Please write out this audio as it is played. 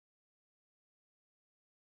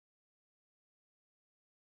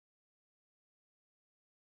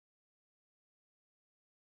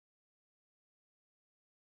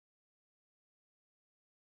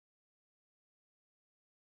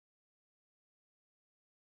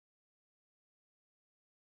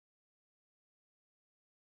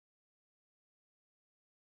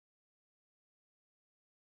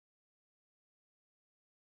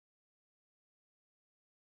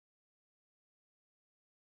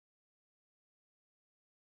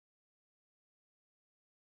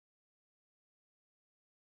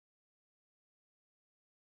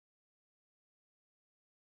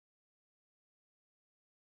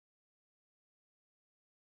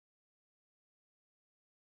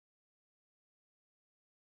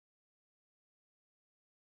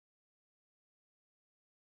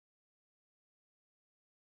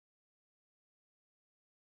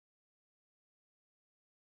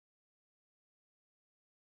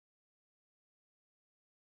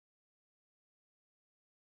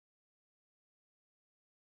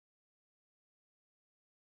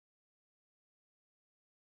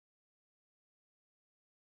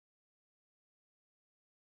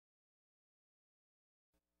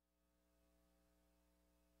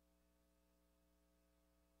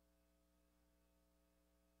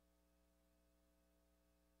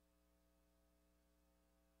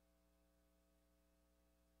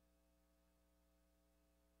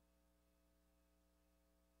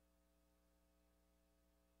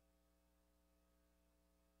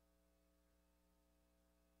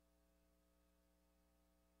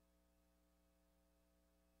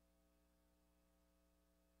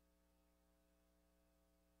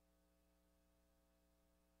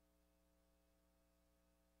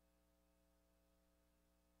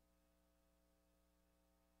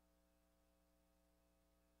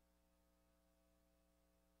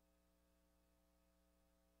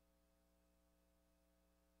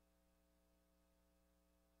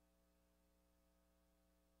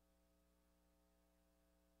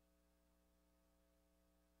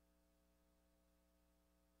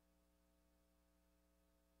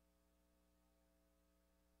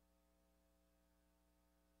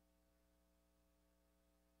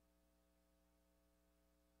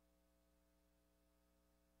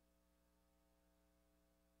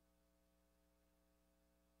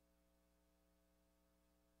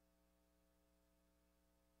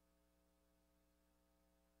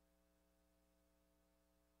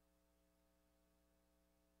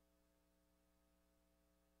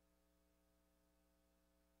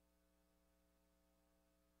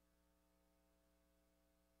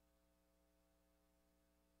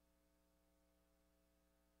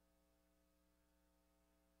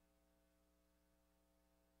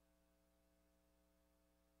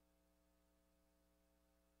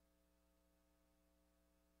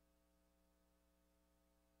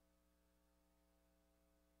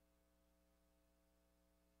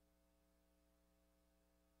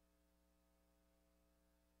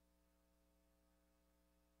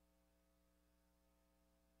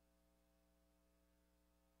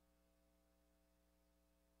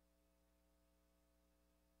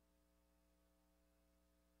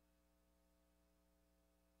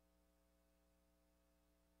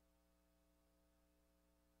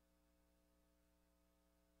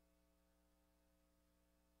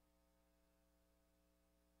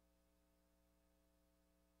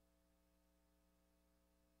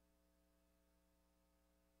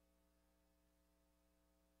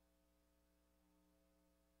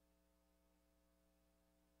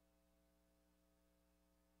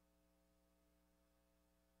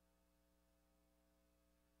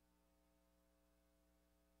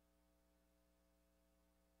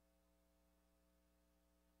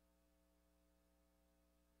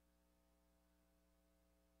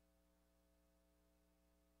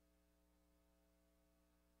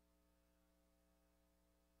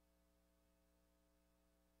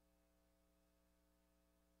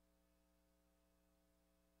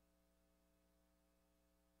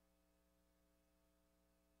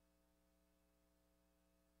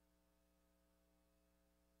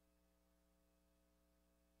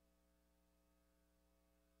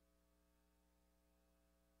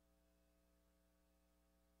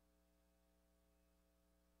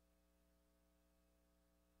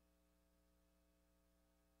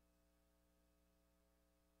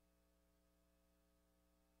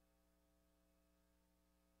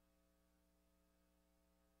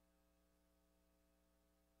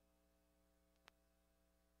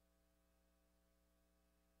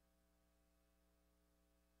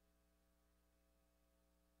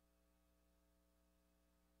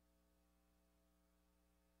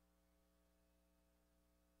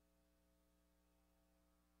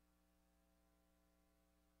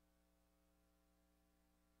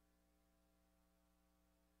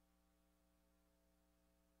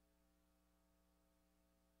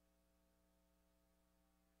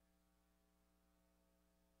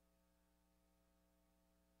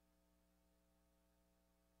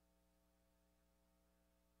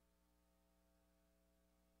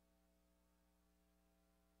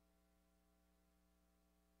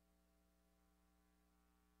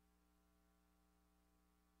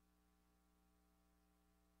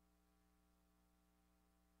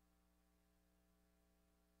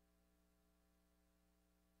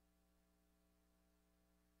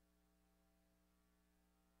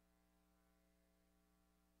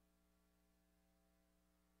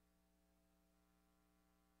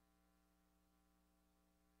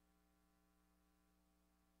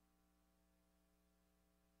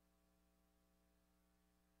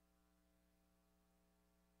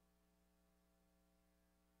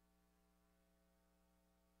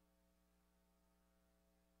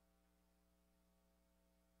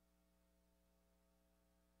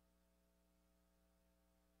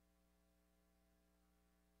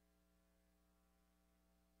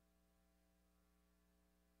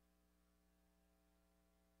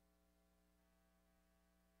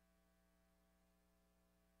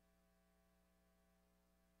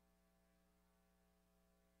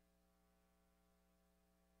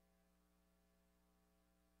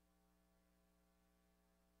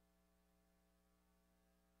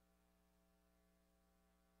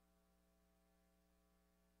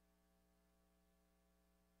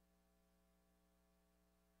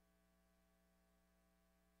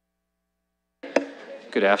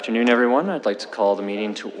Good afternoon, everyone. I'd like to call the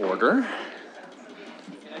meeting to order.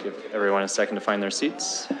 Give everyone a second to find their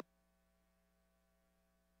seats.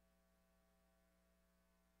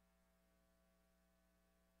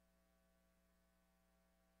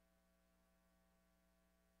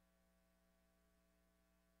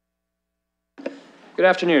 Good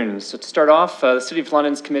afternoon. So to start off, the City of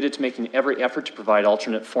London is committed to making every effort to provide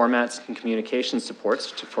alternate formats and communication supports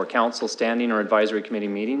for Council standing or advisory committee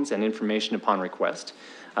meetings and information upon request.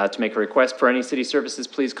 To make a request for any city services,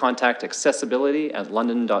 please contact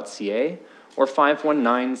accessibility@london.ca or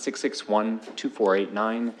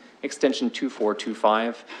 519-661-2489, extension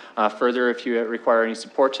 2425. Further, if you require any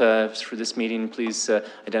support for this meeting, please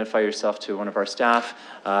identify yourself to one of our staff.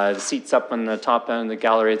 The seats up on the top end of the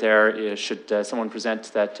gallery there, should someone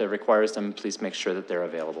present that requires them, please make sure that they're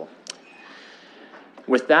available.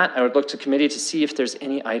 With that, I would look to committee to see if there's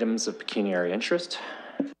any items of pecuniary interest.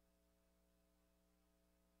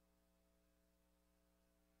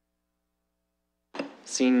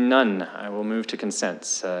 Seeing none, I will move to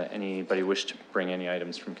consents. Anybody wish to bring any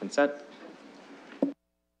items from consent?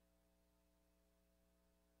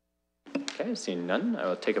 Okay, seeing none, I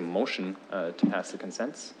will take a motion to pass the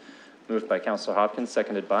consents. Moved by Councillor Hopkins,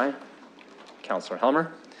 seconded by Councillor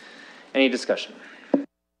Helmer. Any discussion?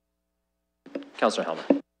 Councillor Helmer.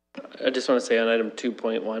 I just want to say on item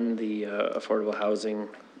 2.1, the affordable housing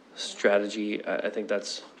strategy, I think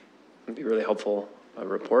that's would be really helpful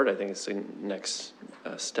report. I think it's the next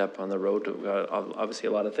step on the road. Obviously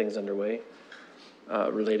a lot of things underway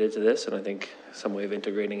related to this, and I think some way of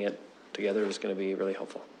integrating it together is going to be really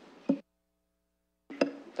helpful.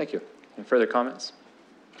 Thank you. Any further comments?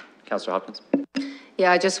 Councillor Hopkins.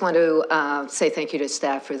 Yeah, I just want to say thank you to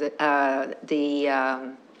staff for the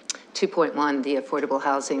 2.1, the affordable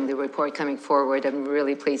housing, the report coming forward. I'm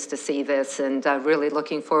really pleased to see this, and really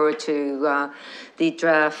looking forward to the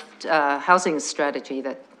draft housing strategy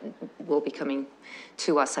that will be coming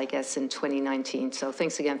to us, I guess, in 2019. So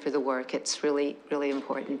thanks again for the work. It's really, really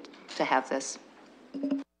important to have this.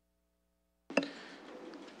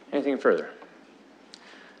 Anything further?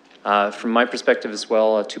 From my perspective as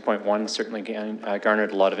well, 2.1 certainly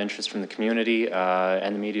garnered a lot of interest from the community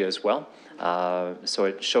and the media as well. So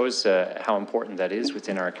it shows how important that is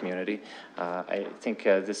within our community. I think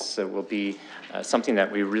this will be something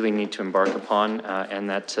that we really need to embark upon and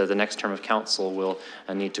that the next term of council will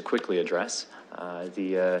need to quickly address.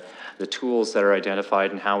 The tools that are identified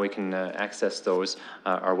and how we can access those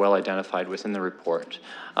are well identified within the report.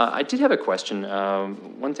 I did have a question.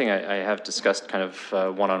 One thing I have discussed kind of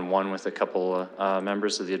one-on-one with a couple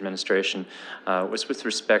members of the administration was with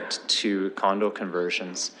respect to condo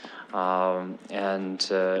conversions.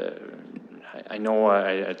 I know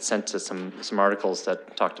I had sent to some articles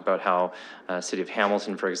that talked about how City of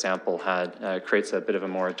Hamilton, for example, creates a bit of a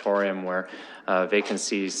moratorium where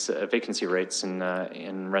vacancy rates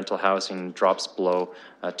in rental housing drops below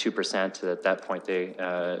 2%. At that point, they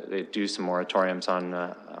do some moratoriums on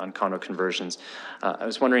condo conversions. I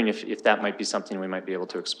was wondering if that might be something we might be able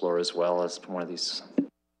to explore as well as one of these.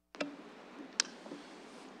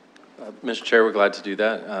 Mr. Chair, we're glad to do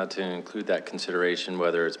that, to include that consideration,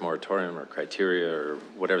 whether it's moratorium or criteria or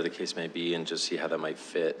whatever the case may be, and just see how that might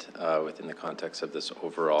fit within the context of this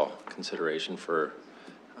overall consideration for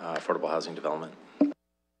affordable housing development.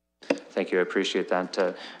 Thank you. I appreciate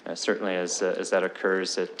that. Certainly, as that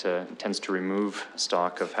occurs, it tends to remove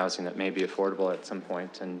stock of housing that may be affordable at some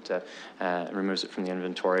point, and removes it from the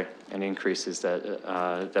inventory and increases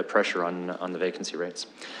that pressure on the vacancy rates.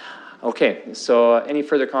 Okay, so any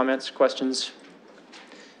further comments, questions?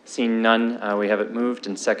 Seeing none, we have it moved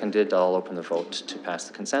and seconded. I'll open the vote to pass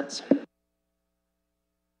the consents.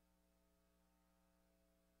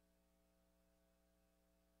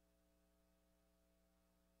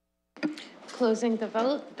 Closing the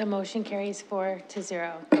vote, the motion carries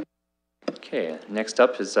 4-0. Okay, next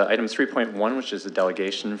up is item 3.1, which is a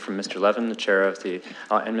delegation from Mr. Levin, the chair of the,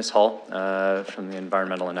 and Ms. Hall from the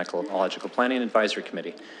Environmental and Ecological Planning Advisory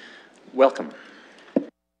Committee. Welcome.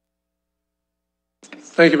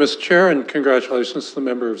 Thank you, Mr. Chair, and congratulations to the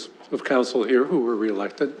members of council here who were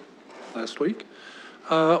reelected last week.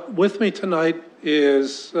 With me tonight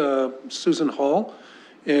is Susan Hall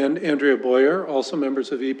and Andrea Boyer, also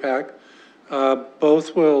members of EPAC.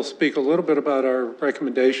 Both will speak a little bit about our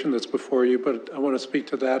recommendation that's before you, but I want to speak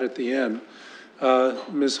to that at the end.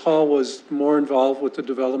 Ms. Hall was more involved with the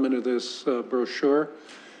development of this brochure,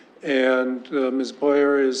 and Ms.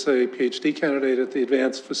 Boyer is a PhD candidate at the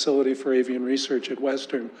Advanced Facility for Avian Research at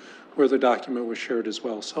Western, where the document was shared as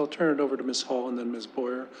well. So I'll turn it over to Ms. Hall and then Ms.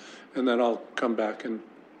 Boyer, and then I'll come back and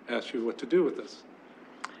ask you what to do with this.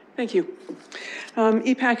 Thank you.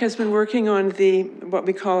 EPAC has been working on what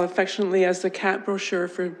we call affectionately as the cat brochure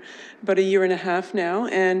for about a year and a half now.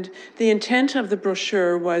 And the intent of the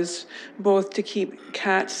brochure was both to keep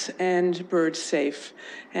cats and birds safe.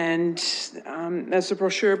 And as the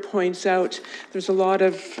brochure points out, there's a lot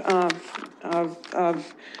of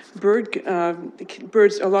birds,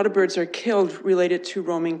 a lot of birds are killed related to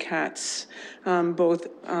roaming cats,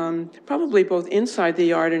 probably both inside the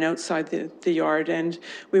yard and outside the yard. And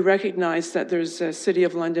we recognize that there's a City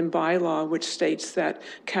of London bylaw which states that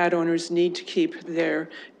cat owners need to keep their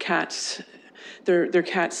cats,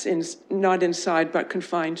 not inside but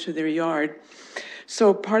confined to their yard.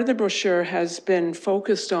 So part of the brochure has been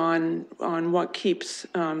focused on what keeps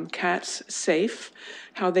cats safe,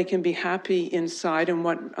 how they can be happy inside, and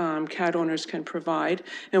what cat owners can provide,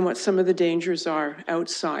 and what some of the dangers are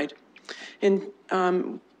outside. And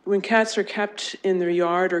when cats are kept in their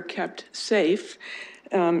yard or kept safe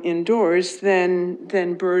indoors,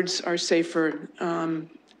 then birds are safer.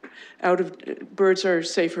 Birds are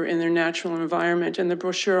safer in their natural environment. And the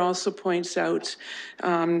brochure also points out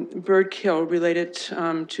bird kill related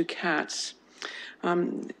to cats.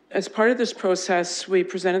 As part of this process, we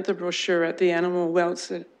presented the brochure at the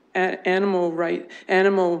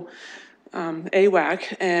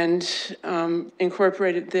AWAC and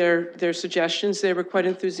incorporated their suggestions. They were quite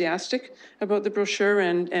enthusiastic about the brochure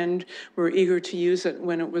and were eager to use it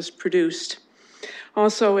when it was produced.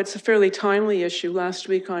 Also, it's a fairly timely issue. Last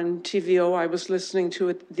week on TVO, I was listening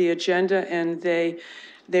to the agenda, and they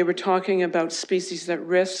were talking about species at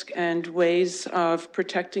risk and ways of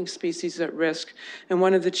protecting species at risk. And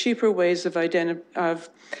one of the cheaper ways of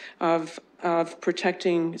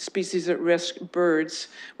protecting species at risk, birds,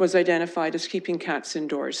 was identified as keeping cats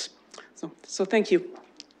indoors. So thank you.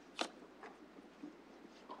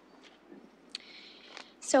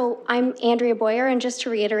 So I'm Andrea Boyer, and just to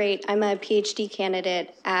reiterate, I'm a PhD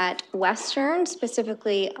candidate at Western,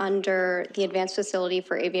 specifically under the Advanced Facility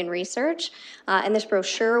for Avian Research. And this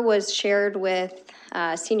brochure was shared with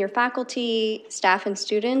senior faculty, staff, and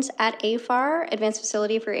students at AFAR, Advanced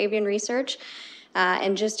Facility for Avian Research.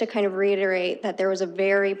 And just to kind of reiterate that there was a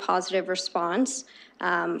very positive response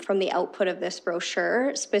from the output of this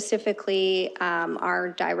brochure. Specifically, our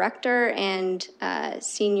director and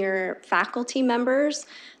senior faculty members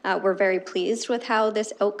were very pleased with how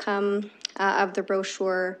this outcome of the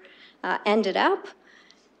brochure ended up.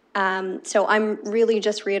 So I'm really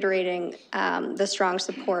just reiterating the strong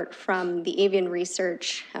support from the avian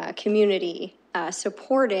research community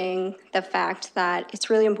supporting the fact that it's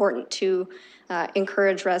really important to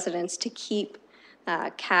encourage residents to keep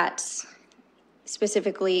cats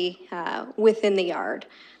specifically within the yard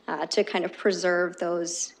to kind of preserve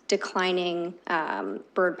those declining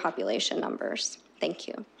bird population numbers. Thank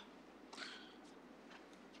you.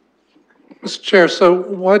 Mr. Chair, so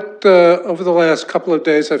over the last couple of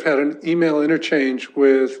days, I've had an email interchange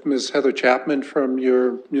with Ms. Heather Chapman from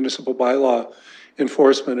your municipal bylaw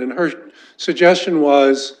enforcement, and her suggestion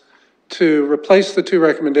was to replace the two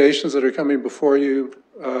recommendations that are coming before you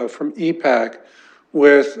from EPAC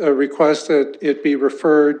with a request that it be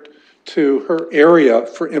referred to her area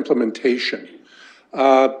for implementation.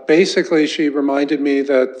 Basically, she reminded me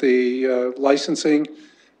that the licensing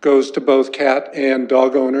goes to both cat and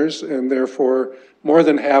dog owners, and therefore more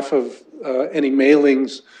than half of any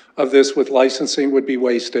mailings of this with licensing would be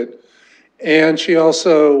wasted. And she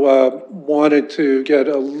also wanted to get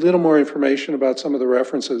a little more information about some of the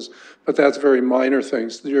references, but that's very minor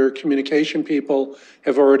things. Your communication people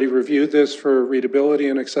have already reviewed this for readability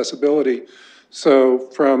and accessibility. So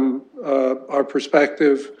from our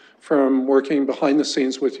perspective, from working behind the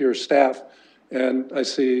scenes with your staff, and I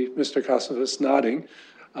see Mr. Kosovas nodding,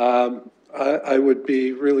 I would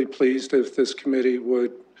be really pleased if this committee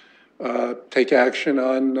would take action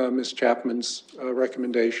on Ms. Chapman's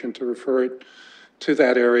recommendation to refer it to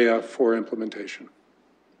that area for implementation.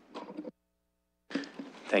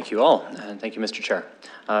 Thank you all, and thank you, Mr. Chair.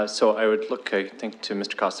 So I would look, I think, to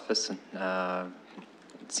Mr. Kosovas.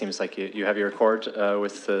 It seems like you have your accord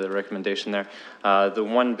with the recommendation there. The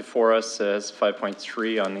one before us is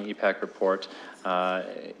 5.3 on the EPAC report.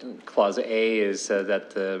 Clause A is that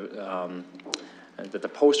the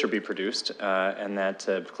poster be produced, and that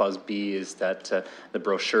clause B is that the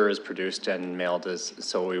brochure is produced and mailed as.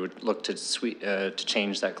 So we would look to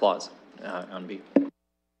change that clause on B.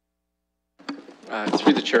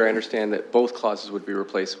 Through the chair, I understand that both clauses would be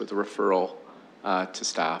replaced with a referral to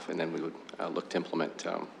staff, and then we would look to implement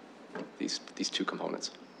these two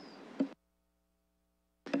components.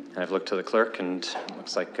 And I've looked to the clerk, and it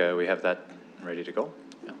looks like we have that ready to go.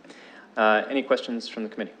 Yeah. Any questions from the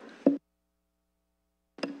committee?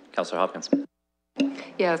 Councillor Hopkins.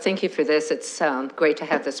 Yeah, thank you for this. It's great to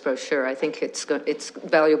have this brochure. I think it's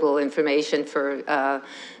valuable information for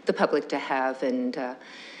the public to have. And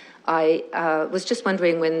I was just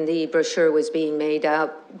wondering, when the brochure was being made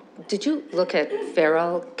up, did you look at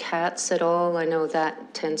feral cats at all? I know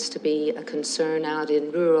that tends to be a concern out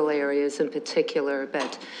in rural areas in particular,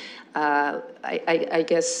 but I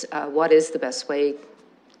guess what is the best way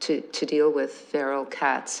to deal with feral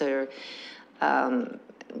cats? Or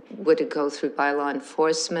would it go through bylaw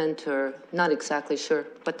enforcement, or not exactly sure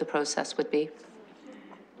what the process would be?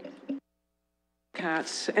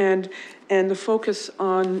 Cats, and the focus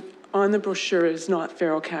on the brochure is not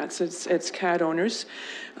feral cats, it's cat owners.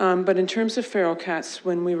 But in terms of feral cats,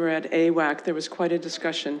 when we were at AWAC, there was quite a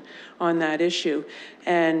discussion on that issue.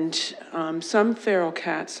 And some feral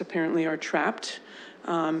cats apparently are trapped.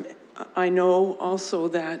 I know also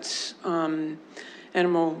that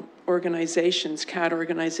animal organizations, cat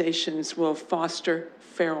organizations, will foster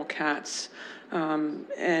feral cats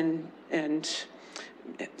and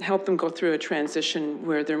help them go through a transition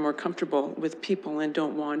where they're more comfortable with people and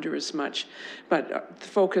don't wander as much. But the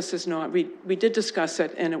focus is not, we did discuss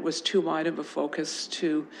it, and it was too wide of a focus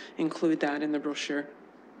to include that in the brochure.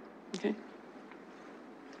 Okay.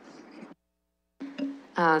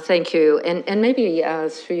 Thank you. And maybe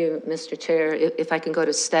through you, Mr. Chair, if I can go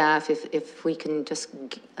to staff, if we can just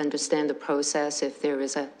understand the process, if there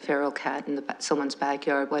is a feral cat in someone's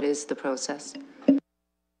backyard, what is the process?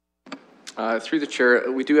 Through the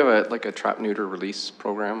chair, we do have a trap, neuter, release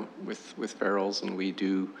program with ferals, and we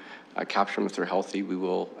do capture them if they're healthy. We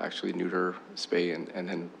will actually neuter, spay, and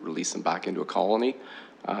then release them back into a colony.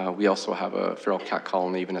 We also have a feral cat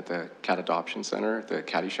colony even at the Cat Adoption Center, the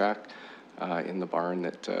Catty Shack, in the barn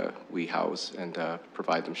that we house and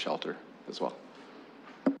provide them shelter as well.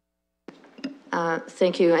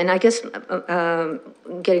 Thank you. And I guess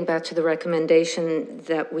getting back to the recommendation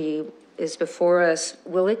that is before us,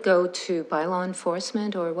 will it go to bylaw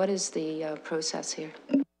enforcement, or what is the process here?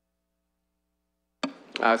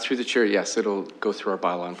 Through the chair, yes, it'll go through our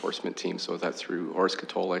bylaw enforcement team. So that's through Horace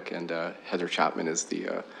Katolik, and Heather Chapman is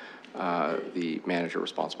the manager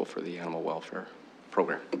responsible for the animal welfare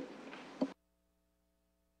program.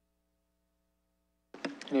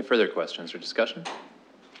 Any further questions or discussion?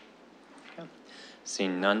 Okay.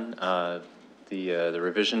 Seeing none, the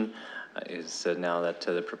revision is now that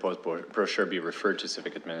the proposed brochure be referred to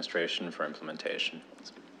Civic Administration for implementation.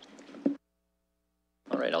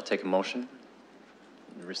 All right, I'll take a motion,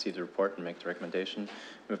 receive the report and make the recommendation.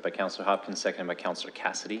 Moved by Councillor Hopkins, seconded by Councillor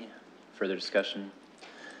Cassidy. Further discussion?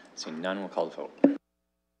 Seeing none, we'll call the vote.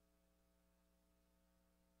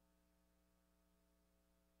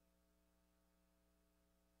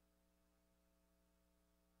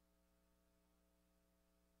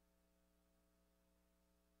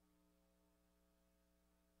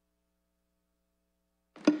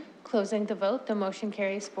 Closing the vote, the motion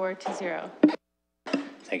carries 4-0.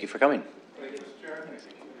 Thank you for coming.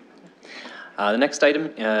 The next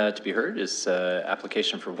item to be heard is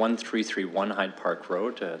application for 1331 Hyde Park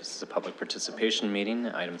Road. This is a public participation meeting.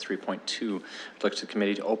 Item 3.2, look to the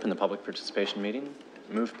committee to open the public participation meeting.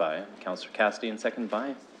 Moved by Councillor Cassidy and seconded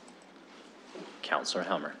by Councillor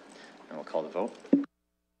Helmer. And we'll call the vote.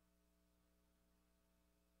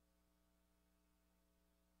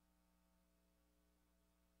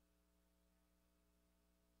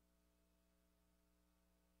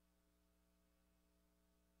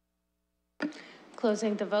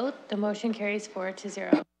 Closing the vote, the motion carries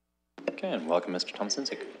 4-0. Okay, and welcome, Mr.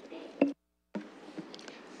 Tomasinsik.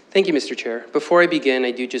 Thank you, Mr. Chair. Before I begin,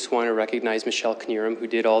 I do just want to recognize Michelle Knierim, who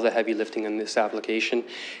did all the heavy lifting on this application.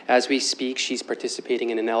 As we speak, she's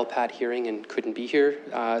participating in an LPAT hearing and couldn't be here,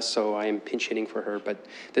 so I am pinch hitting for her, but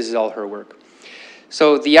this is all her work.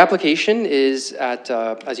 So the application is at,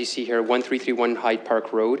 as you see here, 1331 Hyde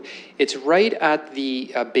Park Road. It's right at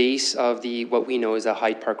the base of what we know as the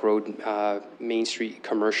Hyde Park Road Main Street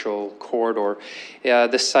commercial corridor.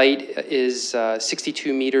 The site is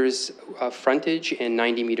 62 meters of frontage and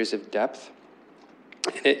 90 meters of depth.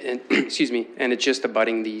 Excuse me, and it's just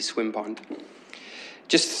abutting the swim pond.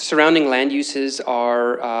 Just surrounding land uses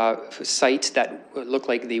are sites that look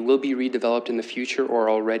like they will be redeveloped in the future or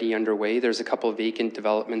already underway. There's a couple of vacant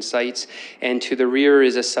development sites, and to the rear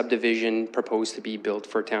is a subdivision proposed to be built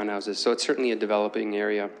for townhouses. So it's certainly a developing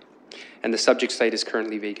area, and the subject site is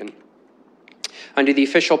currently vacant. Under the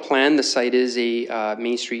official plan, the site is a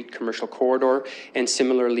Main Street commercial corridor, and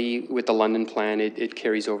similarly with the London plan, it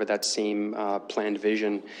carries over that same planned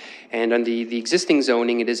vision. And on the existing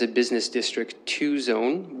zoning, it is a Business District 2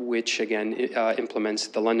 zone, which again implements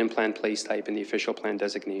the London plan place type and the official plan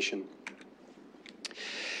designation.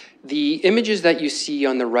 The images that you see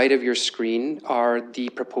on the right of your screen are the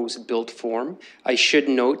proposed built form. I should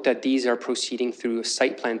note that these are proceeding through a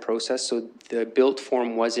site plan process, so the built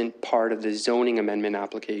form wasn't part of the zoning amendment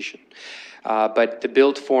application. But the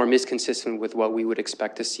built form is consistent with what we would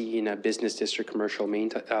expect to see in a business district commercial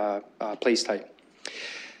place type.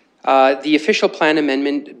 The official plan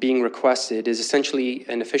amendment being requested is essentially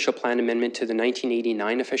an official plan amendment to the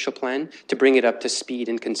 1989 official plan to bring it up to speed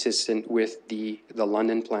and consistent with the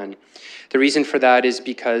London plan. The reason for that is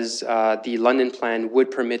because the London plan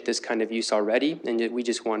would permit this kind of use already, and we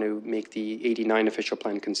just want to make the 89 official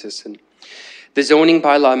plan consistent. The zoning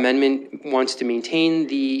bylaw amendment wants to maintain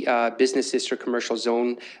the business district commercial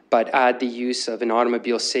zone, but add the use of an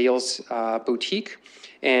automobile sales boutique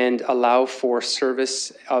and allow for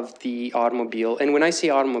service of the automobile. And when I say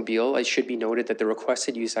automobile, it should be noted that the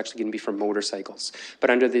requested use is actually going to be for motorcycles.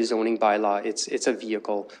 But under the zoning bylaw, it's a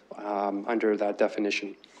vehicle under that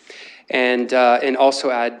definition. And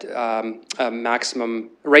also add a maximum,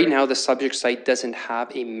 right now the subject site doesn't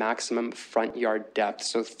have a maximum front yard depth.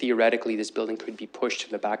 So theoretically, this building could be pushed to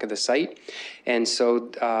the back of the site. And so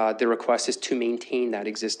the request is to maintain that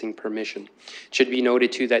existing permission. It should be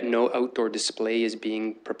noted too that no outdoor display is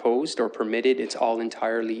being proposed or permitted. It's all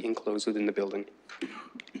entirely enclosed within the building.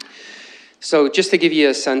 So just to give you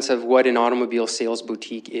a sense of what an automobile sales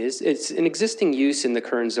boutique is, it's an existing use in the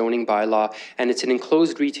current zoning bylaw, and it's an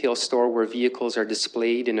enclosed retail store where vehicles are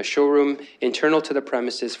displayed in a showroom internal to the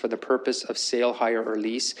premises for the purpose of sale, hire, or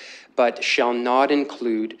lease, but shall not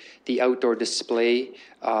include the outdoor display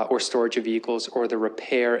or storage of vehicles or the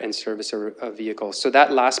repair and service of vehicles. So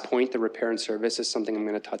that last point, the repair and service, is something I'm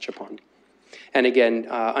going to touch upon. And again,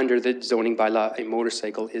 under the zoning bylaw, a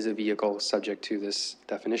motorcycle is a vehicle subject to this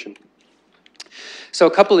definition. So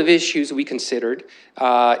a couple of issues we considered.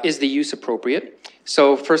 Is the use appropriate?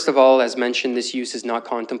 So first of all, as mentioned, this use is not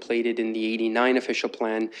contemplated in the 89 official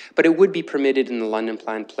plan, but it would be permitted in the London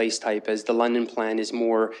plan place type, as the London plan is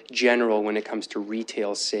more general when it comes to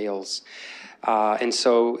retail sales. And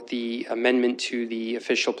so the amendment to the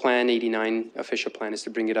official plan, 89 official plan, is to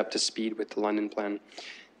bring it up to speed with the London plan.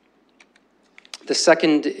 The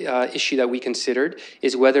second issue that we considered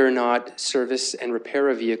is whether or not service and repair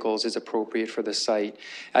of vehicles is appropriate for the site.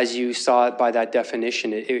 As you saw by that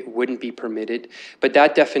definition, it wouldn't be permitted, but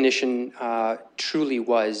that definition truly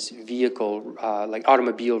was vehicle, like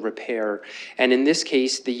automobile repair. And in this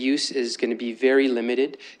case, the use is going to be very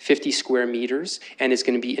limited, 50 square meters, and it's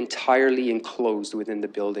going to be entirely enclosed within the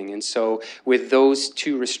building. And so with those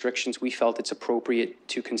two restrictions, we felt it's appropriate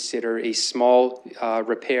to consider a small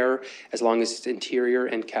repair as long as it's interior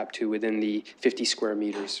and cap 2 within the 50 square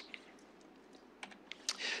meters.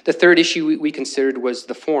 The third issue we considered was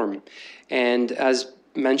the form. And as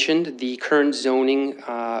mentioned, the current zoning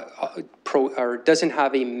doesn't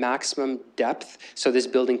have a maximum depth, so this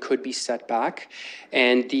building could be set back.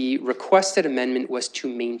 And the requested amendment was to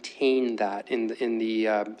maintain that in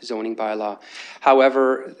the zoning bylaw.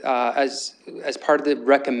 However, as part of the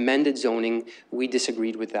recommended zoning, we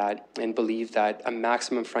disagreed with that and believe that a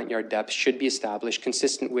maximum front yard depth should be established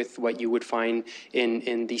consistent with what you would find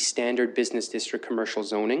in the standard business district commercial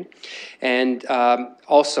zoning. And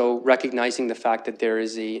also recognizing the fact that there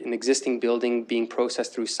is an existing building being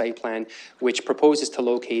processed through site plan, which proposes to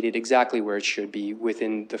locate it exactly where it should be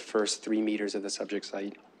within the first 3 meters of the subject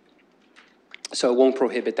site. So it won't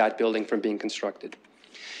prohibit that building from being constructed.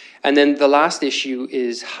 And then the last issue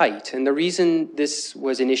is height. And the reason this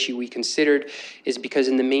was an issue we considered is because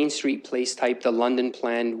in the Main Street place type, the London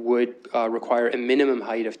plan would require a minimum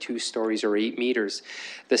height of 2 stories or 8 meters.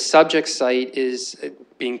 The subject site is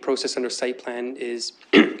being processed under site plan is,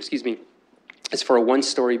 excuse me, is for a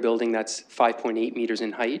 1-story building that's 5.8 meters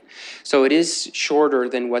in height. So it is shorter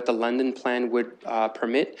than what the London plan would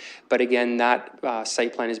permit, but again, that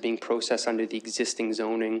site plan is being processed under the existing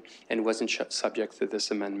zoning and wasn't subject to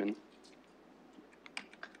this amendment.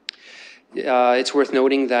 It's worth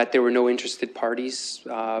noting that there were no interested parties,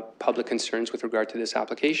 public concerns with regard to this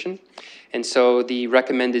application. And so the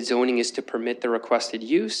recommended zoning is to permit the requested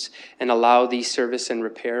use and allow the service and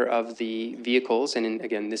repair of the vehicles, and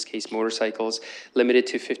again, in this case, motorcycles, limited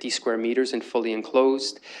to 50 square meters and fully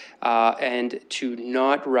enclosed, and to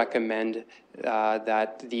not recommend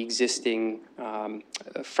that the existing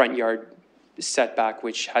front yard setback,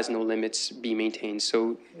 which has no limits, be maintained.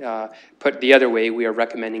 So put the other way, we are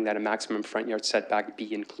recommending that a maximum front yard setback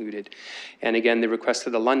be included. And again, the request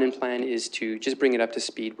of the London plan is to just bring it up to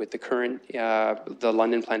speed with the current, the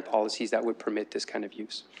London plan policies that would permit this kind of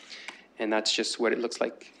use. And that's just what it looks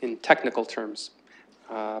like in technical terms.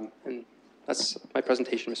 And that's my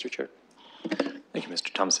presentation, Mr. Chair. Thank you,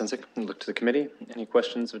 Mr. Tomasinsik. Look to the committee. Any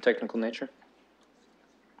questions of technical nature?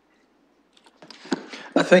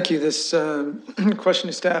 Thank you. This question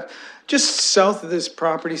to staff. Just south of this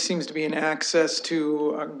property seems to be an access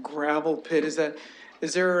to a gravel pit. Is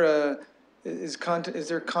there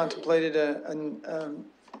contemplated a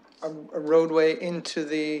roadway into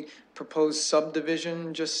the proposed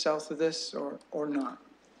subdivision just south of this, or not?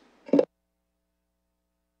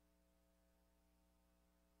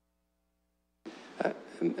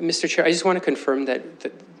 Mr. Chair, I just want to confirm that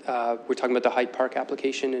we're talking about the Hyde Park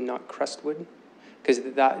application and not Crestwood, because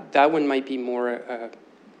that one might be more,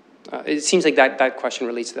 it seems like that question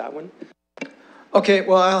relates to that one. Okay,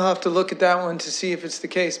 well, I'll have to look at that one to see if it's the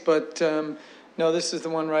case, but no, this is the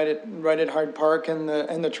one right at Hyde Park and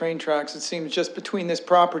the train tracks. It seems just between this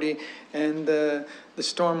property and the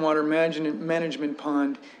stormwater management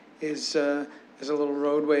pond is a little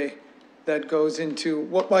roadway that goes into,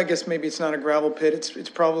 well, I guess maybe it's not a gravel pit. It's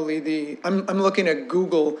probably I'm looking at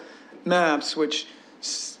Google Maps, which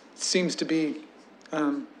seems to be,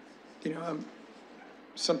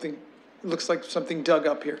 something, looks like something dug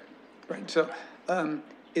up here, right? So, do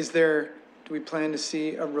we plan to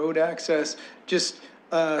see a road access just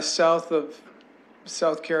south of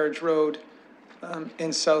South Carriage Road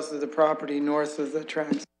and south of the property, north of the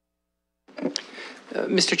tracks?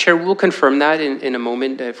 Mr. Chair, we'll confirm that in a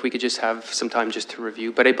moment, if we could just have some time just to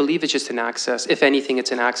review. But I believe it's just an access. If anything,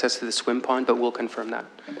 it's an access to the swim pond, but we'll confirm that.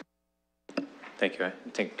 Thank you. I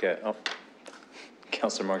think,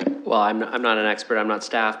 Councillor Morgan. Well, I'm not an expert, I'm not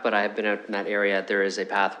staff, but I have been out in that area. There is a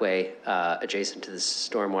pathway adjacent to the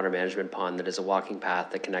stormwater management pond that is a walking path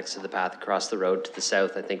that connects to the path across the road to the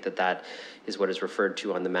south. I think that is what is referred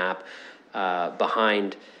to on the map.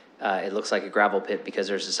 Behind, it looks like a gravel pit because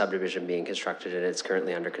there's a subdivision being constructed and it's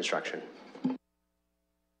currently under construction.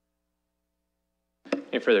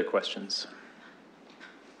 Any further questions?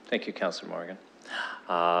 Thank you, Councillor Morgan.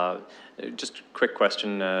 Just a quick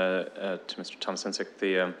question to Mr. Tomasinsik.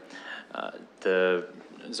 The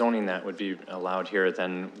zoning that would be allowed here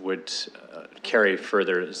then would carry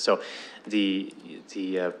further. So the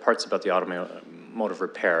parts about the automotive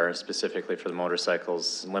repair, specifically for the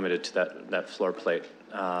motorcycles, limited to that floor plate.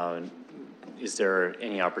 Is there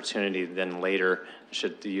any opportunity then later,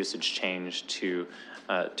 should the usage change, to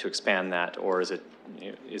expand that, or is it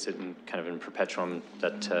kind of in perpetuum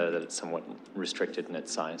that it's somewhat restricted in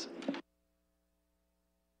its size?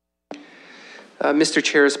 Mr.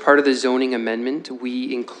 Chair, as part of the zoning amendment,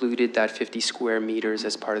 we included that 50 square meters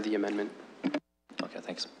as part of the amendment. Okay,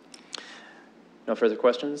 thanks. No further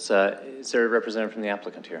questions. Is there a representative from the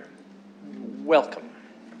applicant here? Welcome.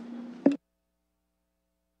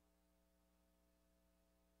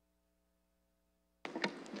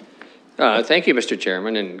 Thank you, Mr.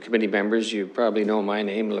 Chairman and committee members. You probably know my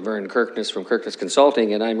name, Laverne Kirkness from Kirkness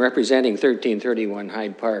Consulting, and I'm representing 1331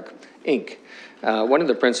 Hyde Park, Inc. One of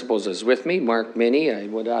the principals is with me, Mark Minnie. I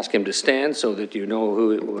would ask him to stand so that you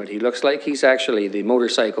know what he looks like. He's actually the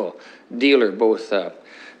motorcycle dealer, both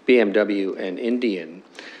BMW and Indian.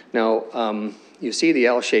 Now, you see the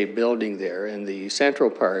L-shaped building there, and the central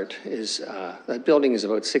part is, that building is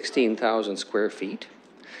about 16,000 square feet.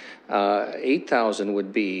 8,000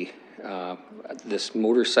 would be this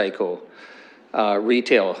motorcycle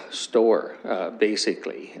retail store,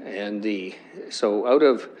 basically, and so out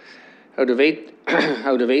of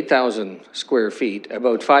 8,000 square feet,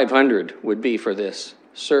 about 500 would be for this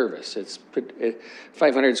service. It's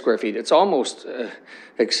 500 square feet. It's almost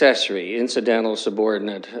accessory, incidental,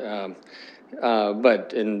 subordinate.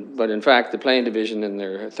 But in fact, the planning division, in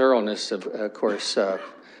their thoroughness, of course,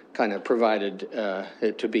 kind of provided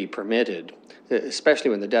it to be permitted, especially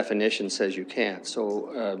when the definition says you can't.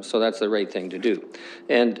 So that's the right thing to do.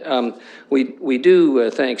 And we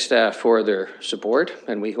do thank staff for their support,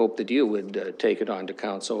 and we hope that you would take it on to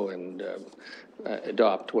council and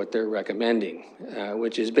adopt what they're recommending,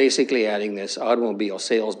 which is basically adding this automobile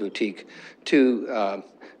sales boutique to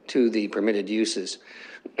the permitted uses.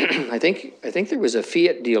 I think there was a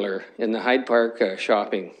Fiat dealer in the Hyde Park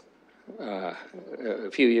shopping a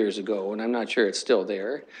few years ago, and I'm not sure it's still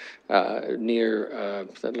there, near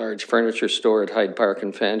that large furniture store at Hyde Park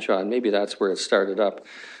and Fanshawe, and maybe that's where it started up.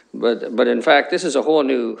 But in fact, this is a whole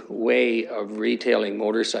new way of retailing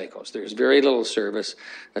motorcycles. There's very little service,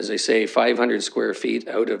 as I say, 500 square feet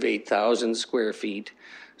out of 8,000 square feet.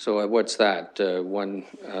 So what's that,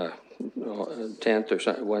 1/10 or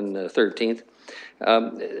something, 1/13?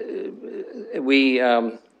 We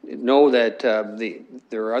know that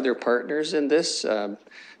there are other partners in this.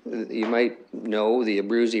 You might know the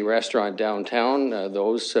Abruzzi restaurant downtown.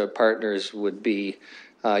 Those partners would be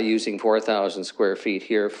using 4,000 square feet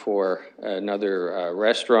here for another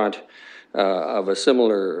restaurant of a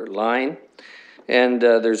similar line. And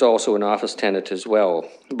there's also an office tenant as well.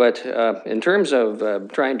 But in terms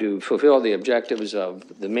of trying to fulfill the objectives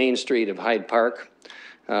of the main street of Hyde Park,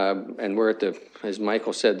 and we're at the, as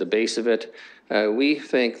Michael said, the base of it, we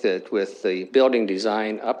think that with the building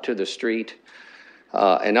design up to the street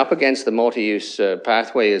and up against the multi-use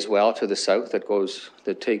pathway as well to the south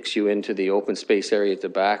that takes you into the open space area at the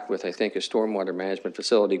back with, I think, a stormwater management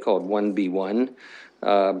facility called 1B1.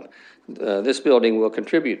 This building will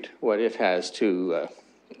contribute what it has to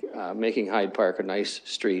making Hyde Park a nice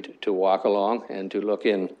street to walk along and to look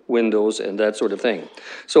in windows and that sort of thing.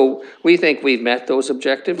 So we think we've met those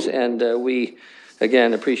objectives, and we,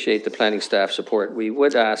 again, appreciate the planning staff support. We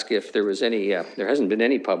would ask if there was any, there hasn't been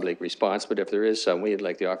any public response, but if there is some, we'd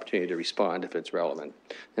like the opportunity to respond if it's relevant.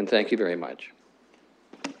 And thank you very much.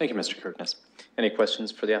 Thank you, Mr. Kirkness. Any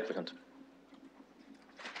questions for the applicant?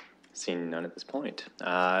 Seeing none at this point,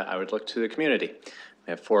 I would look to the community.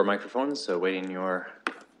 We have 4 microphones awaiting your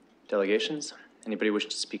delegations. Anybody wish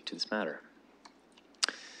to speak to this matter?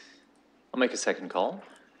 I'll make a second call.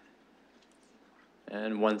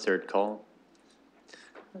 And 1/3 call.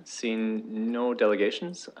 Seeing no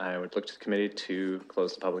delegations, I would look to the committee to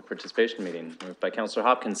close the public participation meeting. Moved by Councillor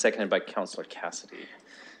Hopkins, seconded by Councillor Cassidy.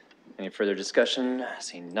 Any further discussion?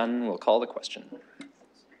 Seeing none, we'll call the question.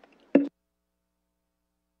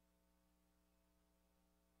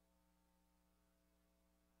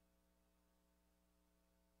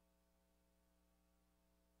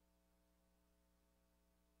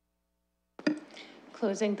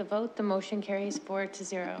 Closing the vote, the motion carries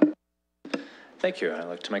 4-0. Thank you. I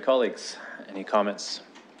look to my colleagues. Any comments?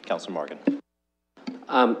 Councillor Morgan.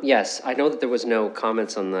 Yes, I know that there was no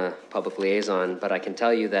comments on the public liaison, but I can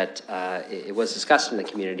tell you that it was discussed in the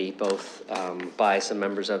community, both by some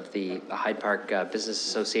members of the Hyde Park Business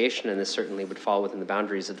Association, and this certainly would fall within the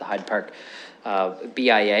boundaries of the Hyde Park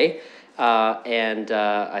BIA.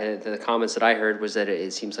 The comments that I heard was that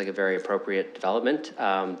it seems like a very appropriate development.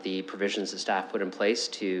 The provisions that staff put in place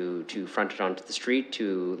to front it onto the street,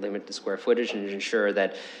 to limit the square footage and ensure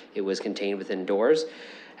that it was contained within doors,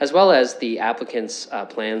 as well as the applicant's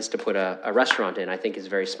plans to put a restaurant in, I think is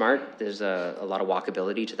very smart. There's a lot of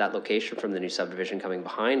walkability to that location from the new subdivision coming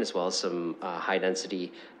behind, as well as some high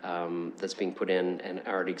density that's being put in and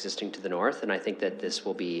already existing to the north. And I think that this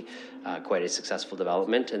will be quite a successful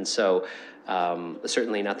development. And so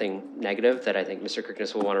certainly nothing negative that I think Mr.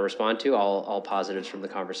 Kirkness will want to respond to. All positives from the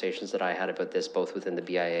conversations that I had about this, both within the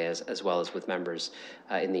BIA as well as with members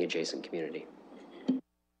in the adjacent community.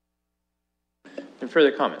 Any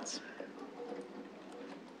further comments?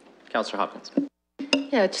 Councillor Hopkins.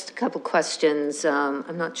 Yeah, just a couple questions.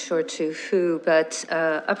 I'm not sure to who, but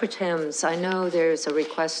Upper Thames, I know there's a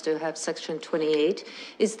request to have Section 28.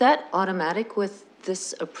 Is that automatic with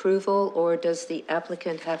this approval, or does the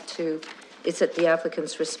applicant have to, is it the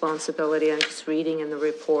applicant's responsibility? I'm just reading in the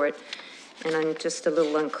report, and I'm just a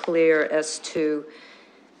little unclear as to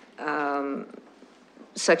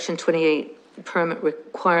Section 28 permit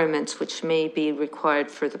requirements, which may be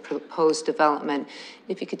required for the proposed development.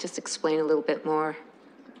 If you could just explain a little bit more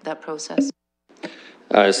that process.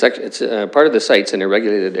 It's part of the site's in a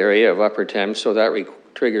regulated area of Upper Thames, so that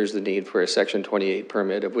triggers the need for a Section 28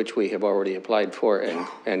 permit, of which we have already applied for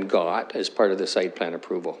and got as part of the site plan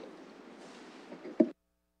approval.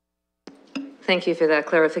 Thank you for that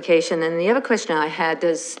clarification. And the other question I had,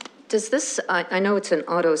 does this, I know it's an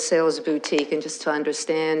auto sales boutique, and just to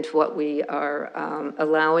understand what we are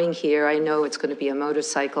allowing here, I know it's going to be a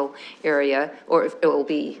motorcycle area, or it will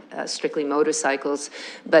be strictly motorcycles,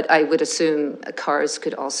 but I would assume cars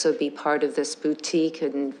could also be part of this boutique,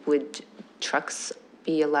 and would trucks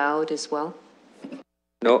be allowed as well?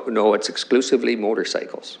 No, it's exclusively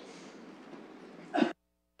motorcycles.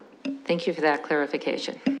 Thank you for that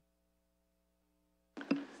clarification.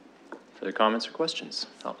 Further comments or questions?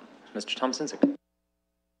 Oh, Mr. Thompson.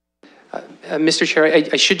 Mr. Chair,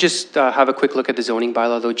 I should just have a quick look at the zoning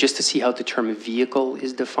bylaw, though, just to see how the term vehicle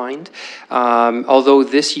is defined. Although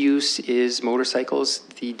this use is motorcycles,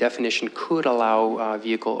 the definition could allow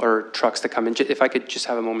vehicle or trucks to come in. If I could just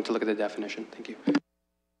have a moment to look at the definition. Thank you.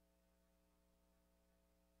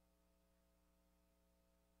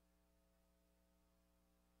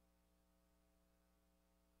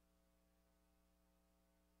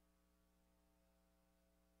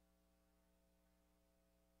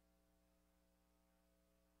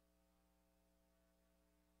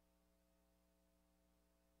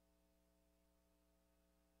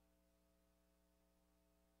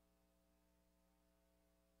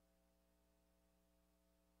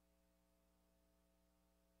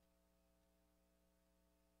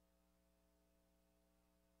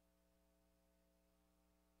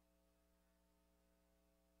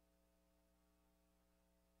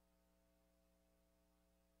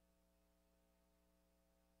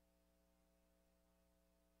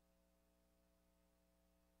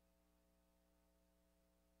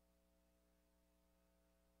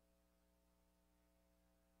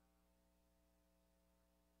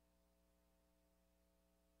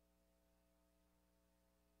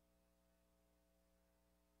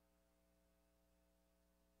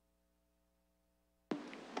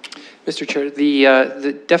 Mr. Chair,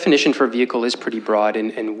 the definition for vehicle is pretty broad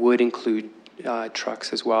and would include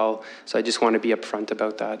trucks as well. So I just want to be upfront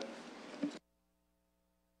about that.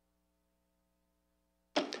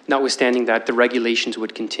 Notwithstanding that, the regulations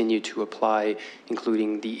would continue to apply,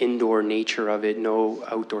 including the indoor nature of it, no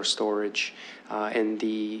outdoor storage, and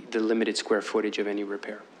the limited square footage of any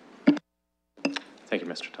repair. Thank you,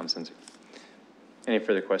 Mr. Thompson. Any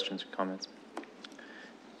further questions or comments?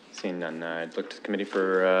 Seeing none, I'd look to the committee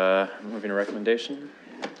for moving a recommendation.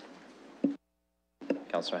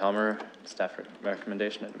 Councillor Helmer, staff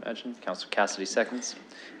recommendation, I'd imagine. Councillor Cassidy seconds.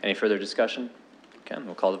 Any further discussion? Ken,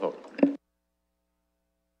 we'll call the vote.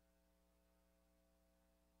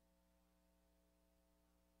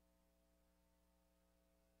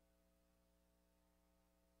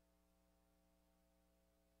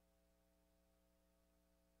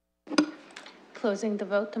 Closing the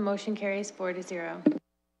vote, the motion carries 4-0.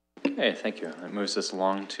 Okay, thank you. That moves us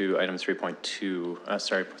along to item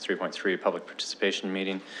 3.3, public participation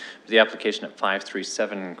meeting for the application at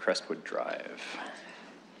 537 Crestwood Drive.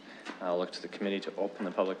 I'll look to the committee to open the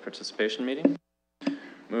public participation meeting.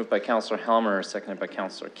 Moved by Councillor Helmer, seconded by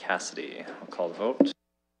Councillor Cassidy. I'll call the vote.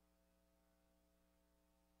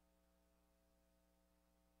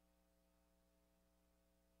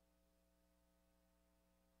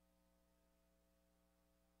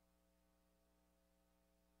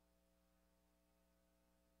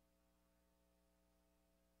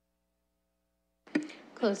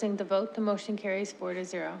 Closing the vote, the motion carries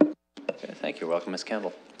 4-0. Okay, thank you. Welcome, Ms.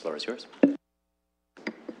 Campbell. The floor is yours.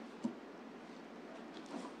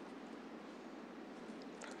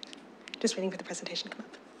 Just waiting for the presentation to come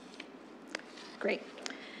up. Great.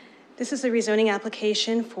 This is a rezoning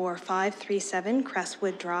application for 537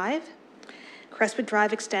 Crestwood Drive. Crestwood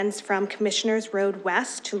Drive extends from Commissioners Road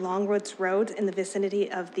West to Longwoods Road in the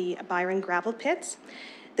vicinity of the Byron Gravel Pits.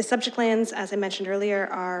 The subject lands, as I mentioned earlier,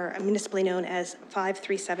 are municipally known as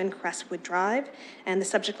 537 Crestwood Drive, and the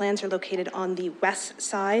subject lands are located on the west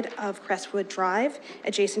side of Crestwood Drive,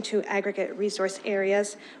 adjacent to aggregate resource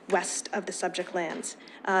areas west of the subject lands.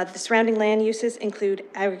 The surrounding land uses include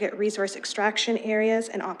aggregate resource extraction areas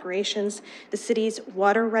and operations, the city's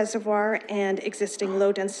water reservoir, and existing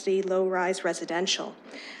low-density, low-rise residential.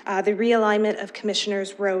 The realignment of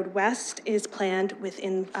Commissioners Road West is planned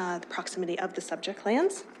within the proximity of the subject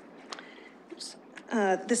lands.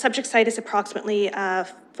 The subject site is approximately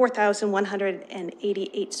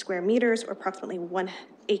 4,188 square meters, or approximately 1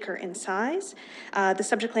 acre in size. The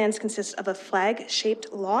subject lands consist of a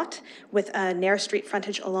flag-shaped lot with a narrow street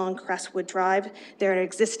frontage along Crestwood Drive. There are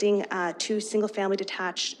existing 2 single-family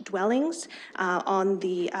detached dwellings on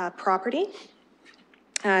the property,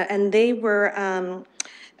 and they were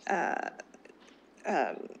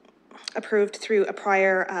approved through a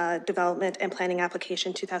prior development and planning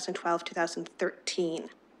application 2012-2013.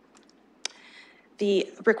 The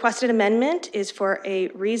requested amendment is for a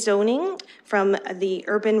rezoning from the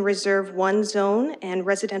Urban Reserve 1 zone and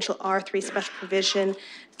Residential R3 Special Provision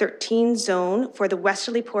 13 zone for the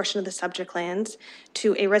westerly portion of the subject lands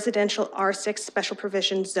to a Residential R6 Special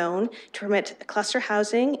Provision zone to permit cluster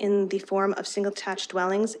housing in the form of single detached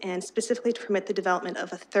dwellings and specifically to permit the development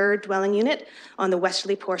of a 3rd dwelling unit on the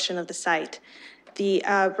westerly portion of the site. The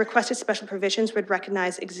requested special provisions would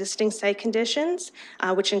recognize existing site conditions,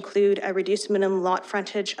 which include a reduced minimum lot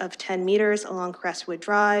frontage of 10 meters along Crestwood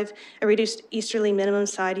Drive, a reduced easterly minimum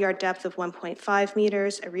side yard depth of 1.5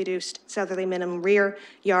 meters, a reduced southerly minimum rear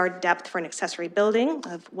yard depth for an accessory building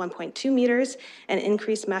of 1.2 meters, and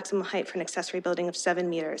increased maximum height for an accessory building of 7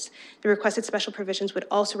 meters. The requested special provisions would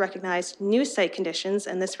also recognize new site conditions,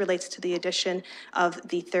 and this relates to the addition of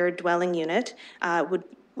the 3rd dwelling unit,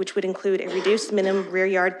 which would include a reduced minimum rear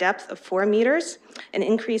yard depth of 4 meters, an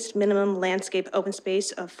increased minimum landscape open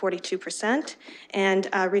space of 42%, and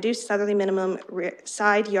a reduced southerly minimum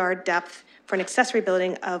side yard depth for an accessory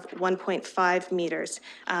building of 1.5 meters,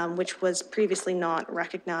 which was previously not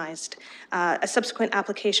recognized. A subsequent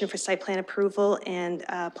application for site plan approval and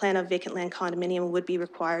plan of vacant land condominium would be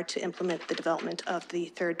required to implement the development of the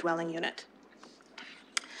 3rd dwelling unit.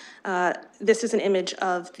 This is an image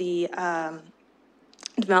of the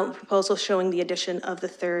development proposal showing the addition of the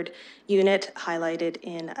 3rd unit highlighted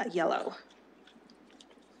in yellow.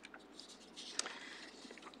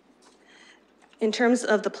 In terms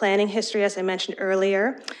of the planning history, as I mentioned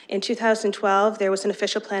earlier, in 2012, there was an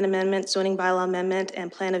official plan amendment, zoning bylaw amendment,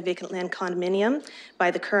 and plan of vacant land condominium by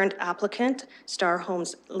the current applicant, Star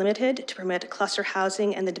Homes Limited, to permit cluster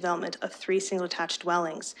housing and the development of 3 single attached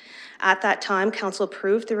dwellings. At that time, council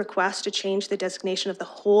approved the request to change the designation of the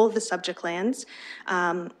whole of the subject lands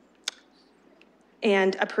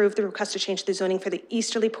and approve the request to change the zoning for the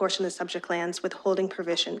easterly portion of the subject lands with holding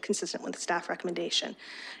provision consistent with the staff recommendation.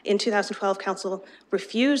 In 2012, Council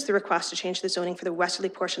refused the request to change the zoning for the westerly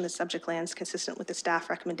portion of the subject lands consistent with the staff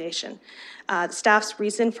recommendation. The staff's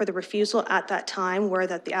reason for the refusal at that time were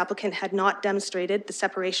that the applicant had not demonstrated the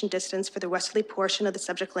separation distance for the westerly portion of the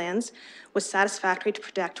subject lands was satisfactory to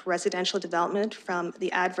protect residential development from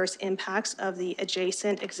the adverse impacts of the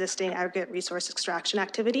adjacent existing aggregate resource extraction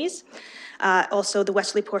activities. Also, the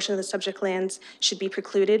westerly portion of the subject lands should be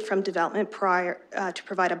precluded from development prior to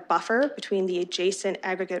provide a buffer between the adjacent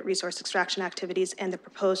aggregate resource extraction activities and the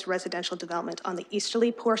proposed residential development on the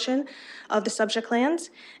easterly portion of the subject lands.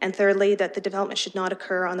 And thirdly, that the development should not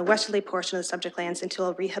occur on the westerly portion of the subject lands until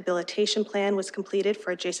a rehabilitation plan was completed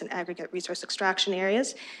for adjacent aggregate resource extraction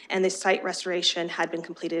areas and the site restoration had been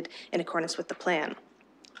completed in accordance with the plan.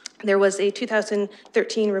 There was a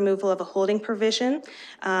 2013 removal of a holding provision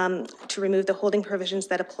to remove the holding provisions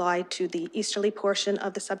that apply to the easterly portion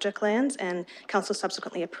of the subject lands, and Council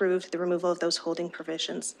subsequently approved the removal of those holding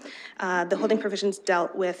provisions. The holding provisions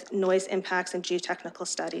dealt with noise impacts and geotechnical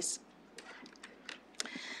studies.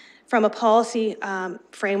 From a policy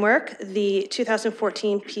framework, the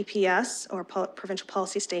 2014 PPS, or Provincial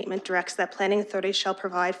Policy Statement, directs that planning authorities shall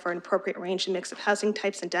provide for an appropriate range and mix of housing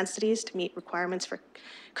types and densities to meet requirements for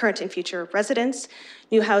current and future residents.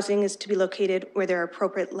 New housing is to be located where there are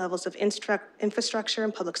appropriate levels of infrastructure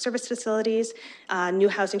and public service facilities. New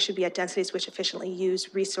housing should be at densities which efficiently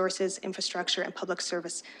use resources, infrastructure, and public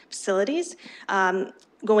service facilities.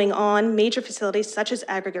 Going on, major facilities such as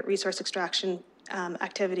aggregate resource extraction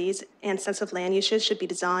activities and sensitive land uses should be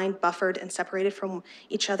designed, buffered, and separated from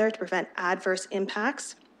each other to prevent adverse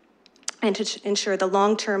impacts and to ensure the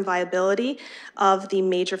long-term viability of the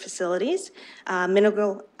major facilities.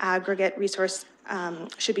 Mineral aggregate resource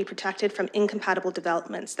should be protected from incompatible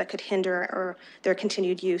developments that could hinder or their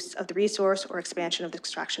continued use of the resource or expansion of the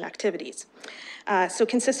extraction activities. So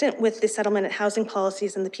consistent with the settlement and housing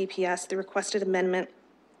policies in the PPS, the requested amendment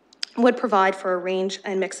would provide for a range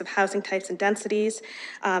and mix of housing types and densities.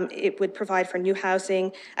 It would provide for new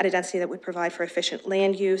housing at a density that would provide for efficient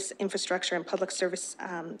land use, infrastructure, and public service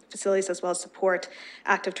facilities, as well as support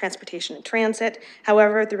active transportation and transit.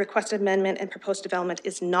 However, the requested amendment and proposed development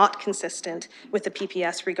is not consistent with the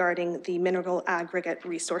PPS regarding the mineral aggregate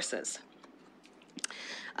resources.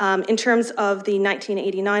 In terms of the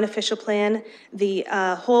 1989 official plan, the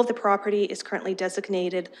whole of the property is currently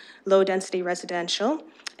designated low-density residential.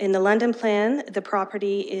 In the London plan, the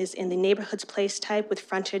property is in the neighborhood's place type with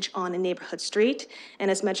frontage on a neighborhood street. And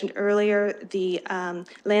as mentioned earlier, the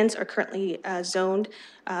lands are currently zoned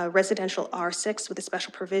residential R6 with a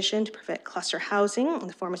special provision to prevent cluster housing in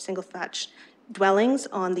the form of single-thatched dwellings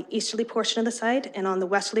on the easterly portion of the site. And on the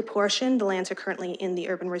westerly portion, the lands are currently in the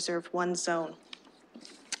Urban Reserve 1 zone.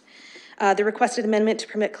 The requested amendment to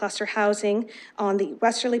permit cluster housing on the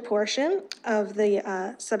westerly portion of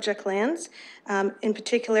the subject lands, in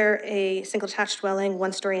particular, a single attached dwelling,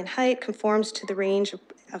 1 story in height, conforms to the range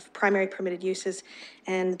of primary permitted uses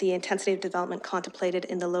and the intensity of development contemplated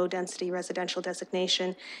in the low density residential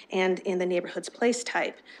designation and in the neighborhood's place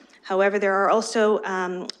type. However, there are also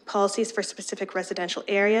policies for specific residential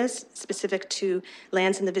areas, specific to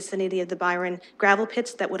lands in the vicinity of the Byron gravel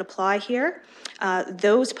pits that would apply here.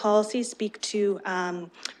 Those policies speak to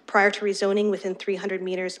prior to rezoning within 300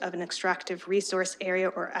 meters of an extractive resource area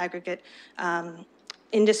or aggregate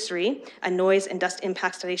industry, a noise and dust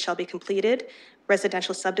impact study shall be completed.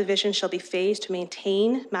 Residential subdivision shall be phased to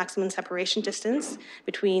maintain maximum separation distance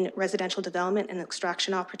between residential development and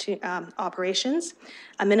extraction operations.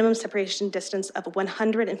 A minimum separation distance of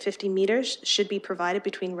 150 meters should be provided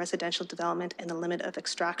between residential development and the limit of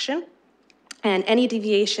extraction. And any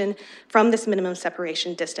deviation from this minimum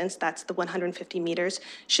separation distance, that's the 150 meters,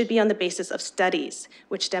 should be on the basis of studies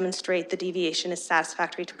which demonstrate the deviation is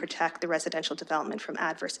satisfactory to protect the residential development from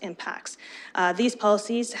adverse impacts. These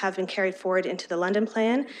policies have been carried forward into the London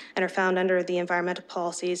Plan and are found under the environmental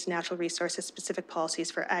policies, natural resources, specific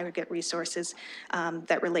policies for aggregate resources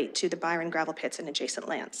that relate to the Byron gravel pits and adjacent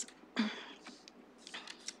lands.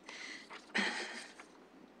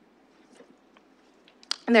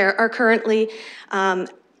 There are currently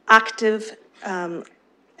active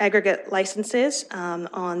aggregate licenses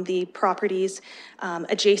on the properties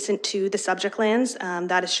adjacent to the subject lands.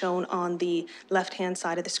 That is shown on the left-hand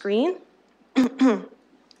side of the screen.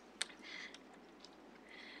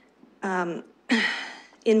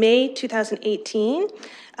 In May 2018,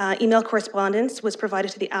 email correspondence was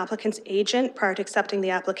provided to the applicant's agent prior to accepting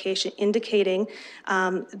the application, indicating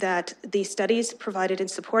that the studies provided in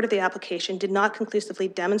support of the application did not conclusively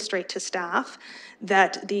demonstrate to staff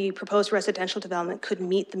that the proposed residential development could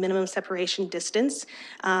meet the minimum separation distance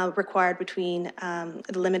required between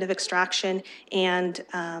the limit of extraction and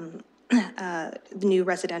the new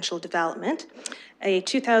residential development. A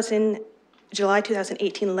July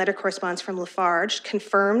 2018 letter correspondence from Lafarge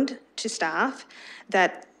confirmed to staff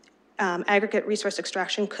that aggregate resource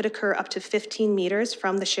extraction could occur up to 15 meters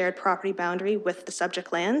from the shared property boundary with the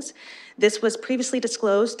subject lands. This was previously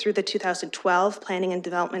disclosed through the 2012 planning and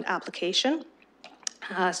development application.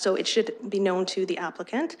 So it should be known to the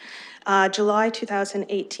applicant. July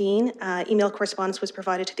 2018, email correspondence was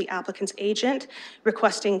provided to the applicant's agent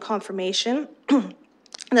requesting confirmation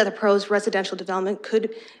that the proposed residential development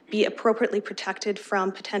could be appropriately protected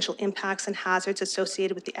from potential impacts and hazards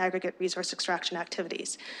associated with the aggregate resource extraction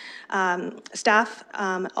activities. Staff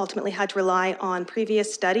ultimately had to rely on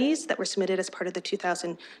previous studies that were submitted as part of the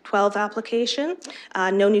 2012 application.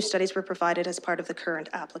 No new studies were provided as part of the current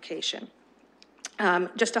application.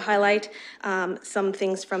 Just to highlight some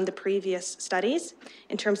things from the previous studies.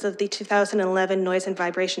 In terms of the 2011 noise and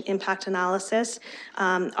vibration impact analysis,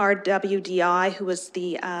 RWDI, who was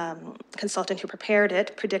the consultant who prepared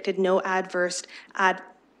it, predicted no adverse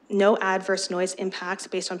noise impacts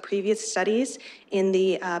based on previous studies in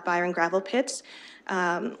the Byron gravel pits,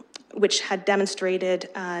 which had demonstrated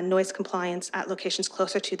noise compliance at locations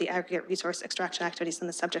closer to the aggregate resource extraction activities than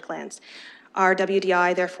the subject lands.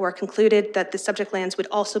 RWDI therefore concluded that the subject lands would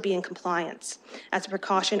also be in compliance. As a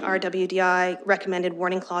precaution, RWDI recommended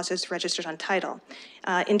warning clauses registered on title.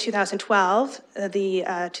 In 2012,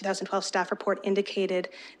 the 2012 staff report indicated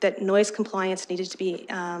that noise compliance needed to be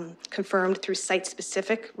confirmed through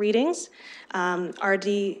site-specific readings.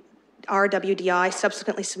 RWDI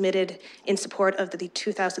subsequently submitted in support of the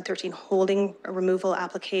 2013 holding removal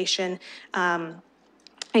application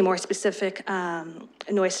a more specific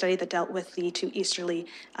noise study that dealt with the two easterly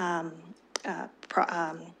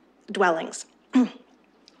dwellings.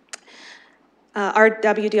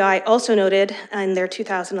 RWDI also noted in their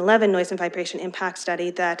 2011 noise and vibration impact study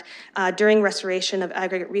that during restoration of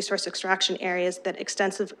aggregate resource extraction areas that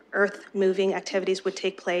extensive earth moving activities would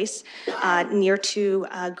take place near to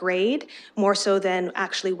grade, more so than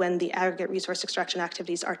actually when the aggregate resource extraction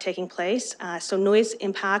activities are taking place. So noise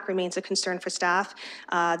impact remains a concern for staff.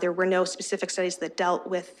 There were no specific studies that dealt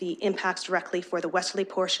with the impacts directly for the westerly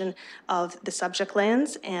portion of the subject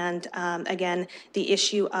lands. And again, the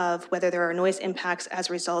issue of whether there are noise impacts as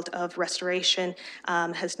a result of restoration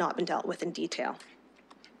has not been dealt with in detail.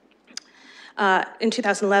 In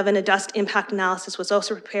 2011, a dust impact analysis was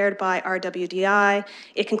also prepared by RWDI.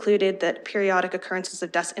 It concluded that periodic occurrences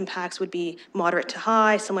of dust impacts would be moderate to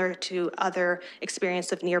high, similar to other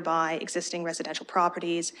experience of nearby existing residential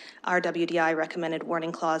properties. RWDI recommended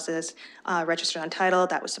warning clauses registered on title.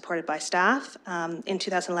 That was supported by staff. In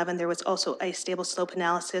 2011, there was also a stable slope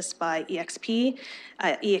analysis by EXP.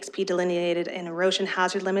 EXP delineated an erosion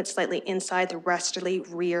hazard limit slightly inside the westerly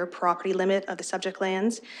rear property limit of the subject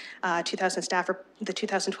lands. The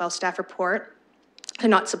 2012 staff report could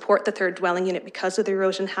not support the third dwelling unit because of the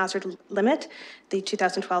erosion hazard limit. The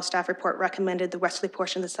 2012 staff report recommended the westerly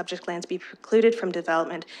portion of the subject lands be precluded from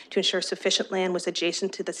development to ensure sufficient land was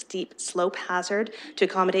adjacent to the steep slope hazard to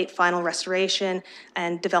accommodate final restoration,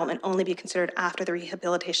 and development only be considered after the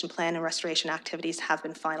rehabilitation plan and restoration activities have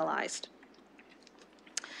been finalized.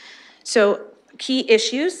 So key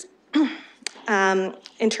issues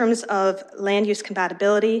in terms of land use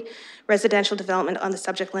compatibility, residential development on the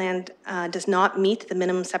subject land does not meet the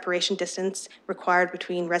minimum separation distance required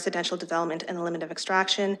between residential development and the limit of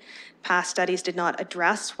extraction. Past studies did not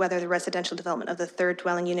address whether the residential development of the third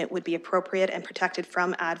dwelling unit would be appropriate and protected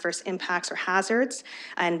from adverse impacts or hazards,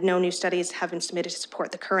 and no new studies have been submitted to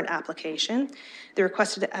support the current application. The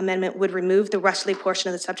requested amendment would remove the westerly portion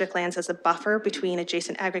of the subject lands as a buffer between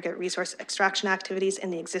adjacent aggregate resource extraction activities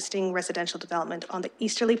and the existing residential development on the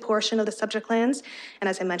easterly portion of the subject lands. And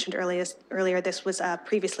as I mentioned earlier, this was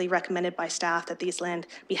previously recommended by staff that these land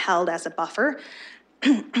be held as a buffer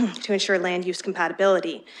to ensure land use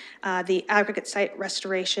compatibility. The aggregate site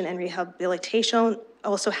restoration and rehabilitation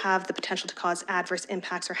also have the potential to cause adverse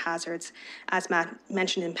impacts or hazards, as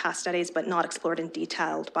mentioned in past studies, but not explored in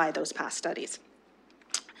detail by those past studies.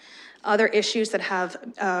 Other issues that have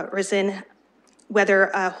arisen whether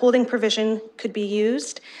a holding provision could be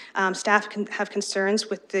used. Staff can have concerns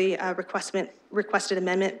with the requested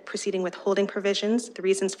amendment proceeding with holding provisions. The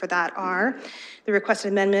reasons for that are the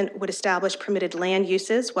requested amendment would establish permitted land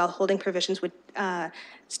uses, while holding provisions would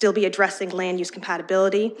still be addressing land use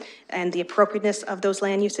compatibility and the appropriateness of those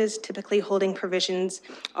land uses. Typically, holding provisions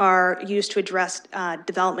are used to address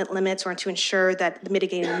development limits or to ensure that the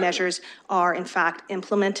mitigating measures are in fact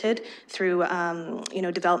implemented through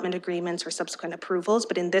development agreements or subsequent approvals.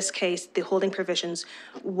 But in this case, the holding provisions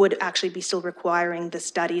would actually be still requiring the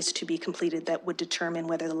studies to be completed that would determine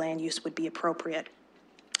whether the land use would be appropriate.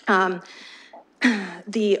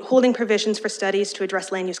 The holding provisions for studies to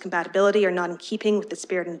address land use compatibility are not in keeping with the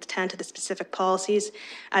spirit and intent of the specific policies.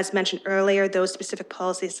 As mentioned earlier, those specific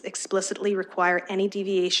policies explicitly require any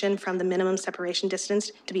deviation from the minimum separation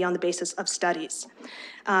distance to be on the basis of studies.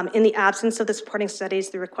 In the absence of the supporting studies,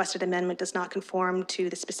 the requested amendment does not conform to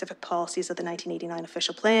the specific policies of the 1989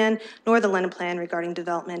 official plan, nor the London plan regarding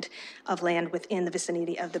development of land within the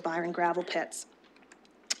vicinity of the Byron gravel pits.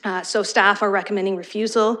 So staff are recommending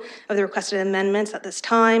refusal of the requested amendments at this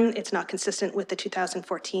time. It's not consistent with the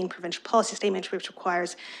 2014 provincial policy statement, which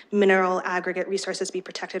requires mineral aggregate resources be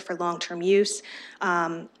protected for long-term use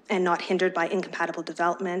and not hindered by incompatible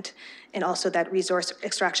development, and also that resource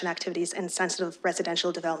extraction activities and sensitive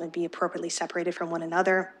residential development be appropriately separated from one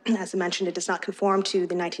another. As I mentioned, it does not conform to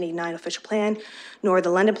the 1989 official plan, nor the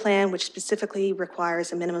London plan, which specifically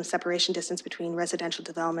requires a minimum separation distance between residential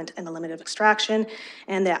development and the limit of extraction,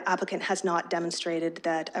 and the applicant has not demonstrated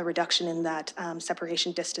that a reduction in that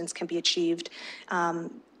separation distance can be achieved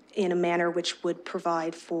in a manner which would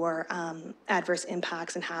provide for adverse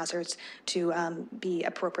impacts and hazards to be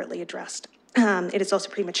appropriately addressed. It is also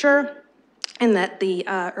premature in that the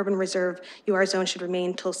urban reserve UR zone should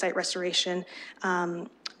remain until site restoration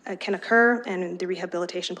can occur and the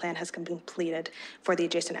rehabilitation plan has been completed for the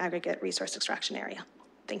adjacent aggregate resource extraction area.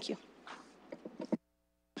 Thank you.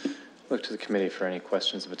 Look to the committee for any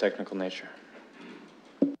questions of a technical nature.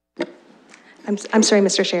 I'm sorry,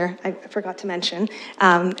 Mr. Chair, I forgot to mention,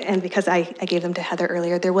 and because I gave them to Heather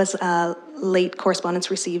earlier, there was late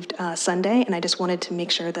correspondence received Sunday, and I just wanted to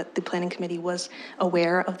make sure that the planning committee was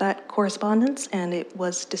aware of that correspondence, and it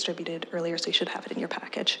was distributed earlier, so you should have it in your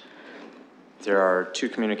package. There are two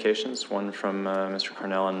communications, one from Mr.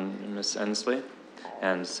 Cornell and Ms. Ensley,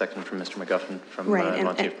 and second from Mr. McGuffin from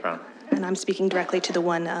Monteith Brown. And I'm speaking directly to the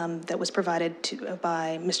one that was provided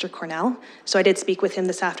by Mr. Cornell. So I did speak with him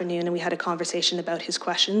this afternoon and we had a conversation about his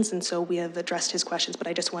questions, and so we have addressed his questions, but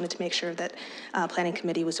I just wanted to make sure that Planning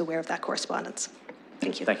Committee was aware of that correspondence.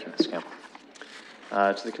 Thank you. Thank you, Ms. Campbell.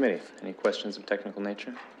 To the committee, any questions of technical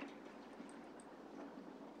nature?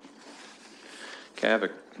 Okay, I have a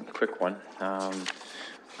quick one.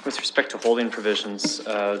 With respect to holding provisions,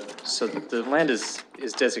 so the land is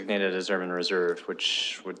designated as urban reserve,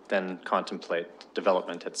 which would then contemplate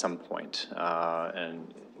development at some point,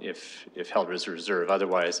 and if held as a reserve.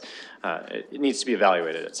 Otherwise, it needs to be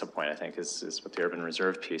evaluated at some point, I think, is what the urban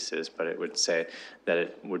reserve piece is, but it would say that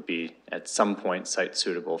it would be at some point site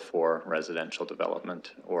suitable for residential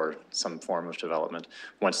development or some form of development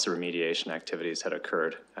once the remediation activities had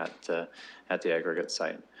occurred at the aggregate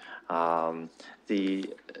site. The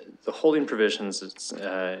holding provisions,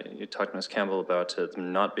 you talked to Ms. Campbell about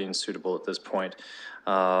them not being suitable at this point,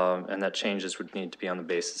 and that changes would need to be on the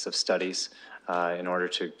basis of studies in order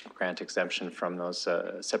to grant exemption from those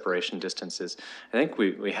separation distances. I think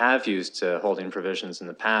we have used holding provisions in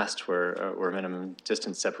the past where minimum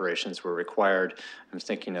distance separations were required. I'm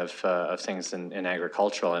thinking of things in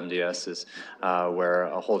agricultural MDSs where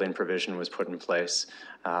a holding provision was put in place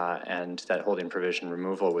and that holding provision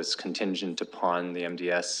removal was contingent upon the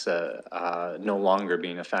MDS no longer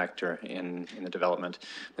being a factor in the development.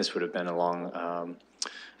 This would have been along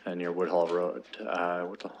near Woodhull Road,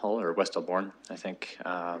 Woodhull or West Elborn, I think,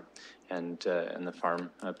 and the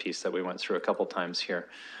farm piece that we went through a couple times here.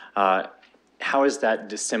 How is that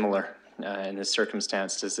dissimilar in this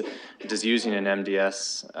circumstance? Does using an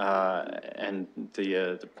MDS and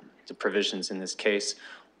the provisions in this case,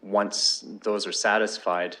 once those are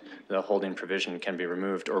satisfied, the holding provision can be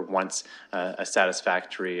removed, or once a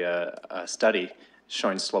satisfactory study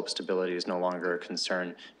showing slope stability is no longer a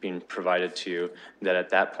concern being provided to you, that at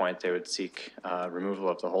that point they would seek removal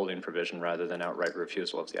of the holding provision rather than outright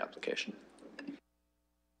refusal of the application?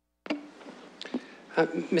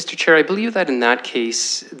 Mr. Chair, I believe that in that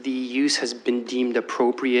case, the use has been deemed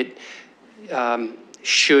appropriate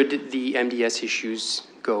should the MDS issues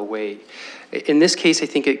go away. In this case, I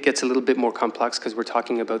think it gets a little bit more complex because we're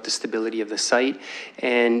talking about the stability of the site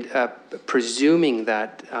and presuming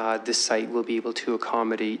that this site will be able to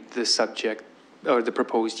accommodate the subject or the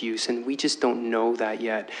proposed use, and we just don't know that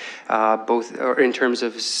yet, both or in terms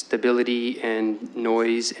of stability and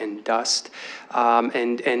noise and dust,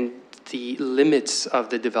 and the limits of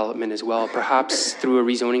the development as well. Perhaps through a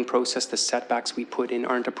rezoning process, the setbacks we put in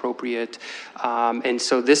aren't appropriate. And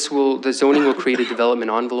so the zoning will create a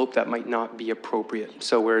development envelope that might not be appropriate.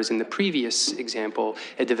 So whereas in the previous example,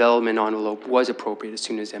 a development envelope was appropriate as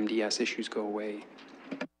soon as MDS issues go away.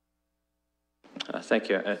 Thank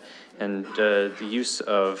you. And the use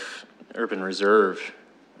of urban reserve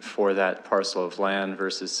for that parcel of land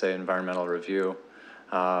versus, say, environmental review.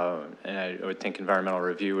 And I would think environmental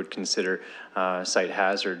review would consider site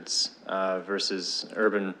hazards versus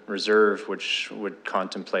urban reserve, which would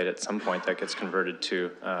contemplate at some point that gets converted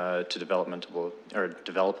to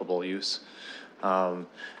developable use.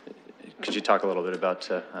 Could you talk a little bit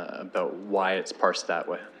about why it's parsed that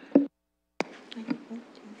way?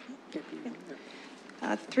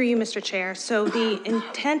 Through you, Mr. Chair. So the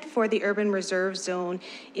intent for the urban reserve zone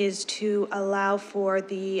is to allow for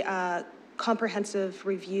the comprehensive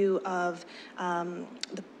review of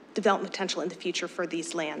the development potential in the future for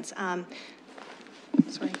these lands.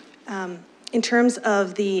 In terms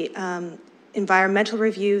of the environmental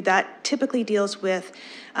review, that typically deals with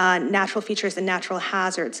natural features and natural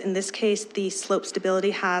hazards. In this case, the slope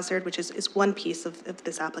stability hazard, which is one piece of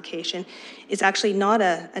this application, is actually not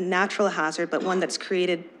a natural hazard, but one that's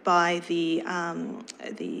created by the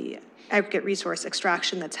aggregate resource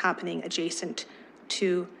extraction that's happening adjacent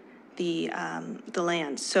to the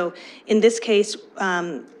lands. So in this case,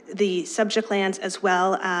 the subject lands as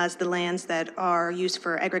well as the lands that are used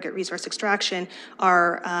for aggregate resource extraction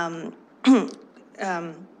are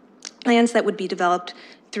lands that would be developed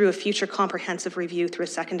through a future comprehensive review through a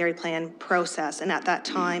secondary plan process. And at that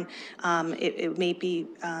time, it may be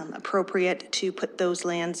appropriate to put those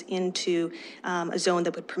lands into a zone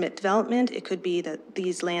that would permit development. It could be that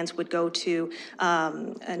these lands would go to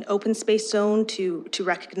an open space zone to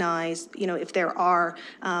recognize, if there are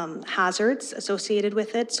hazards associated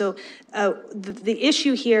with it. So the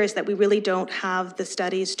issue here is that we really don't have the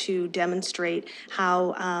studies to demonstrate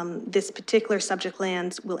how this particular subject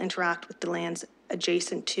lands will interact with the lands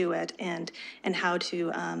adjacent to it, and how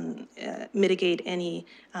to mitigate any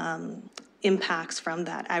impacts from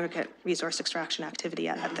that aggregate resource extraction activity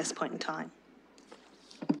at this point in time.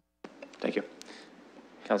 Thank you.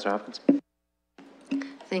 Councillor Hopkins.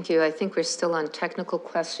 Thank you. I think we're still on technical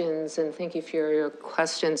questions, and thank you for your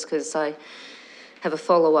questions, because I have a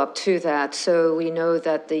follow-up to that. So we know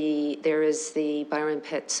that there is the Byron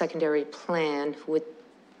Pit secondary plan. Would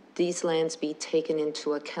these lands be taken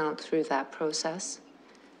into account through that process?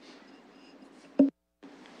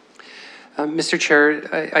 Mr.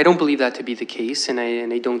 Chair, I don't believe that to be the case, and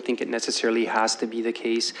I don't think it necessarily has to be the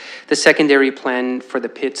case. The secondary plan for the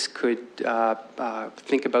pits could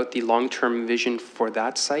think about the long-term vision for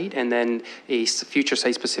that site, and then a future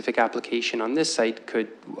site-specific application on this site could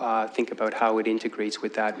think about how it integrates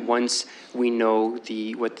with that once we know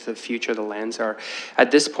what the future of the lands are. At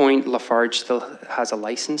this point, Lafarge still has a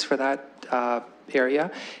license for that area,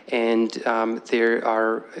 and there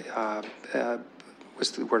are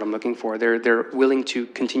what's the word I'm looking for? They're willing to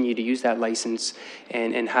continue to use that license,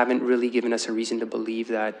 and haven't really given us a reason to believe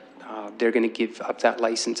that they're going to give up that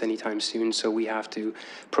license anytime soon. So we have to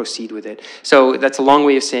proceed with it. So that's a long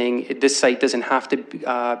way of saying this site doesn't have to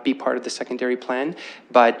be part of the secondary plan.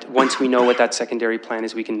 But once we know what that secondary plan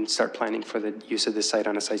is, we can start planning for the use of this site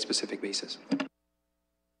on a site-specific basis.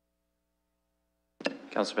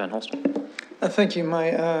 Councillor Van Holst. Thank you.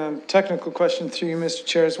 My technical question through you, Mr.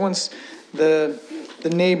 Chair, is once the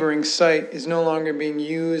neighboring site is no longer being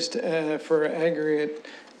used for aggregate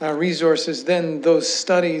resources, then those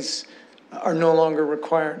studies are no longer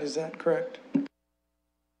required. Is that correct?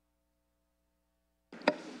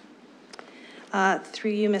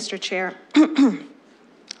 Through you, Mr. Chair.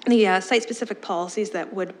 The site-specific policies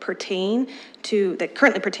that would that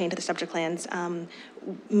currently pertain to the subject lands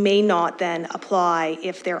may not then apply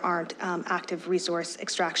if there aren't active resource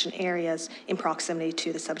extraction areas in proximity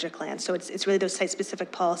to the subject land. So it's really those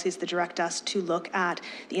site-specific policies that direct us to look at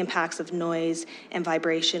the impacts of noise and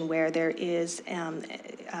vibration where there is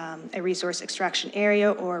a resource extraction area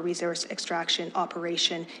or a resource extraction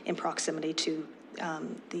operation in proximity to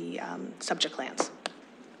the subject lands.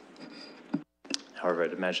 However,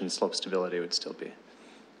 I'd imagine slope stability would still be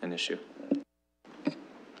an issue.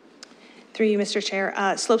 Through you, Mr. Chair.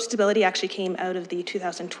 Slope stability actually came out of the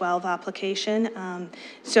 2012 application.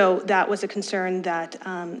 So that was a concern that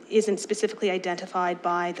isn't specifically identified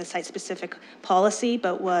by the site-specific policy,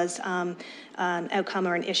 but was an outcome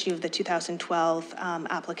or an issue of the 2012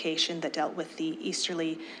 application that dealt with the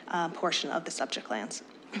easterly portion of the subject lands.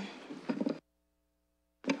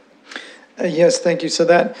 Yes, thank you. So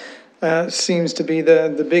that seems to be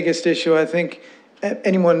the biggest issue. I think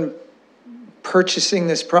anyone purchasing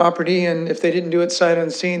this property, and if they didn't do it sight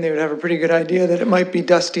unseen, they would have a pretty good idea that it might be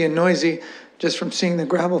dusty and noisy just from seeing the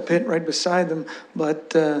gravel pit right beside them.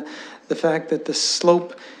 But the fact that the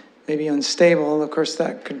slope may be unstable, of course,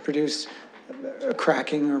 that could produce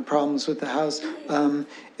cracking or problems with the house.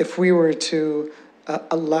 If we were to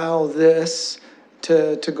allow this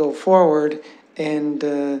to go forward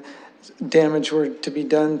and damage were to be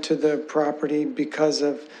done to the property because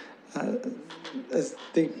of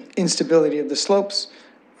the instability of the slopes,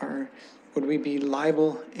 would we be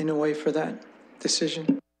liable in a way for that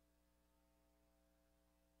decision?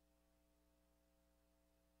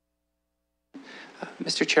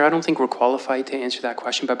 Mr. Chair, I don't think we're qualified to answer that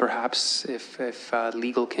question, but perhaps if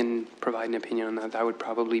legal can provide an opinion on that, that would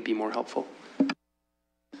probably be more helpful.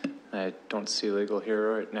 I don't see legal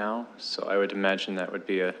here right now, so I would imagine that would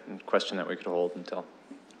be a question that we could hold until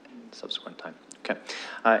subsequent time. Okay.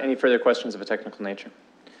 Any further questions of a technical nature?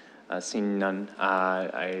 Seeing none,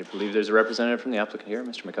 I believe there's a representative from the applicant here.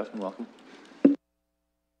 Mr. McGuffin, welcome. Do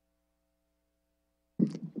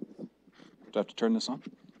I have to turn this on?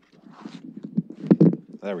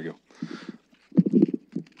 There we go.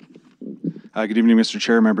 Good evening, Mr.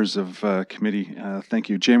 Chair, members of committee. Thank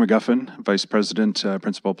you. Jay McGuffin, Vice President,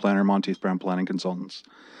 Principal Planner, Monteith Brown Planning Consultants.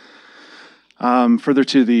 Further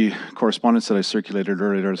to the correspondence that I circulated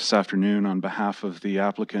earlier this afternoon on behalf of the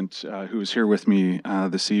applicant who is here with me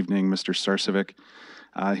this evening, Mr. Starcevic.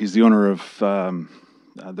 He's the owner of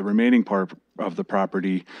the remaining part of the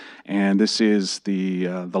property, and this is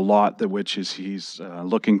the lot that he's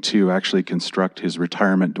looking to actually construct his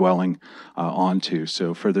retirement dwelling onto.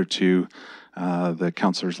 So further to the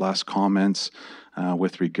councillor's last comments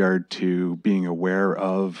with regard to being aware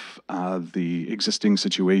of the existing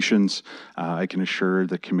situations, I can assure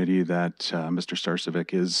the committee that Mr.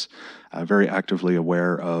 Starcevic is very actively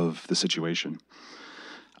aware of the situation.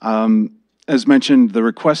 As mentioned, the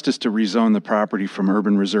request is to rezone the property from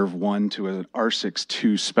Urban Reserve 1 to an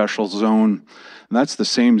R62 special zone. And that's the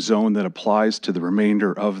same zone that applies to the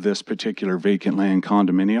remainder of this particular vacant land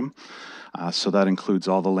condominium. So that includes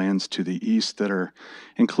all the lands to the east that are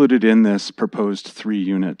included in this proposed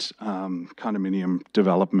 3-unit condominium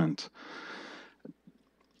development.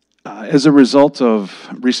 As a result of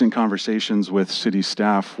recent conversations with city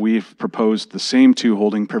staff, we've proposed the same 2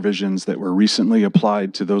 holding provisions that were recently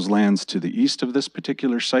applied to those lands to the east of this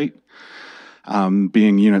particular site,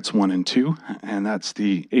 being units 1 and 2, and that's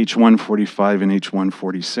the H145 and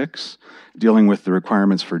H146, dealing with the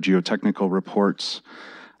requirements for geotechnical reports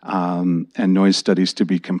and noise studies to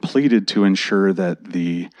be completed to ensure that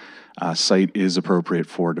the site is appropriate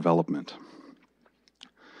for development.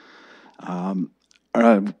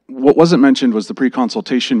 What wasn't mentioned was the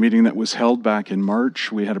pre-consultation meeting that was held back in March.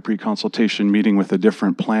 We had a pre-consultation meeting with a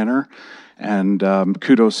different planner, and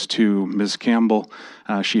kudos to Ms. Campbell.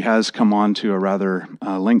 She has come on to a rather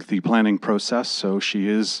lengthy planning process, so she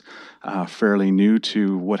is fairly new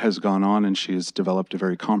to what has gone on, and she has developed a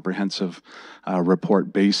very comprehensive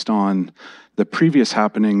report based on the previous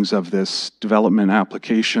happenings of this development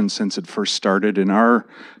application since it first started in our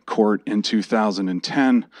court in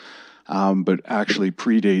 2010. But actually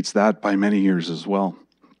predates that by many years as well.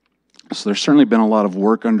 So there's certainly been a lot of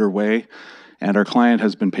work underway, and our client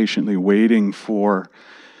has been patiently waiting for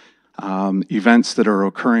events that are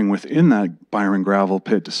occurring within that Byron gravel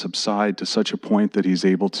pit to subside to such a point that he's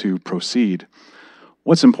able to proceed.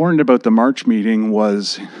 What's important about the March meeting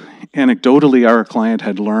was, anecdotally, our client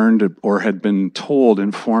had learned or had been told,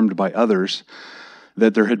 informed by others,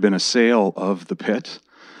 that there had been a sale of the pit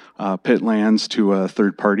lands to a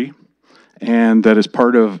third party, and that as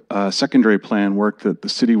part of secondary plan work that the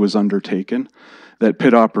city was undertaken, that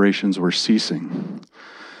pit operations were ceasing.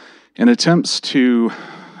 In attempts to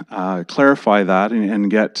clarify that and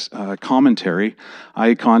get commentary,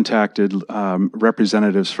 I contacted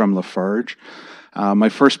representatives from Lafarge. My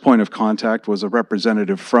first point of contact was a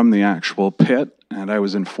representative from the actual pit, and I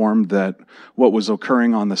was informed that what was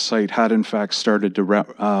occurring on the site had in fact started to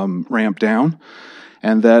ramp down,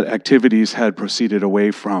 and that activities had proceeded away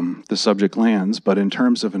from the subject lands. But in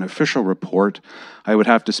terms of an official report, I would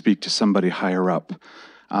have to speak to somebody higher up.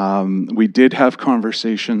 We did have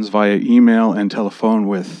conversations via email and telephone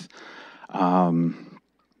with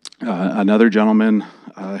Another gentleman,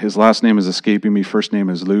 his last name is escaping me, first name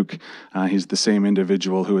is Luke. He's the same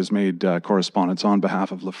individual who has made correspondence on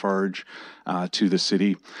behalf of Lafarge to the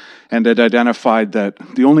city, and had identified that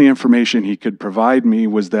the only information he could provide me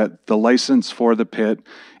was that the license for the pit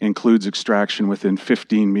includes extraction within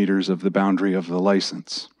 15 meters of the boundary of the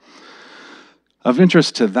license. Of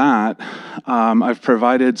interest to that, I've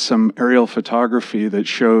provided some aerial photography that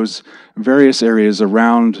shows various areas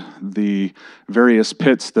around the various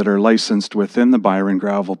pits that are licensed within the Byron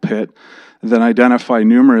Gravel Pit that identify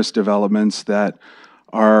numerous developments that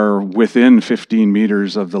are within 15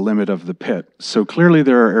 meters of the limit of the pit. So clearly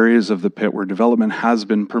there are areas of the pit where development has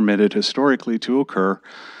been permitted historically to occur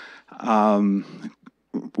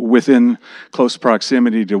within close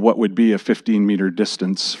proximity to what would be a 15-meter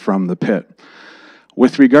distance from the pit.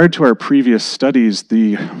 With regard to our previous studies,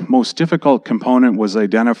 the most difficult component was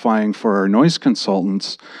identifying for our noise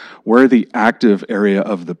consultants where the active area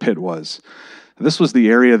of the pit was. This was the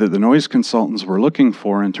area that the noise consultants were looking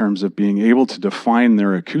for in terms of being able to define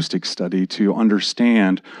their acoustic study to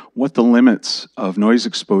understand what the limits of noise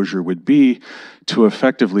exposure would be to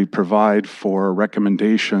effectively provide for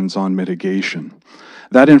recommendations on mitigation.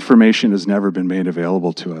 That information has never been made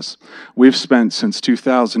available to us. We've spent since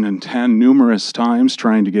 2010 numerous times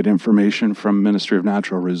trying to get information from Ministry of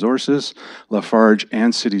Natural Resources, Lafarge,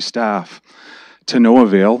 and city staff. To no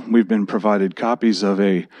avail. We've been provided copies of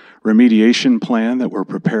a remediation plan that were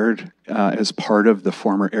prepared as part of the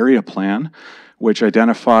former area plan, which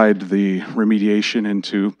identified the remediation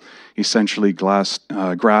into essentially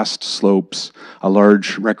grassed slopes, a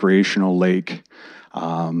large recreational lake,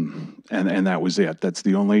 and that was it. That's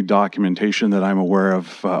the only documentation that I'm aware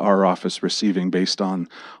of our office receiving based on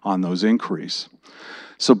those inquiries.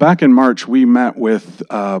 So back in March, we met with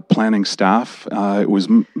planning staff. It was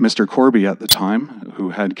Mr. Corby at the time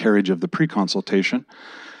who had carriage of the pre-consultation.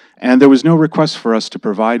 And there was no request for us to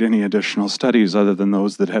provide any additional studies other than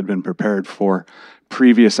those that had been prepared for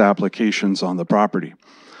previous applications on the property.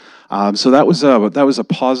 So that was a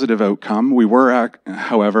positive outcome. We were,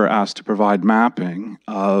 however, asked to provide mapping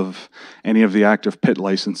of any of the active pit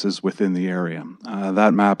licenses within the area.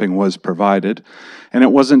 That mapping was provided, and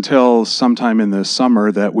it wasn't until sometime in the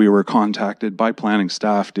summer that we were contacted by planning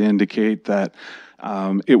staff to indicate that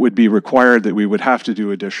it would be required that we would have to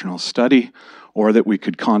do additional study or that we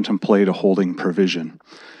could contemplate a holding provision.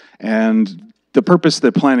 And the purpose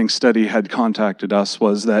that planning study had contacted us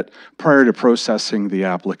was that prior to processing the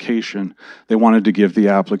application, they wanted to give the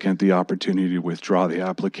applicant the opportunity to withdraw the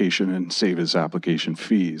application and save his application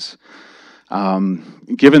fees.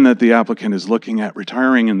 Given that the applicant is looking at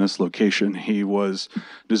retiring in this location, he was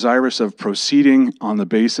desirous of proceeding on the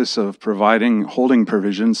basis of providing holding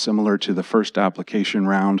provisions similar to the first application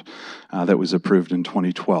round that was approved in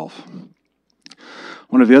 2012.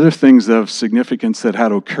 One of the other things of significance that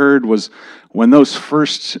had occurred was when those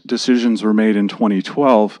first decisions were made in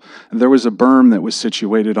 2012, there was a berm that was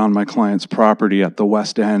situated on my client's property at the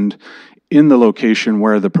west end in the location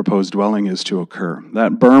where the proposed dwelling is to occur.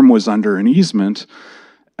 That berm was under an easement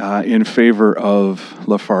in favor of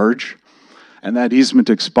Lafarge, and that easement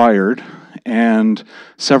expired and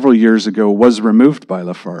several years ago was removed by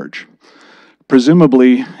Lafarge.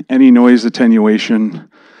 Presumably, any noise attenuation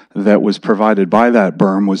that was provided by that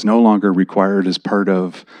berm was no longer required as part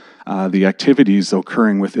of the activities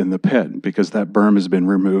occurring within the pit because that berm has been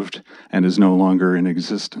removed and is no longer in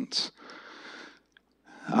existence.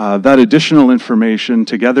 That additional information,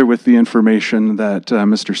 together with the information that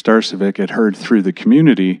Mr. Starcevic had heard through the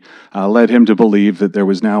community, led him to believe that there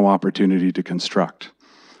was now opportunity to construct.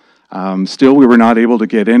 Still, we were not able to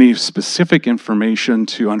get any specific information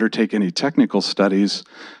to undertake any technical studies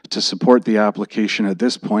to support the application at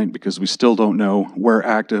this point because we still don't know where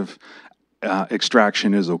active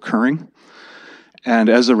extraction is occurring. And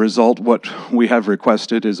as a result, what we have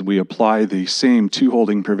requested is we apply the same two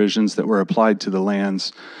holding provisions that were applied to the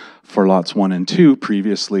lands for lots 1 and 2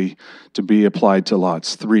 previously to be applied to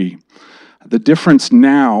lots 3. The difference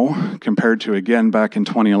now, compared to again back in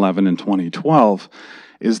 2011 and 2012,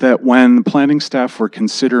 is that when planning staff were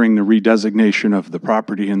considering the redesignation of the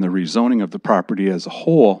property and the rezoning of the property as a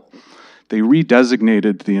whole, they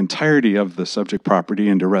redesignated the entirety of the subject property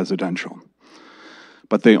into residential.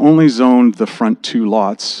 But they only zoned the front 2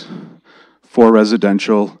 lots for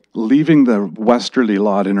residential, leaving the westerly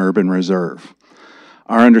lot in urban reserve.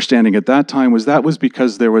 Our understanding at that time was that was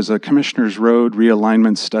because there was a Commissioner's Road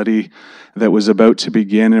realignment study that was about to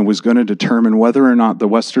begin and was going to determine whether or not the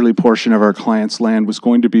westerly portion of our client's land was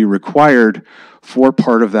going to be required for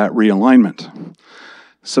part of that realignment.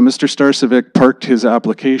 So Mr. Starcevic parked his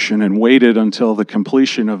application and waited until the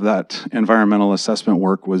completion of that environmental assessment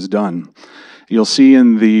work was done. You'll see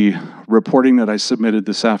in the reporting that I submitted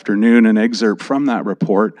this afternoon an excerpt from that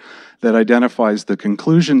report that identifies the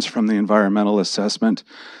conclusions from the environmental assessment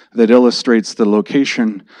that illustrates the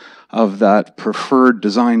location of that preferred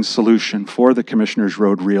design solution for the Commissioners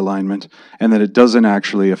Road realignment, and that it doesn't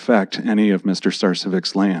actually affect any of Mr.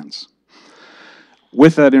 Starcevic's lands.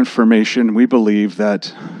 With that information, we believe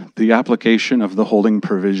that the application of the holding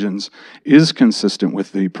provisions is consistent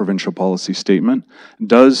with the provincial policy statement,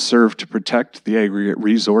 does serve to protect the aggregate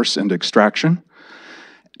resource and extraction,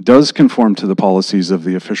 does conform to the policies of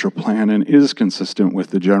the official plan, and is consistent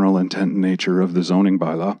with the general intent and nature of the zoning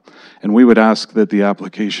bylaw. And we would ask that the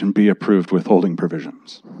application be approved with holding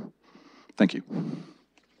provisions. Thank you.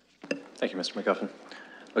 Thank you, Mr. McGuffin.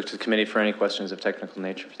 Look to the committee for any questions of technical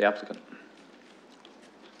nature for the applicant.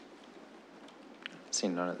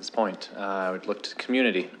 Seeing none at this point, I would look to the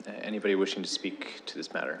community. Anybody wishing to speak to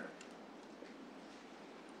this matter?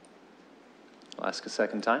 I'll ask a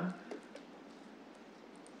second time.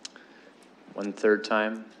 One third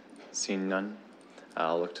time. Seeing none,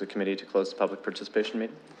 I'll look to the committee to close the public participation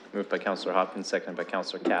meeting. Moved by Councillor Hopkins, seconded by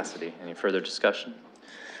Councillor Cassidy. Any further discussion?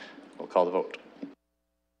 We'll call the vote.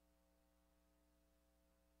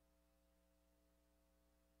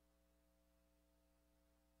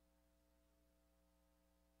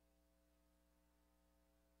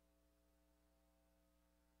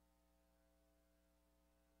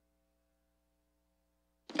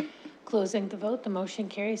 Closing the vote, the motion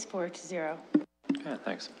carries 4-0. Okay,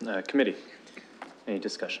 thanks. Committee, any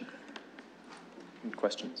discussion? Any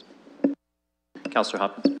questions? Councillor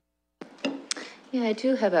Hopkins. Yeah, I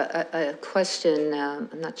do have a question. I'm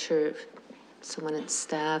not sure if someone at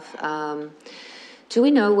staff. Do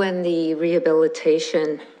we know when the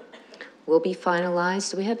rehabilitation will be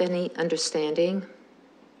finalized? Do we have any understanding?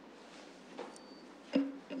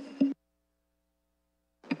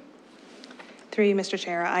 Through you, Mr.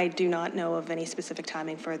 Chair, I do not know of any specific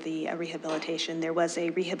timing for the rehabilitation. There was a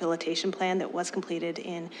rehabilitation plan that was completed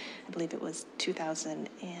in, I believe it was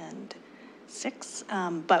 2006,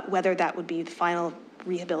 but whether that would be the final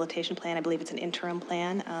rehabilitation plan, I believe it's an interim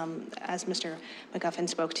plan. As Mr. McGuffin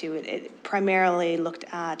spoke to, it primarily looked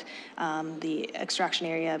at the extraction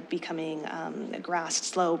area becoming a grassed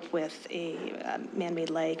slope with a man-made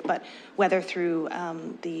lake, but whether through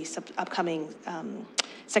the upcoming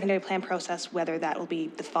secondary plan process, whether that will be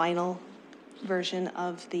the final version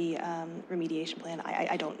of the remediation plan,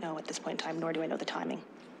 I don't know at this point in time, nor do I know the timing.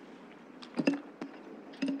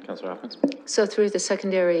 Councillor Hopkins. So through the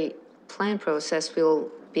secondary plan process, we'll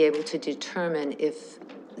be able to determine if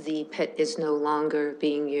the pit is no longer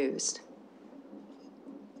being used.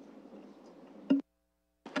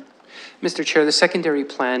 Mr. Chair, the secondary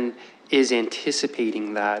plan is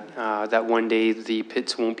anticipating that that one day the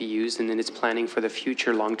pits won't be used, and then it's planning for the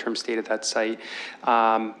future long-term state of that site.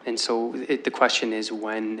 And so the question is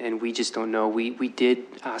when, and we just don't know. We did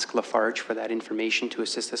ask Lafarge for that information to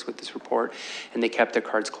assist us with this report, and they kept their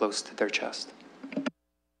cards close to their chest.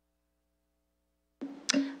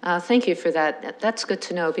 Thank you for that. That's good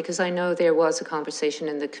to know, because I know there was a conversation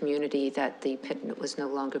in the community that the pit was no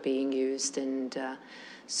longer being used, and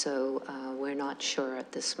so we're not sure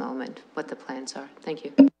at this moment what the plans are. Thank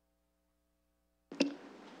you.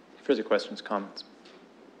 Further questions, comments?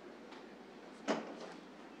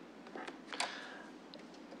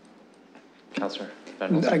 Councillor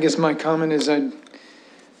Van Holst. I guess my comment is I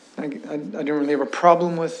don't really have a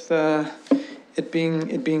problem with it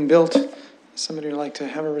being built. Somebody would like to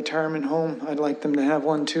have a retirement home, I'd like them to have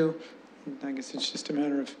one too. I guess it's just a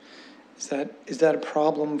matter of, is that a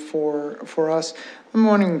problem for us? I'm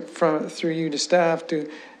wondering through you to staff,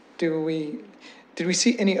 did we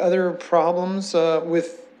see any other problems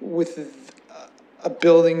with a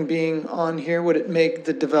building being on here? Would it make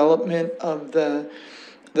the development of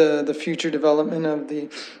the future development of the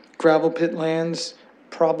gravel pit lands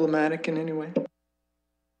problematic in any way?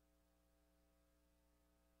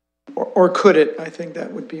 Or could it? I think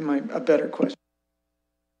that would be a better question.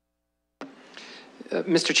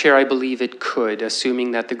 Mr. Chair, I believe it could,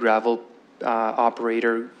 assuming that the gravel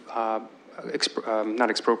operator, not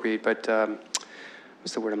expropriate, but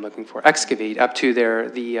what's the word I'm looking for? Excavate up to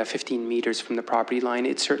the 15 meters from the property line.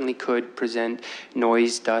 It certainly could present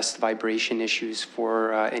noise, dust, vibration issues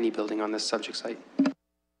for any building on this subject site.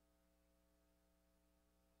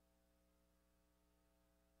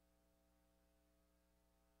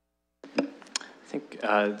 I think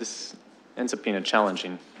this ends up being a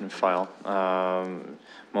challenging file,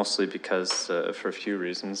 mostly because for a few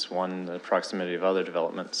reasons. One, the proximity of other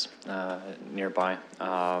developments nearby.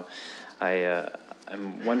 I'm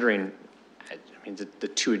wondering, I mean, the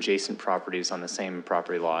two adjacent properties on the same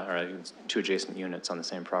property lot, or two adjacent units on the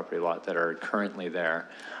same property lot that are currently there,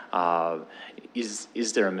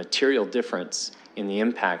 is there a material difference in the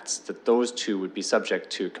impacts that those two would be subject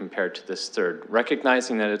to compared to this third?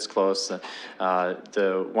 Recognizing that it's close,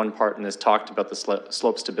 the one part in this talked about the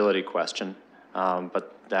slope stability question,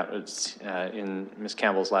 but that was, in Ms.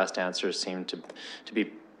 Campbell's last answer, seemed to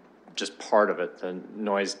be just part of it. The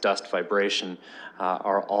noise, dust, vibration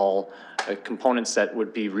are all components that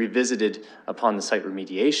would be revisited upon the site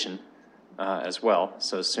remediation as well.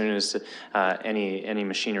 So as soon as any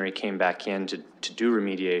machinery came back in to do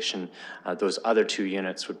remediation, those other two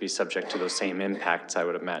units would be subject to those same impacts, I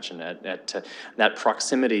would imagine. At that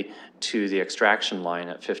proximity to the extraction line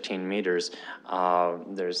at 15 meters,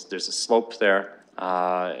 there's a slope there.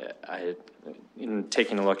 In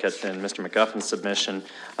taking a look at Mr. McGuffin's submission,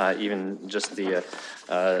 even just the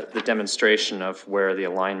demonstration of where the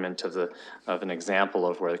alignment of an example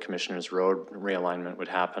of where the Commissioner's Road realignment would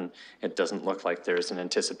happen, it doesn't look like there's an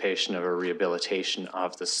anticipation of a rehabilitation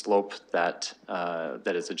of the slope that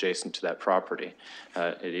is adjacent to that property.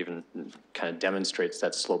 It even kind of demonstrates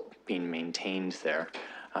that slope being maintained there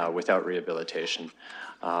without rehabilitation.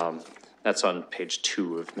 That's on page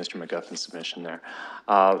 2 of Mr. McGuffin's submission there.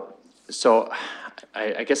 So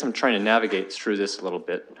I guess I'm trying to navigate through this a little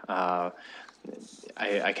bit.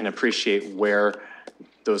 I can appreciate where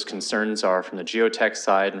those concerns are from the geotech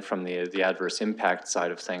side and from the adverse impact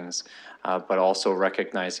side of things, but also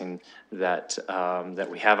recognizing that that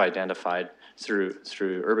we have identified through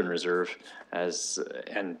Urban Reserve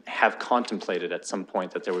and have contemplated at some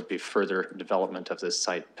point that there would be further development of this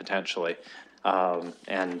site potentially,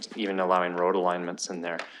 and even allowing road alignments in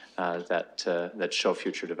there that show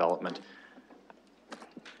future development.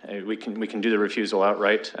 We can do the refusal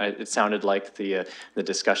outright. It sounded like the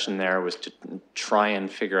discussion there was to try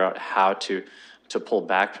and figure out how to pull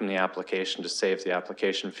back from the application to save the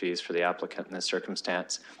application fees for the applicant in this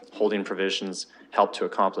circumstance. Holding provisions help to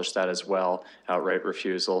accomplish that as well. Outright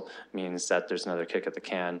refusal means that there's another kick at the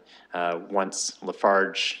can once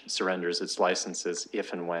Lafarge surrenders its licenses,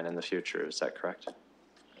 if and when in the future. Is that correct?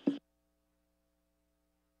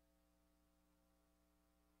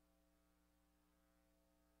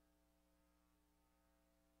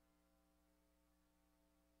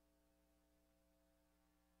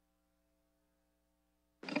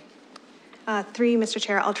 Through you, Mr.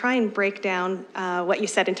 Chair, I'll try and break down what you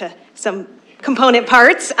said into some component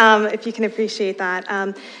parts, if you can appreciate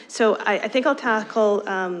that. So I think I'll tackle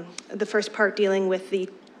the first part dealing with the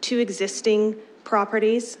two existing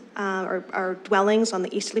properties or dwellings on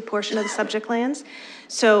the easterly portion of the subject lands.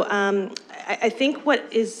 So I think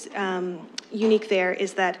what is unique there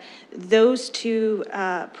is that those two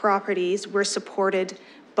properties were supported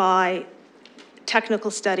by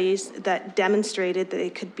technical studies that demonstrated that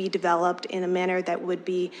it could be developed in a manner that would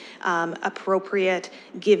be appropriate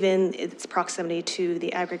given its proximity to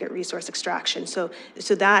the aggregate resource extraction. So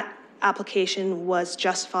that application was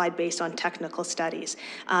justified based on technical studies.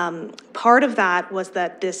 Part of that was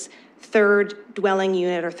that this third dwelling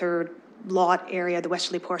unit or third lot area, the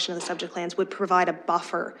westerly portion of the subject lands, would provide a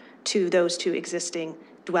buffer to those two existing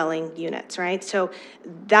dwelling units, right? So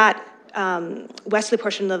that westerly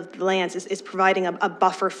portion of the lands is providing a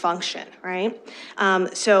buffer function, right?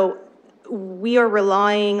 So we are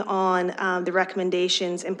relying on the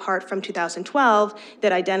recommendations in part from 2012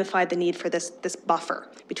 that identified the need for this buffer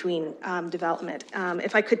between development.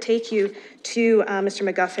 If I could take you to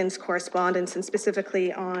Mr. McGuffin's correspondence, and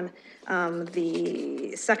specifically on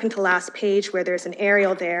the second to last page where there's an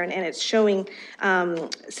aerial there, and it's showing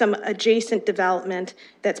some adjacent development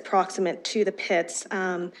that's proximate to the pits.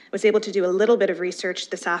 Was able to do a little bit of research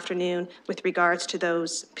this afternoon with regards to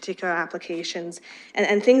those particular applications.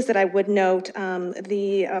 And things that I would note,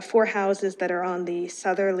 the 4 houses that are on the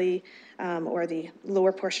southerly or the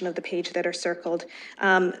lower portion of the page that are circled,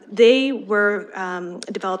 they were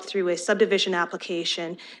developed through a subdivision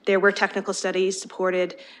application. There were technical studies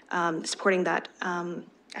supporting that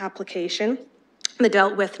application that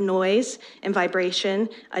dealt with noise and vibration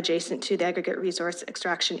adjacent to the aggregate resource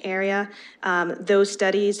extraction area. Those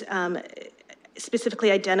studies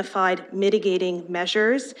specifically identified mitigating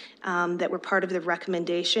measures that were part of the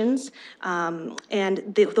recommendations. And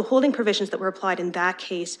the holding provisions that were applied in that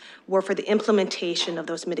case were for the implementation of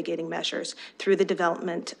those mitigating measures through the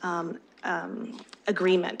development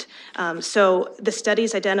agreement. So the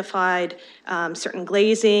studies identified certain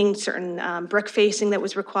glazing, certain brick facing that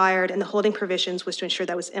was required, and the holding provisions was to ensure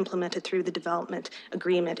that was implemented through the development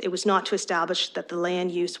agreement. It was not to establish that the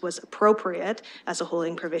land use was appropriate as a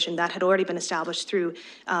holding provision. That had already been established through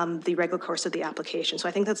the regular course of the application. So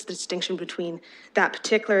I think that's the distinction between that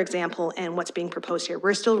particular example and what's being proposed here.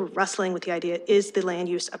 We're still wrestling with the idea, is the land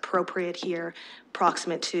use appropriate here,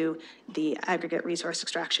 proximate to the aggregate resource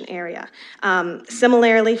extraction area?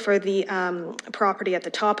 Similarly, for the property at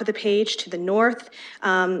the top of the page to the north,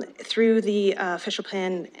 through the official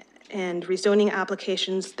plan and rezoning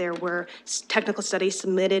applications, there were technical studies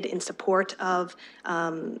submitted in support of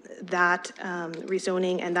that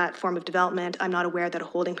rezoning and that form of development. I'm not aware that a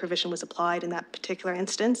holding provision was applied in that particular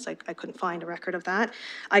instance. I couldn't find a record of that.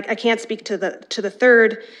 I can't speak to the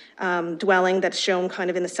third dwelling that's shown kind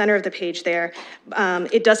of in the center of the page there.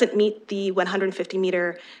 It doesn't meet the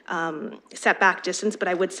 150-meter setback distance, but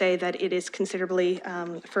I would say that it is considerably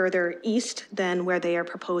further east than where they are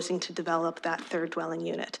proposing to develop that third dwelling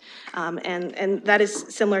unit. And that is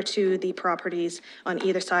similar to the properties on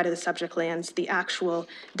either side of the subject lands. The actual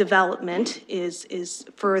development is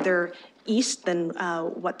further east than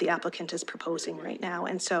what the applicant is proposing right now.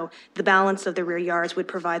 And so the balance of the rear yards would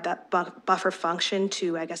provide that buffer function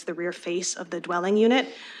to, I guess, the rear face of the dwelling unit.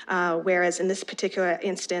 Whereas in this particular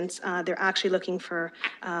instance, they're actually looking for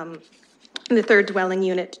the third dwelling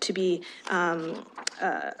unit to be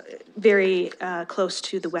very close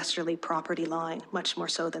to the westerly property line, much more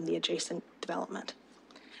so than the adjacent development.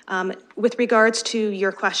 With regards to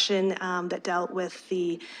your question that dealt with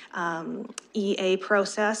the EA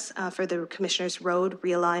process for the Commissioner's Road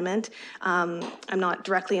realignment, I'm not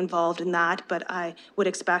directly involved in that, but I would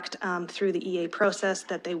expect through the EA process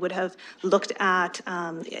that they would have looked at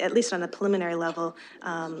least on a preliminary level,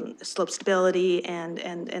 slope stability and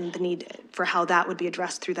the need for how that would be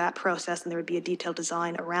addressed through that process, and there would be a detailed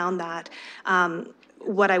design around that.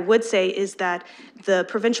 What I would say is that the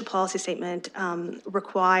provincial policy statement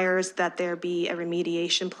requires that there be a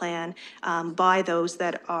remediation plan by those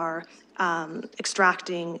that are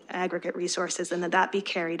extracting aggregate resources and that be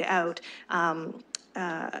carried out.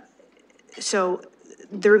 So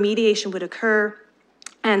the remediation would occur.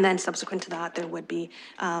 And then subsequent to that, there would be,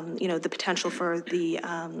 the potential for the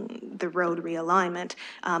road realignment.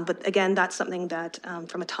 But again, that's something that,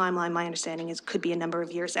 from a timeline, my understanding is could be a number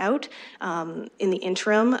of years out. In the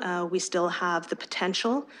interim, we still have the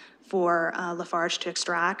potential for Lafarge to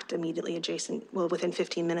extract immediately adjacent, well, within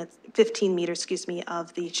 15 meters,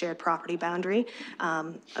 of the shared property boundary.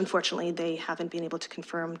 Unfortunately, they haven't been able to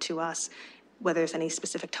confirm to us whether there's any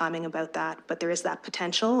specific timing about that, but there is that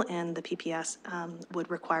potential, and the PPS would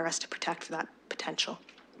require us to protect for that potential.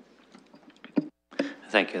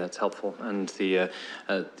 Thank you, that's helpful. And the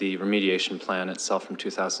remediation plan itself from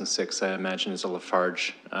 2006, I imagine, is a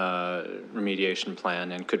Lafarge remediation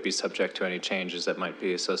plan and could be subject to any changes that might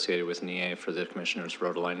be associated with an EA for the Commissioner's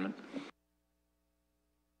Road alignment.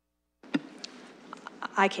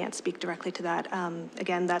 I can't speak directly to that.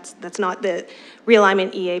 Again, that's not the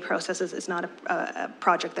realignment EA process is not a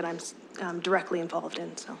project that I'm directly involved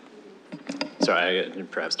in. So. Sorry,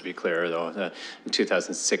 perhaps to be clear though, the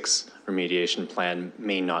 2006 remediation plan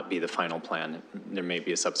may not be the final plan. There may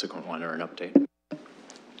be a subsequent one or an update.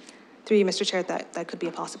 Through you, Mr. Chair, that could be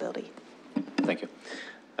a possibility. Thank you.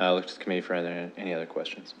 Look to the committee for any other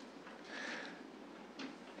questions.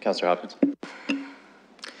 Councillor Hopkins.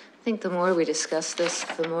 I think the more we discuss this,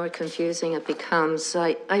 the more confusing it becomes.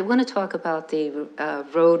 I want to talk about the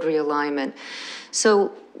road realignment.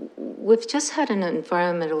 So we've just had an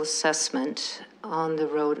environmental assessment on the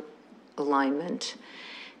road alignment.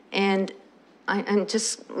 And I'm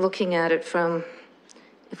just looking at it from,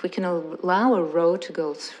 if we can allow a road to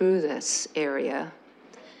go through this area,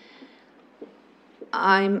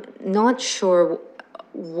 I'm not sure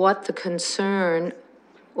what the concern,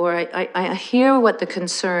 or I hear what the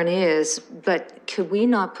concern is, but could we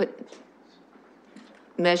not put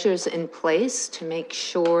measures in place to make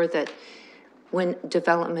sure that when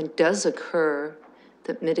development does occur,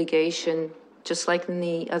 that mitigation, just like in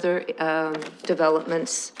the other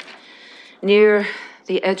developments near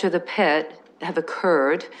the edge of the pit have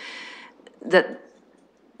occurred, that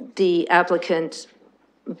the applicant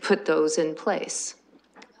put those in place?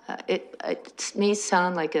 It may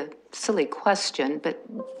sound like a silly question, but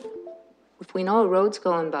if we know a road's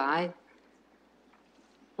going by,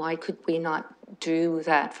 why could we not do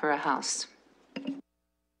that for a house?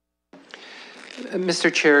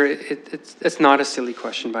 Mr. Chair, it's not a silly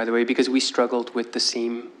question, by the way, because we struggled with the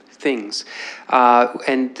same things.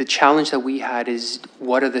 And the challenge that we had is,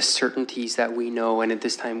 what are the certainties that we know? And at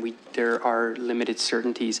this time, there are limited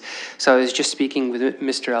certainties. So I was just speaking with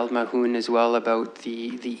Mr. Al-Mahoun as well about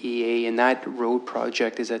the EA, and that road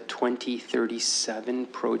project is a 2037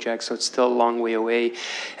 project, so it's still a long way away.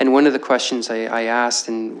 And one of the questions I asked,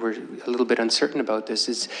 and we're a little bit uncertain about this,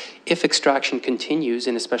 is if extraction continues,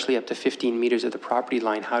 and especially up to 15 meters of the property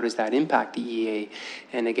line, how does that impact the EA?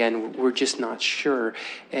 And again, we're just not sure.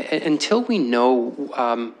 Until we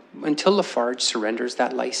know, until Lafarge surrenders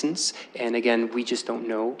that license, and again, we just don't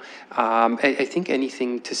know, I think any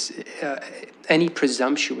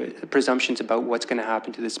presumptions about what's going to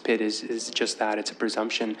happen to this pit is just that, it's a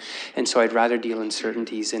presumption. And so I'd rather deal in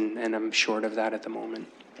certainties, and I'm short of that at the moment.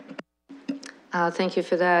 Thank you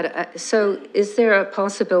for that. So is there a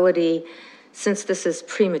possibility, since this is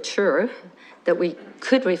premature, that we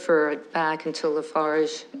could refer it back until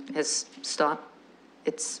Lafarge has stopped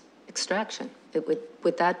its extraction?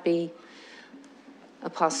 Would that be a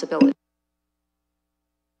possibility?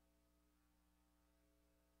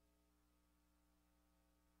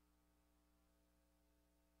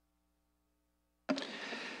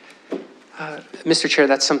 Mr. Chair,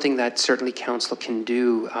 that's something that certainly Council can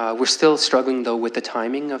do. We're still struggling, though, with the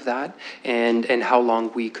timing of that and how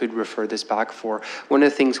long we could refer this back for. One of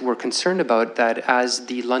the things we're concerned about, that as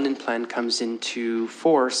the London plan comes into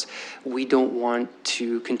force, we don't want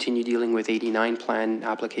to continue dealing with 89 plan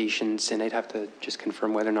applications, and I'd have to just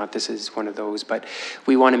confirm whether or not this is one of those, but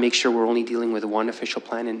we want to make sure we're only dealing with one official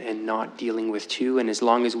plan and not dealing with two, and as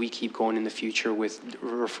long as we keep going in the future with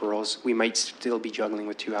referrals, we might still be juggling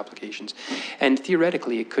with two applications. And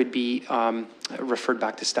theoretically, it could be referred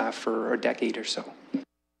back to staff for a decade or so.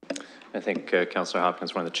 I think, Councillor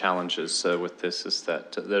Hopkins, one of the challenges with this is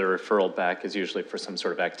that the referral back is usually for some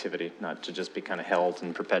sort of activity, not to just be kind of held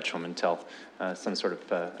in perpetuum until some sort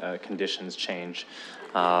of conditions change.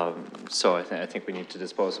 So I think we need to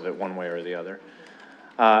dispose of it one way or the other.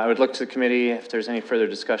 I would look to the committee if there's any further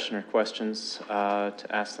discussion or questions to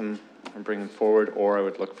ask them and bring them forward, or I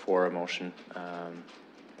would look for a motion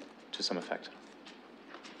to some effect.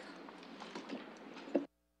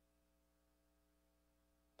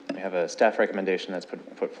 We have a staff recommendation that's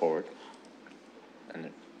put forward. And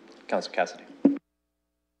Councillor Cassidy.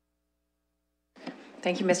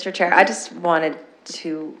 Thank you, Mr. Chair. I just wanted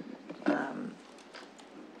to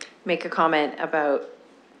make a comment about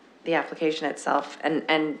the application itself.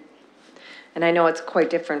 And I know it's quite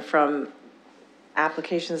different from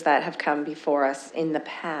applications that have come before us in the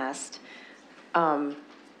past.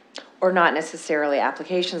 Or not necessarily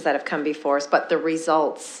applications that have come before us, but the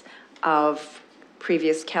results of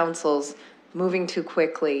previous councils moving too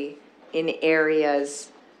quickly in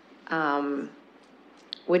areas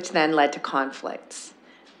which then led to conflicts.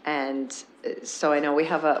 And so I know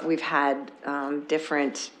we've had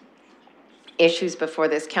different issues before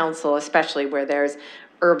this council, especially where there's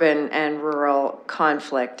urban and rural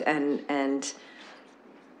conflict, and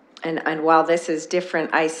while this is different,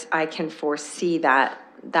 I can foresee that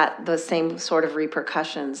the same sort of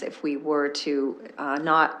repercussions if we were to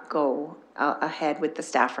not go ahead with the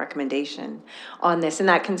staff recommendation on this, and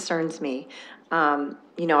that concerns me.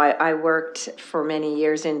 You know, I worked for many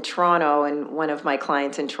years in Toronto, and one of my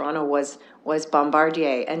clients in Toronto was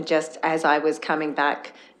Bombardier, and just as I was coming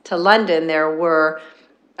back to London, there were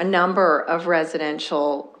a number of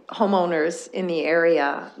residential homeowners in the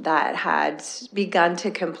area that had begun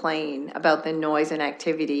to complain about the noise and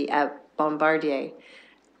activity at Bombardier,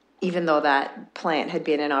 even though that plant had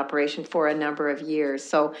been in operation for a number of years.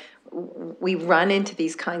 So we run into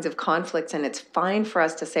these kinds of conflicts, and it's fine for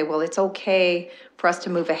us to say, well, it's okay for us to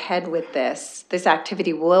move ahead with this. This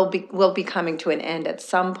activity will be coming to an end at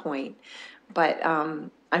some point. But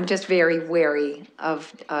I'm just very wary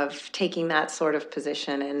of taking that sort of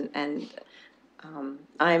position, and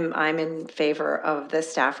I'm in favor of the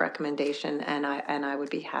staff recommendation, and I would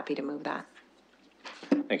be happy to move that.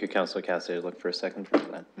 Thank you, Councillor Cassidy. Look for a second for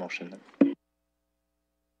that motion.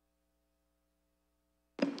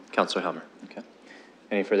 Councillor Helmer. Okay.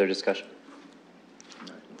 Any further discussion?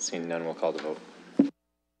 Seeing none, we'll call the vote.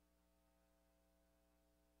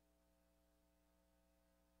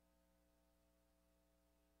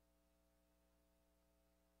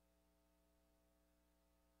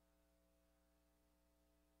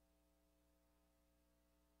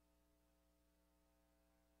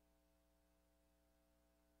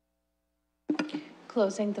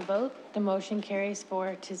 Closing the vote, the motion carries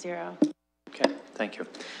 4-0. Okay, thank you.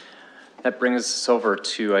 That brings us over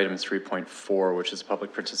to item 3.4, which is a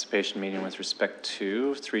public participation meeting with respect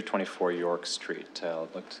to 324 York Street. I'll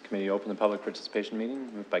look to the committee to open the public participation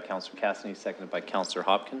meeting, moved by Councillor Cassidy, seconded by Councillor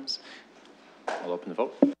Hopkins. I'll open the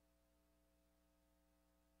vote.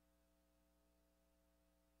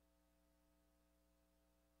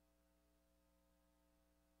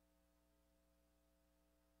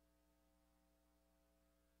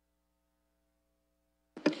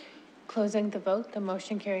 Closing the vote, the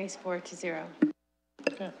motion carries 4-0.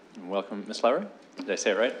 Okay, welcome, Ms. Lowry. Did I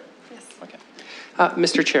say it right? Yes. Okay.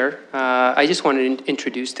 Mr. Chair, I just wanted to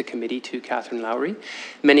introduce the committee to Catherine Lowry.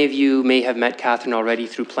 Many of you may have met Catherine already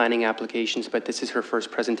through planning applications, but this is her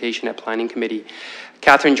first presentation at Planning Committee.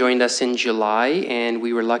 Catherine joined us in July, and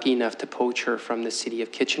we were lucky enough to poach her from the city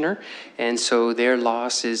of Kitchener. And so their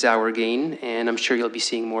loss is our gain, and I'm sure you'll be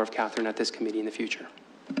seeing more of Catherine at this committee in the future.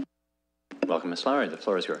 Welcome, Ms. Lowry. The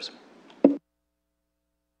floor is yours.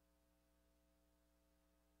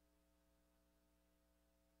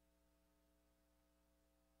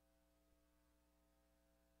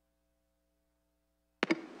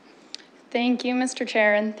 Thank you, Mr.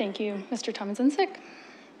 Chair, and thank you, Mr. Tomaszynski.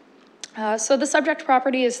 So the subject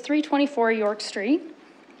property is 324 York Street.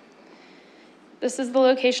 This is the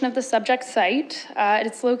location of the subject site.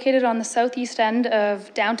 It's located on the southeast end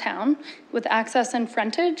of downtown with access and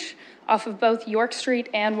frontage off of both York Street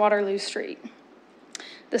and Waterloo Street.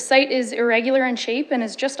 The site is irregular in shape and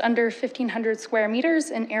is just under 1,500 square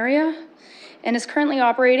meters in area and is currently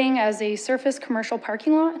operating as a surface commercial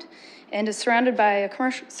parking lot and is surrounded by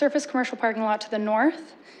a surface commercial parking lot to the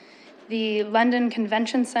north, the London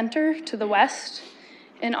Convention Center to the west,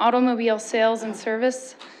 an automobile sales and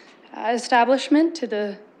service establishment to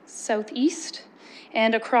the southeast,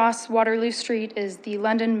 and across Waterloo Street is the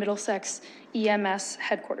London Middlesex EMS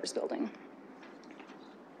headquarters building.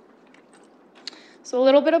 So a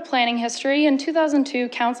little bit of planning history. In 2002,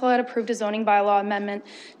 Council had approved a zoning bylaw amendment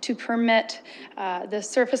to permit the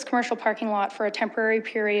surface commercial parking lot for a temporary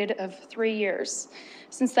period of 3 years.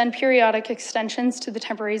 Since then, periodic extensions to the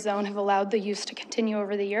temporary zone have allowed the use to continue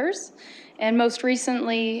over the years. And most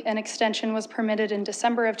recently, an extension was permitted in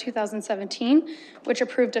December of 2017, which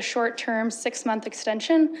approved a short-term 6-month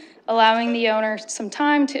extension, allowing the owner some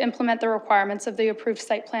time to implement the requirements of the approved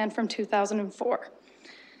site plan from 2004.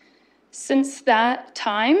 Since that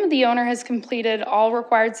time, the owner has completed all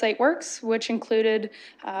required site works, which included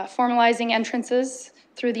formalizing entrances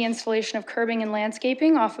through the installation of curbing and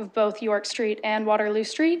landscaping off of both York Street and Waterloo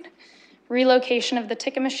Street, relocation of the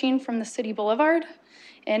ticket machine from the City Boulevard,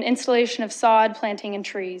 and installation of sod, planting, and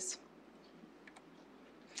trees.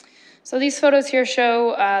 So these photos here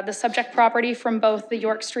show the subject property from both the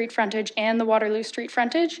York Street frontage and the Waterloo Street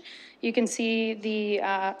frontage. You can see the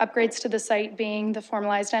upgrades to the site being the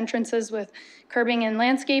formalized entrances with curbing and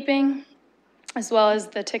landscaping, as well as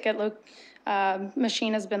the ticket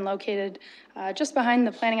machine has been located just behind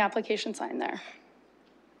the planning application sign there.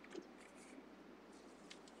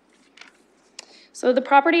 So the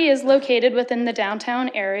property is located within the downtown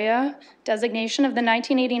area designation of the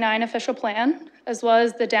 1989 official plan, as well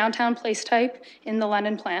as the downtown place type in the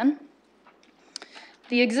London plan.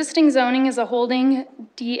 The existing zoning is a holding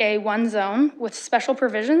DA1 zone with special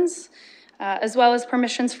provisions, as well as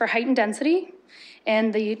permissions for height and density,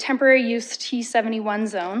 and the temporary use T71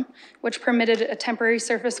 zone, which permitted a temporary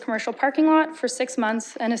surface commercial parking lot for 6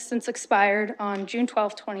 months and has since expired on June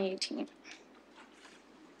 12, 2018.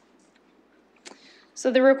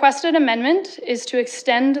 So the requested amendment is to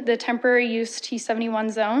extend the temporary use T71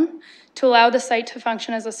 zone to allow the site to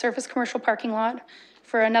function as a surface commercial parking lot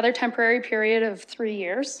for another temporary period of 3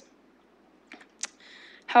 years.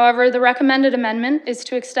 However, the recommended amendment is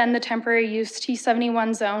to extend the temporary use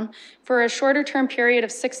T71 zone for a shorter term period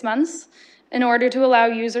of 6 months in order to allow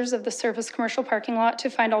users of the surface commercial parking lot to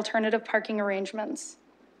find alternative parking arrangements.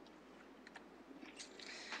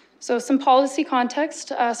 So some policy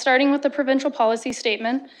context, starting with the provincial policy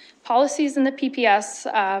statement. Policies in the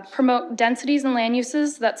PPS promote densities and land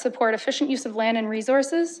uses that support efficient use of land and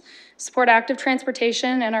resources, support active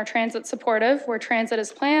transportation, and are transit supportive where transit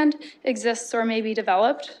is planned, exists, or may be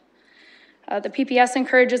developed. The PPS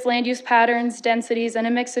encourages land use patterns, densities, and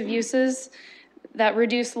a mix of uses that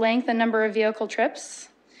reduce length and number of vehicle trips.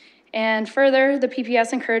 And further, the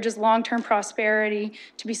PPS encourages long-term prosperity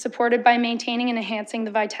to be supported by maintaining and enhancing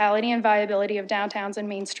the vitality and viability of downtowns and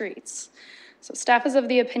main streets. So staff is of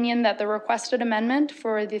the opinion that the requested amendment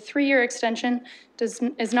for the 3-year extension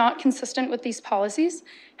is not consistent with these policies.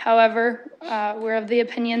 However, we're of the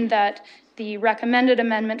opinion that the recommended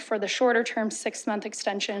amendment for the shorter term 6-month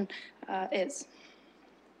extension is.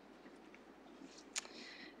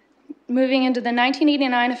 Moving into the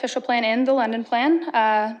 1989 official plan and the London plan,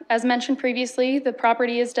 as mentioned previously, the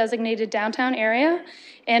property is designated downtown area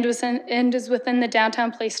and is within the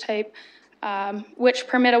downtown place type, which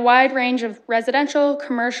permit a wide range of residential,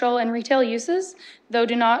 commercial, and retail uses, though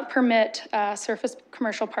do not permit surface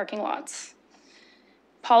commercial parking lots.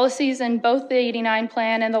 Policies in both the 89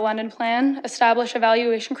 plan and the London plan establish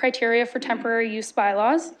evaluation criteria for temporary use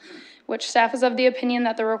bylaws, which staff is of the opinion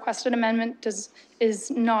that the requested amendment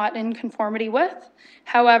is not in conformity with.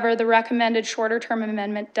 However, the recommended shorter-term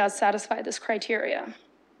amendment does satisfy this criteria.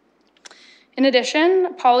 In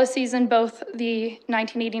addition, policies in both the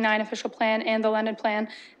 1989 official plan and the London plan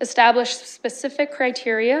establish specific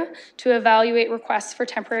criteria to evaluate requests for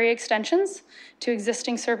temporary extensions to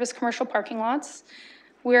existing surface commercial parking lots.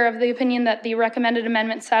 We're of the opinion that the recommended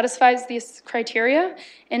amendment satisfies these criteria,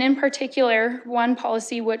 and in particular, one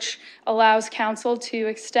policy which allows council to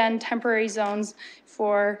extend temporary zones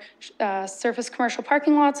for surface commercial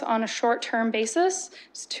parking lots on a short-term basis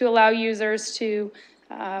to allow users to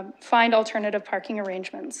find alternative parking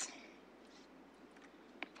arrangements.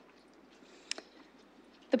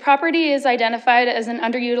 The property is identified as an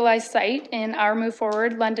underutilized site in our Move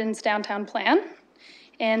Forward London's downtown plan.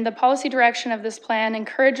 And the policy direction of this plan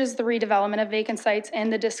encourages the redevelopment of vacant sites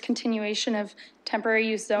and the discontinuation of temporary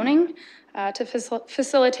use zoning to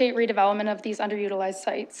facilitate redevelopment of these underutilized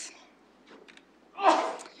sites.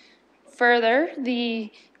 Further,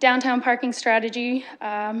 the downtown parking strategy,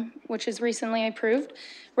 which is recently approved,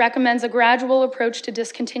 recommends a gradual approach to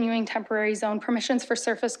discontinuing temporary zone permissions for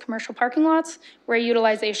surface commercial parking lots where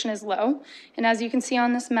utilization is low. And as you can see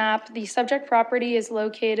on this map, the subject property is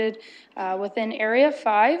located within Area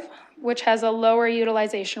 5, which has a lower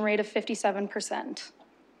utilization rate of 57%.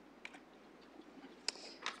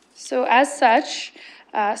 So as such,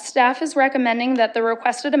 staff is recommending that the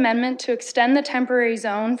requested amendment to extend the temporary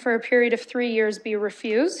zone for a period of 3 years be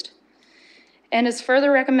refused, and is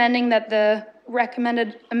further recommending that the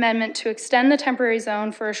recommended amendment to extend the temporary zone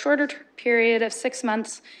for a shorter period of 6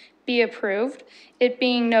 months be approved, it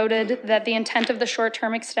being noted that the intent of the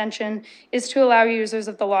short-term extension is to allow users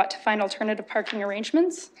of the lot to find alternative parking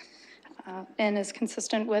arrangements and is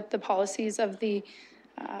consistent with the policies of the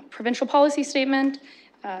provincial policy statement,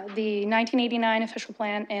 the 1989 official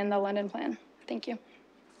plan, and the London plan. Thank you.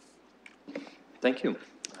 Thank you.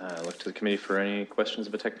 Look to the committee for any questions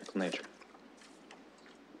of a technical nature.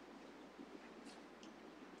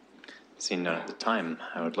 Seeing none at the time,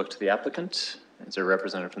 I would look to the applicant. Is there a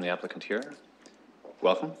representative from the applicant here?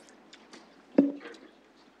 Welcome.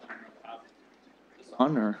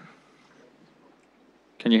 On, or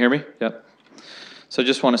can you hear me? Yep. So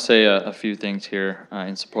just want to say a few things here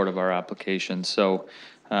in support of our application. So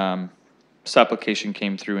this application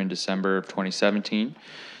came through in December of 2017,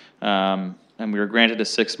 and we were granted a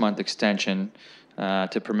 6-month extension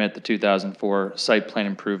to permit the 2004 site plan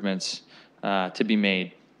improvements to be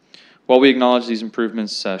made. While we acknowledge these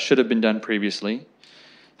improvements should have been done previously,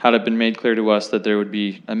 had it been made clear to us that there would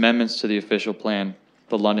be amendments to the official plan,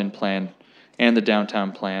 the London plan, and the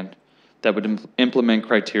downtown plan that would implement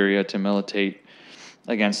criteria to militate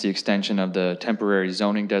against the extension of the temporary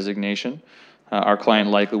zoning designation, our client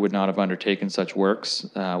likely would not have undertaken such works,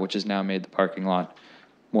 which has now made the parking lot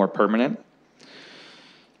more permanent.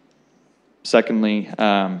 Secondly,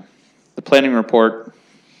 the planning report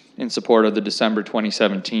in support of the December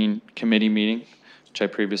 2017 committee meeting, which I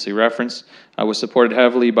previously referenced, was supported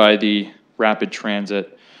heavily by the rapid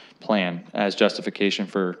transit plan as justification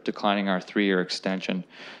for declining our 3-year extension.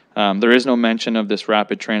 There is no mention of this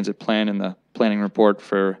rapid transit plan in the planning report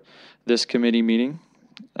for this committee meeting,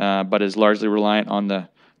 but is largely reliant on the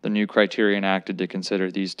new criteria enacted to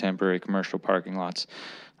consider these temporary commercial parking lots.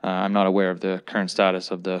 I'm not aware of the current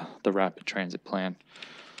status of the rapid transit plan.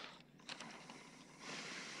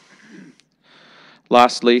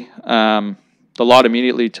 Lastly, the lot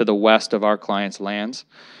immediately to the west of our client's lands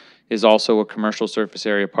is also a commercial surface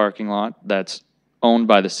area parking lot that's owned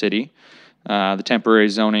by the city. The temporary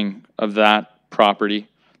zoning of that property,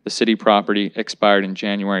 the city property, expired in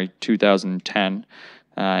January 2010,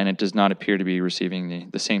 and it does not appear to be receiving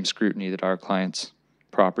the same scrutiny that our client's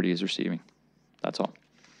property is receiving. That's all.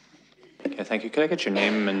 Okay, thank you. Could I get your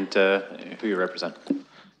name and who you represent?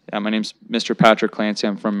 Yeah, my name's Mr. Patrick Clancy.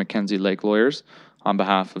 I'm from Mackenzie Lake Lawyers on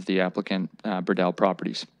behalf of the applicant, Burdell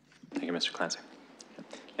Properties. Thank you, Mr. Clancy.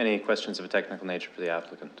 Any questions of a technical nature for the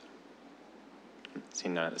applicant?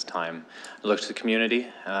 Seeing none at this time. I look to the community.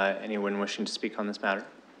 Anyone wishing to speak on this matter?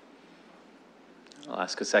 I'll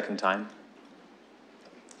ask a second time.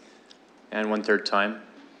 And 1/3 time.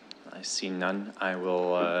 I see none. I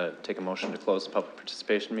will take a motion to close the public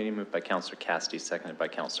participation meeting, moved by Councillor Cassidy, seconded by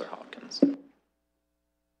Councillor Hopkins.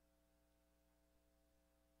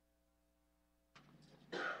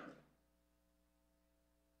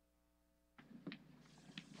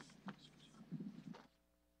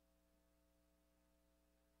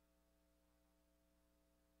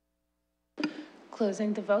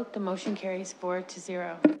 Closing the vote, the motion carries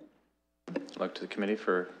 4-0. Look to the committee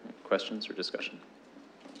for questions or discussion.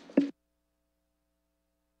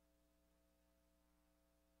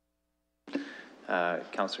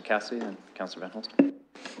 Councillor Cassidy and Councillor Van Holst.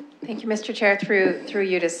 Thank you, Mr. Chair. Through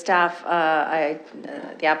you to staff,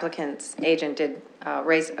 the applicant's agent did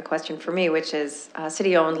raise a question for me, which is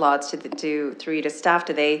city-owned lots, through you to staff,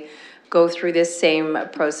 do they go through this same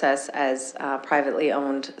process as privately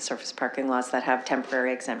owned surface parking lots that have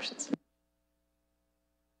temporary exemptions?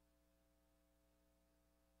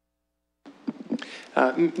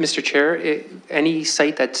 Mr. Chair, any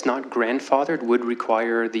site that's not grandfathered would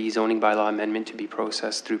require the zoning bylaw amendment to be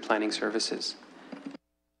processed through planning services.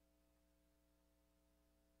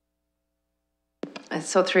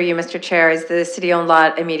 So through you, Mr. Chair, is the city-owned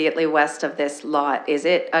lot immediately west of this lot, is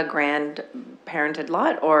it a grandparented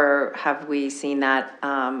lot, or have we seen that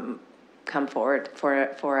come forward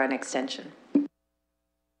for an extension?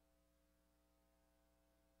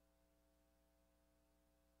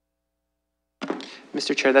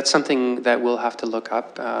 Mr. Chair, that's something that we'll have to look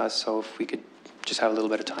up. So if we could just have a little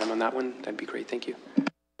bit of time on that one, that'd be great. Thank you.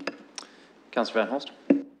 Councillor Van Holst.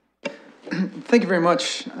 Thank you very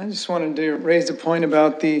much. I just wanted to raise a point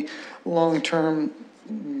about the long-term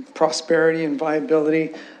prosperity and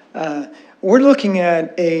viability. We're looking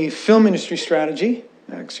at a film industry strategy,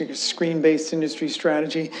 actually a screen-based industry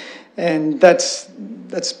strategy, and that's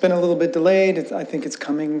been a little bit delayed. I think it's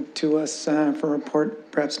coming to us for a report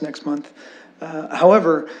perhaps next month.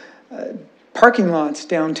 However, parking lots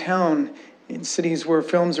downtown in cities where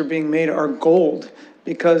films are being made are gold,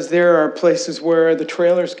 because there are places where the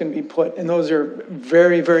trailers can be put, and those are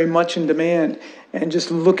very, very much in demand. And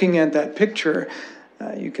just looking at that picture,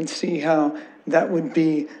 you can see how that would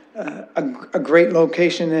be a great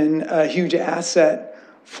location and a huge asset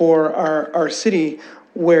for our city,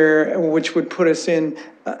 which would put us in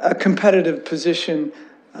a competitive position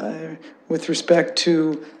with respect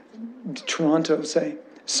to Toronto, say.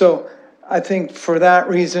 So I think for that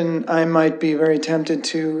reason, I might be very tempted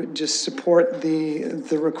to just support the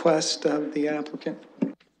request of the applicant.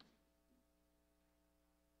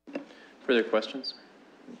 Further questions?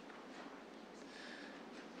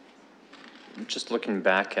 Just looking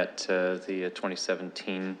back at the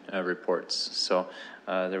 2017 reports, so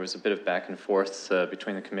there was a bit of back and forth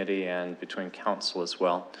between the committee and between council as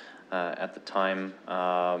well. At the time,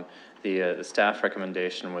 the staff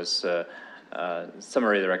recommendation was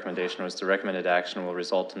summary of the recommendation was the recommended action will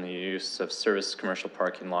result in the use of service commercial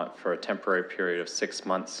parking lot for a temporary period of 6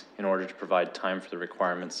 months in order to provide time for the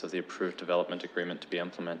requirements of the approved development agreement to be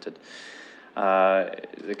implemented.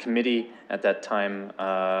 The committee at that time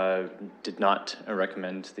did not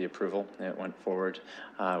recommend the approval. It went forward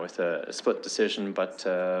with a split decision, but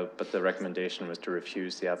the recommendation was to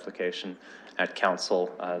refuse the application at council.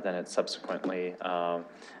 Then it subsequently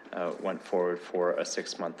went forward for a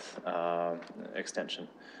 6-month extension.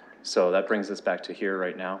 So that brings us back to here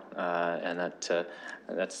right now, and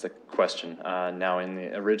that's the question. Now, in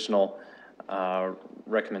the original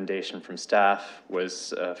recommendation from staff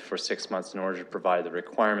was for 6 months in order to provide the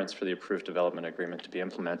requirements for the approved development agreement to be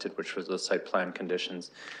implemented, which was the site plan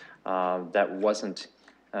conditions. That wasn't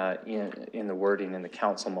in the wording in the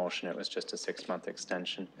council motion. It was just a 6-month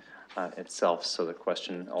extension itself. So the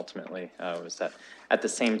question ultimately was that at the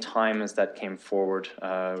same time as that came forward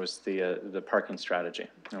was the parking strategy,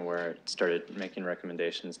 where it started making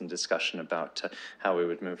recommendations and discussion about how we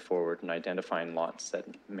would move forward and identifying lots that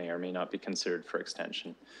may or may not be considered for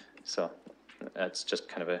extension. So that's just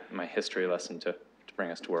kind of my history lesson to bring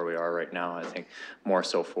us to where we are right now. I think more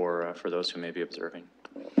so for those who may be observing,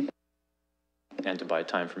 and to buy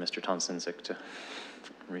time for Mr. Tonsinzik to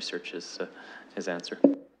research his answer.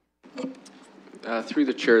 Through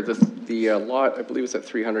the chair, the lot, I believe it's at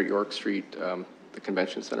 300 York Street, the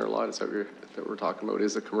convention center lot, is that we're talking about,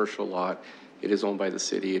 is a commercial lot. It is owned by the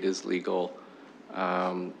city. It is legal,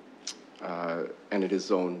 and it is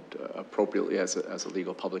zoned appropriately as a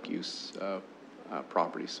legal public use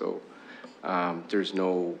property. So there's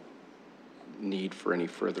no need for any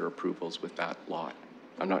further approvals with that lot.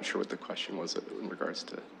 I'm not sure what the question was in regards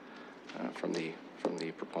to from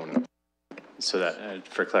the proponent. So that,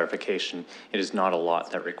 for clarification, it is not a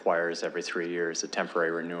lot that requires every 3 years a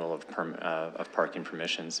temporary renewal of parking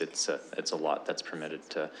permissions. It's a lot that's permitted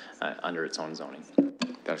to, under its own zoning.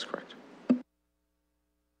 That is correct.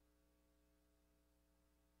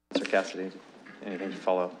 Councillor Cassidy, anything to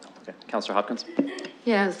follow? Okay. Councillor Hopkins?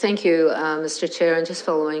 Yeah, thank you, Mr. Chair. And just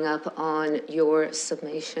following up on your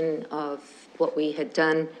summation of what we had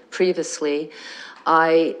done previously,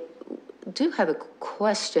 I do have a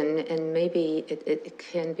question, and maybe it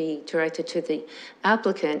can be directed to the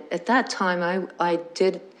applicant. At that time, I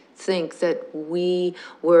did think that we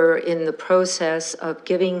were in the process of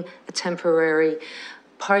giving a temporary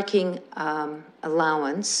parking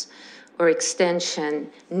allowance or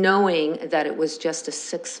extension, knowing that it was just a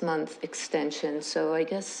 6-month extension. So I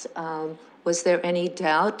guess, was there any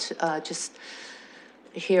doubt, just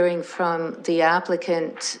hearing from the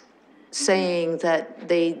applicant saying that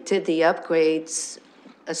they did the upgrades,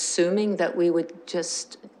 assuming that we would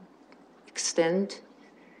just extend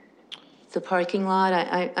the parking lot?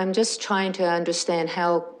 I'm just trying to understand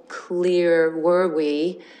how clear were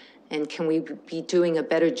we, and can we be doing a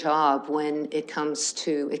better job when it comes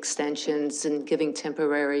to extensions and giving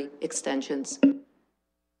temporary extensions?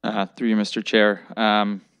 Through you, Mr. Chair.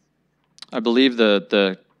 I believe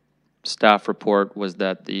the staff report was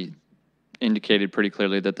that indicated pretty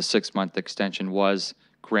clearly that the 6-month extension was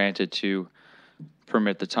granted to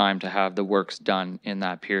permit the time to have the works done in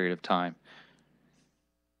that period of time.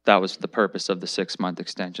 That was the purpose of the 6-month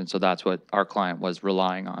extension, so that's what our client was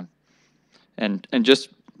relying on. And just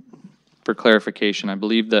for clarification, I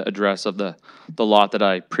believe the address of the lot that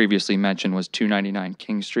I previously mentioned was 299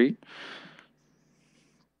 King Street.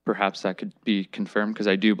 Perhaps that could be confirmed, because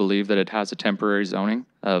I do believe that it has a temporary zoning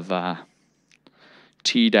of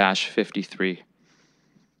T-53.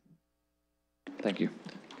 Thank you.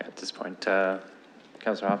 At this point,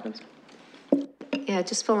 Councillor Hopkins? Yeah,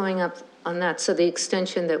 just following up on that. So the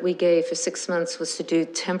extension that we gave for 6 months was to do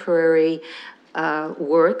temporary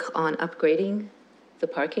work on upgrading the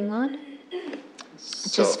parking lot?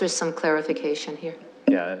 Just for some clarification here.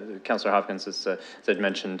 Yeah, Councillor Hopkins, as I'd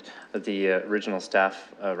mentioned, the original staff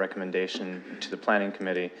recommendation to the planning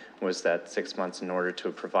committee was that 6 months in order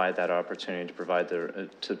to provide that opportunity to provide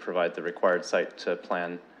the required site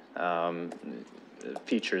plan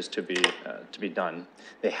features to be done.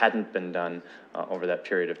 They hadn't been done over that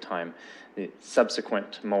period of time. The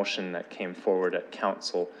subsequent motion that came forward at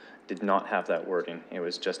council did not have that wording. It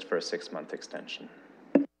was just for a 6-month extension.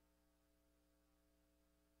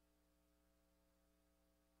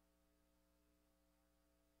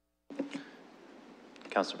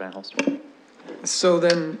 Councillor Van Holst. So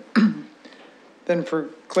then, for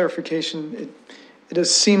clarification, it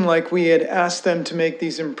does seem like we had asked them to make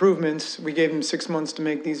these improvements. We gave them 6 months to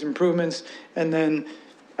make these improvements, and then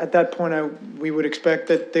at that point, we would expect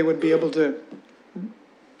that they would be able to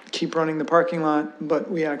keep running the parking lot,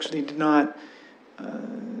 but we actually did not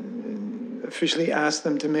officially ask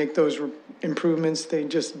them to make those improvements. They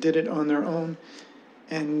just did it on their own,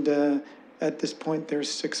 and at this point, their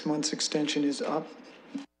 6 months extension is up.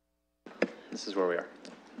 This is where we are.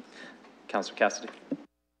 Councillor Cassidy.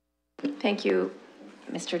 Thank you,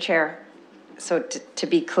 Mr. Chair. So to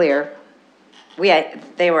be clear,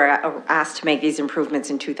 they were asked to make these improvements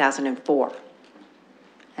in 2004.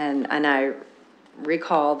 And I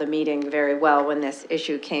recall the meeting very well when this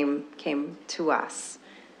issue came to us.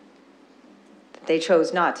 They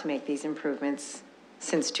chose not to make these improvements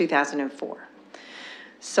since 2004.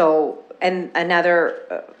 So, and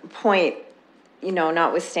another point,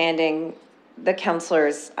 notwithstanding the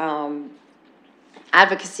councillor's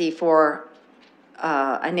advocacy for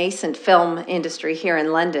a nascent film industry here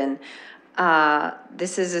in London,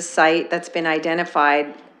 this is a site that's been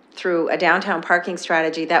identified through a downtown parking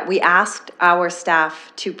strategy that we asked our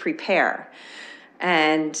staff to prepare.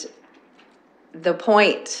 And the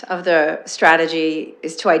point of the strategy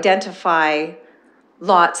is to identify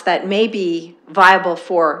lots that may be viable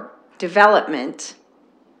for development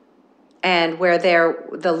and where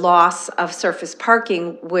the loss of surface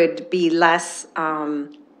parking would be less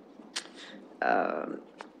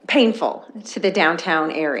painful to the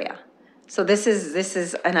downtown area. So this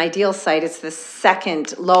is an ideal site. It's the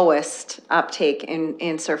second lowest uptake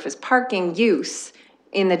in surface parking use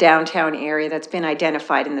in the downtown area that's been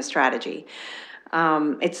identified in the strategy.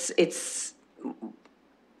 It's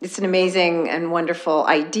an amazing and wonderful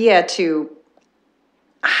idea to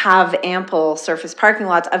have ample surface parking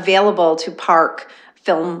lots available to park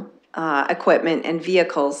film equipment and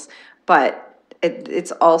vehicles, but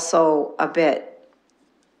it's also a bit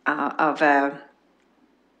of a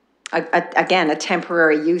again, a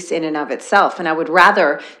temporary use in and of itself. And I would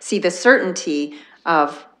rather see the certainty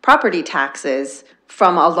of property taxes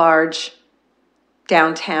from a large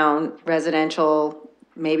downtown residential,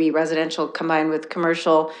 maybe residential combined with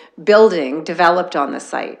commercial building developed on the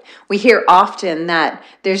site. We hear often that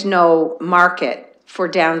there's no market for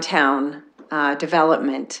downtown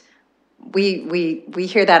development. We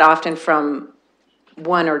hear that often from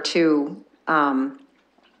one or two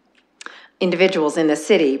individuals in the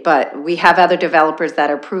city, but we have other developers that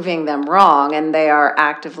are proving them wrong, and they are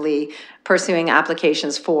actively pursuing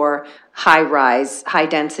applications for high-rise,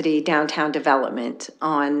 high-density downtown development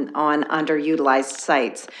on underutilized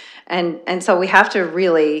sites. And so we have to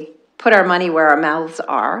really put our money where our mouths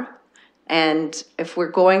are. And if we're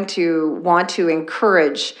going to want to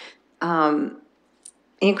encourage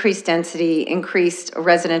increased density, increased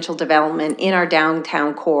residential development in our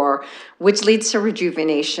downtown core, which leads to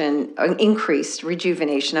rejuvenation, increased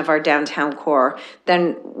rejuvenation of our downtown core,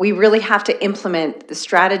 then we really have to implement the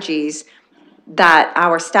strategies that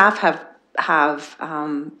our staff have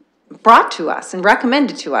brought to us and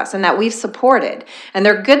recommended to us and that we've supported. And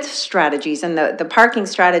they're good strategies. And the parking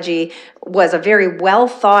strategy was a very well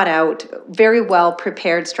thought out, very well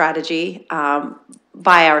prepared strategy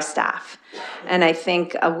by our staff. And I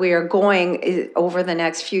think we are going over the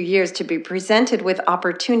next few years to be presented with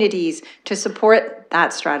opportunities to support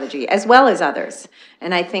that strategy as well as others.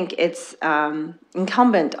 And I think it's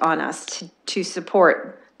incumbent on us to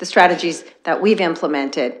support the strategies that we've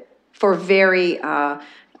implemented for very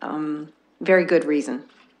good reason.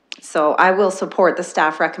 So I will support the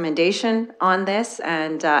staff recommendation on this,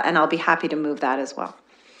 and I'll be happy to move that as well.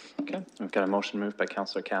 Okay, we've got a motion moved by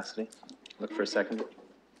Councillor Cassidy. Look for a second.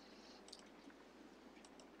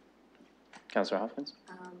 Councillor Hopkins?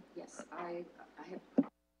 Yes, I have.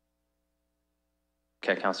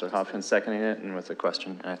 Okay, Councillor Hopkins seconding it, and with a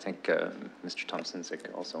question. I think Mr. Thompson-Zick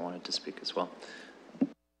also wanted to speak as well.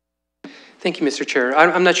 Thank you, Mr. Chair.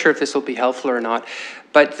 I'm not sure if this will be helpful or not,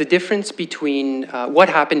 but the difference between what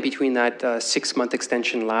happened between that 6-month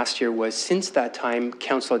extension last year was since that time,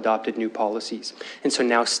 council adopted new policies. And so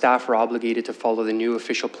now staff are obligated to follow the new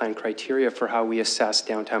official plan criteria for how we assess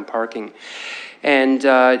downtown parking. And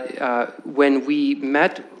when we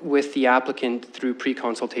met with the applicant through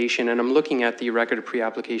pre-consultation, and I'm looking at the record of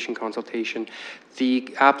pre-application consultation,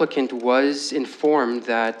 the applicant was informed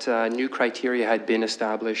that new criteria had been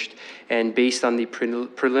established, and based on the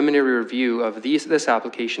preliminary review of this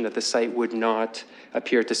application, that the site would not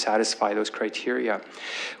appear to satisfy those criteria.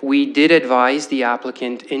 We did advise the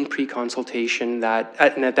applicant in pre-consultation that,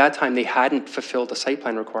 and at that time they hadn't fulfilled the site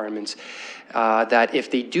plan requirements, that if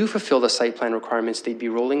they do fulfill the site plan requirements, they'd be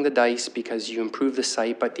rolling the dice because you improve the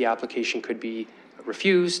site, but the application could be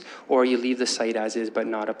refused, or you leave the site as is but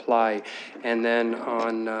not apply. And then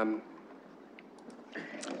on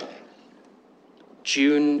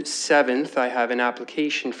June 7th, I have an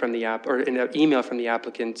application from the or an email from the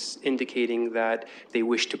applicants indicating that they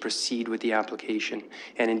wish to proceed with the application,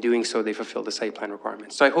 and in doing so, they fulfill the site plan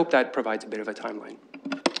requirements. So I hope that provides a bit of a timeline.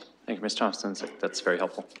 Thank you, Ms. Thompson. That's very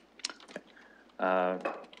helpful.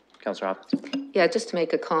 Councillor Hopkins. Yeah, just to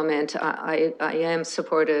make a comment, I am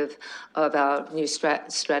supportive of our new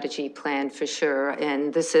strategy plan for sure.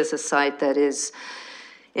 And this is a site that is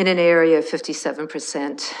in an area of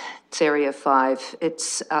 57%. It's Area 5.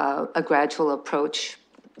 It's a gradual approach.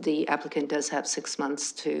 The applicant does have 6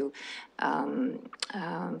 months to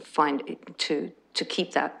to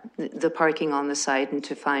keep the parking on the site and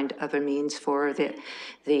to find other means for the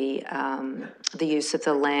use of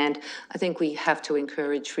the land. I think we have to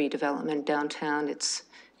encourage redevelopment downtown. It's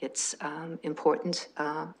important,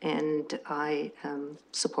 and I am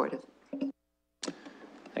supportive.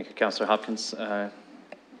 Thank you, Councillor Hopkins.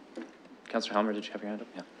 Councillor Helmer, did you have your hand up?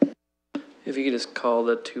 Yeah. If you could just call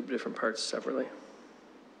the two different parts separately.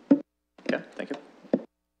 Okay, thank you.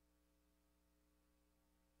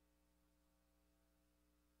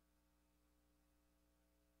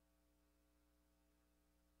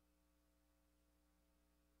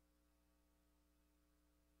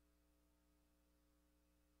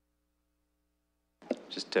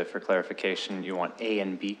 Just for clarification, you want A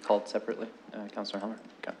and B called separately, Councillor Helmer?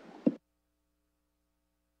 Okay.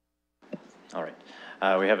 All right.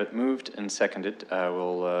 We have it moved and seconded.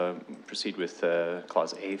 We'll proceed with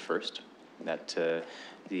Clause A first, that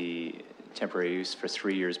the temporary use for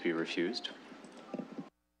 3 years be refused.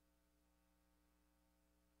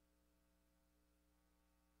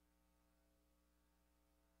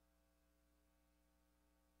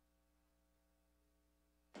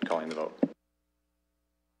 Calling the vote.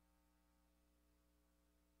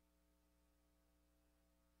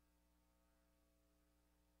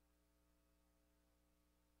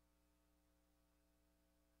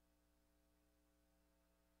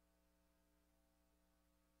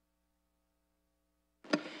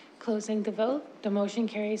 Closing the vote, the motion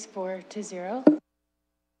carries 4-0.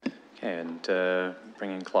 Okay, and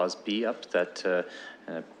bringing Clause B up, that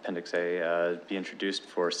Appendix A be introduced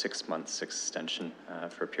for 6 months extension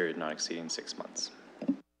for a period not exceeding 6 months.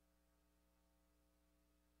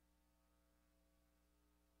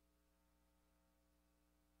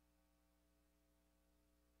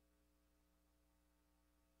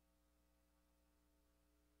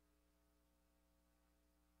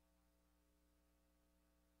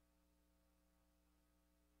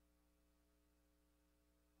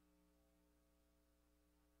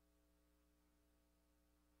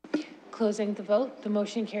 Closing the vote, the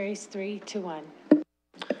motion carries 3-1.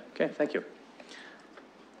 Okay, thank you.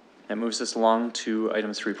 That moves us along to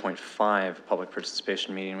item 3.5, public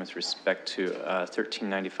participation meeting with respect to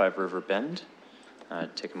 1395 River Bend.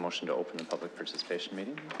 Take a motion to open the public participation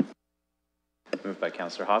meeting. Moved by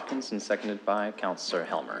Councillor Hopkins and seconded by Councillor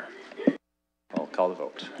Helmer. I'll call the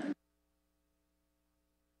vote.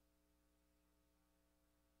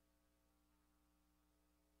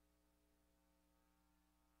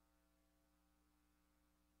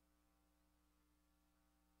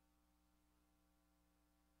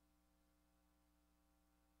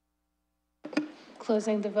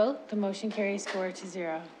 Closing the vote, the motion carries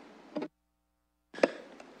 4-0. Looks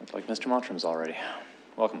like Mr. Mottram's already.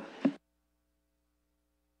 Welcome.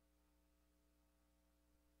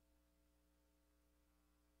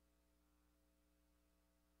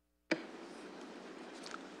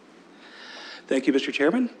 Thank you, Mr.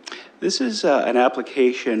 Chairman. This is an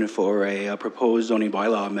application for a proposed zoning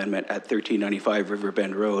bylaw amendment at 1395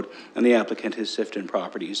 Riverbend Road, and the applicant is Sifton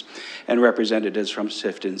Properties, and representatives from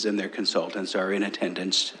Sifton's and their consultants are in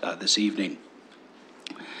attendance this evening.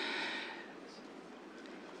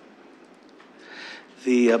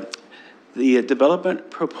 The development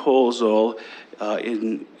proposal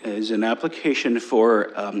is an application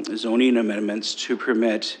for zoning amendments to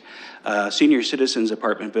permit senior citizens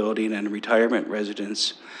apartment building and retirement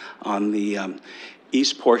residence on the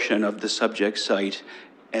east portion of the subject site,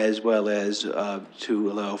 as well as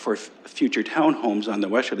to allow for future townhomes on the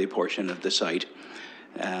westerly portion of the site.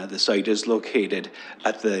 The site is located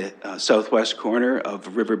at the southwest corner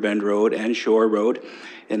of Riverbend Road and Shore Road,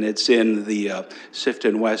 and it's in the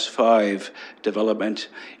Sifton West 5 development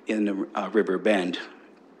in Riverbend.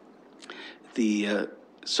 The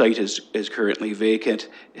site is currently vacant.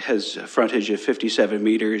 It has a frontage of 57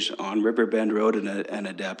 meters on Riverbend Road and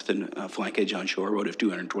a depth and flankage on Shore Road of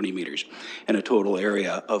 220 meters, and a total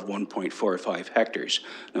area of 1.45 hectares.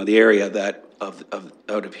 Now, the area that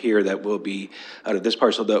out of here that will be, out of this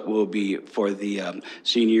parcel that will be for the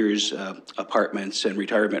seniors apartments and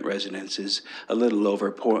retirement residences, a little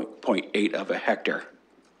over 0.8 of a hectare.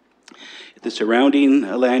 The surrounding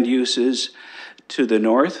land uses: to the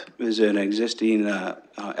north is an existing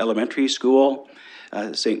elementary school,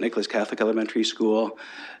 St. Nicholas Catholic Elementary School.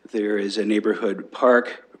 There is a neighborhood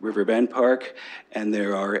park, Riverbend Park, and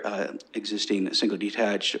there are existing single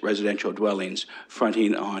detached residential dwellings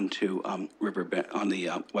fronting onto Riverbend, on the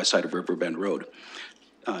west side of Riverbend Road.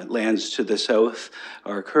 Lands to the south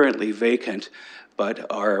are currently vacant, but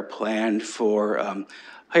are planned for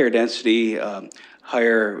higher density,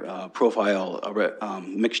 higher profile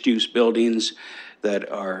mixed-use buildings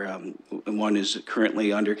that are, one is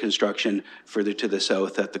currently under construction further to the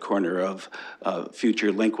south at the corner of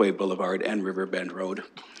future Linkway Boulevard and Riverbend Road.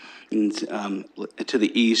 And to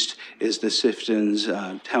the east is the Sifton's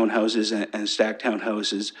townhouses and stacked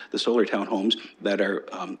townhouses, the solar townhomes that are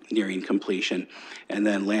nearing completion. And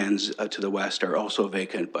then lands to the west are also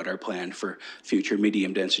vacant, but are planned for future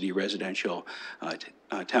medium-density residential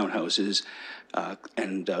townhouses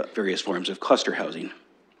and various forms of cluster housing.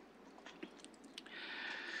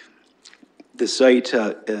 The site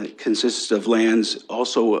consists of lands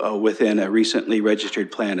also within a recently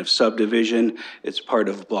registered plan of subdivision. It's part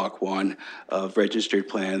of Block 1 of Registered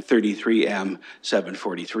Plan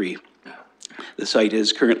 33M743. The site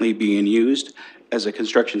is currently being used as a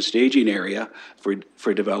construction staging area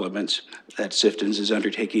for developments that Sifton's is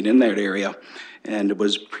undertaking in that area, and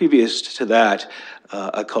was previous to that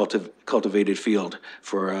a cultivated field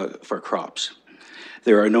for crops.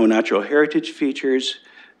 There are no natural heritage features,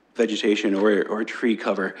 vegetation, or tree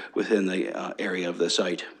cover within the area of the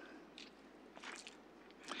site.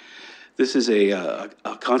 This is a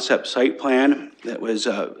concept site plan that was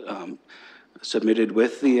submitted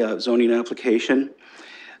with the zoning application.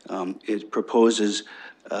 It proposes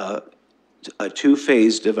a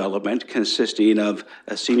two-phase development consisting of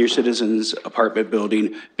a senior citizens apartment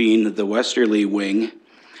building being the westerly wing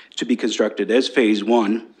to be constructed as phase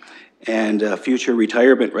 1, and future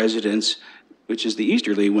retirement residence, which is the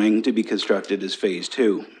easterly wing, to be constructed as phase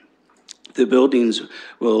 2. The buildings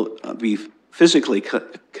will be physically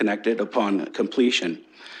connected upon completion.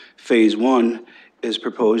 Phase 1 is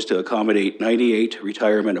proposed to accommodate 98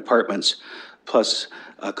 retirement apartments plus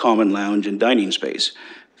a common lounge and dining space.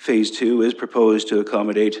 Phase 2 is proposed to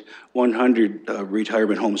accommodate 100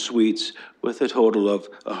 retirement home suites with a total of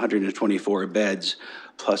 124 beds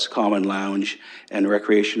plus common lounge and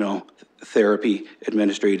recreational therapy,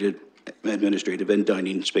 administrative and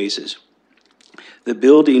dining spaces. The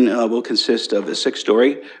building will consist of a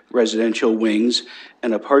 6-story residential wings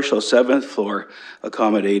and a partial 7th floor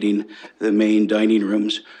accommodating the main dining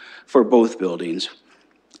rooms for both buildings.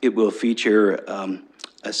 It will feature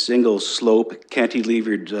a single slope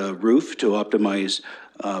cantilevered roof to optimize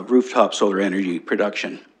rooftop solar energy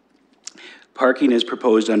production. Parking is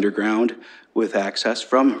proposed underground with access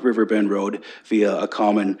from Riverbend Road via a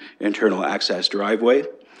common internal access driveway.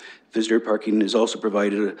 Visitor parking is also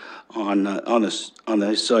provided on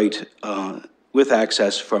the site with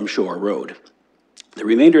access from Shore Road. The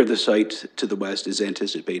remainder of the site to the west is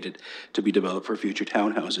anticipated to be developed for future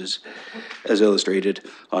townhouses, as illustrated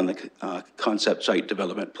on the concept site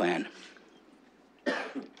development plan.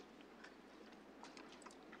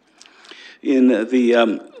 In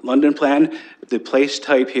the London plan, the place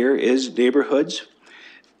type here is neighborhoods.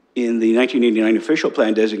 In the 1989 official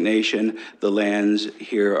plan designation, the lands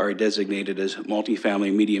here are designated as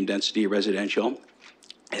multifamily medium density residential,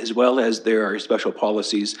 as well as there are special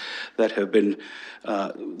policies that have been,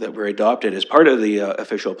 that were adopted as part of the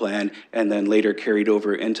official plan and then later carried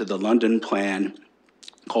over into the London plan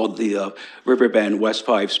called the Riverbend West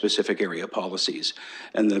 5 specific area policies.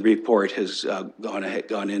 And the report has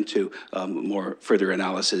gone into more further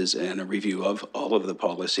analysis and a review of all of the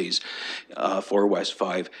policies for West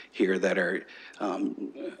 5 here that are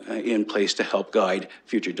in place to help guide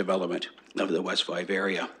future development of the West 5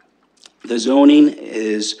 area. The zoning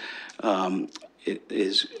has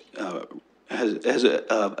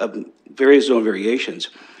various zone variations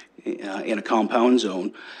in a compound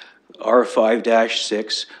zone.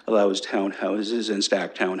 R5-6 allows townhouses and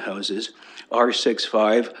stacked townhouses.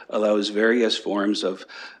 R6-5 allows various forms of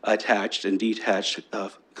attached and detached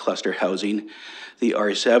cluster housing. The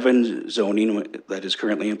R7 zoning that is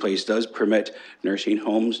currently in place does permit nursing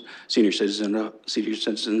homes, senior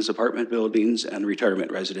citizens apartment buildings, and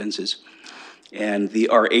retirement residences. And the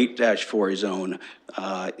R8-4 zone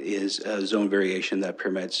is a zone variation that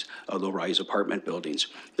permits low-rise apartment buildings.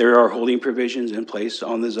 There are holding provisions in place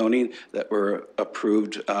on the zoning that were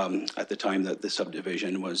approved at the time that the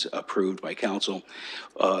subdivision was approved by council.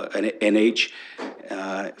 An NH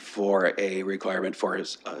for a requirement for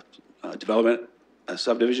development,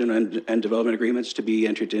 subdivision and development agreements to be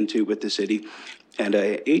entered into with the city. And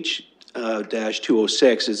a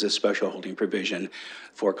H-206 is a special holding provision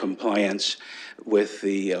for compliance with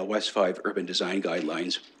the West 5 urban design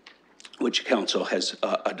guidelines, which council has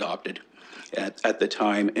adopted at the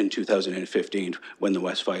time in 2015 when the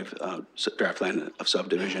West 5 draft plan of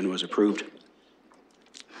subdivision was approved.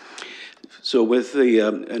 So with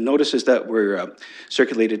the notices that were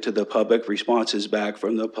circulated to the public, responses back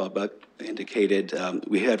from the public indicated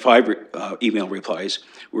we had 5 email replies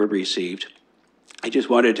were received. I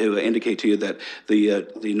just wanted to indicate to you that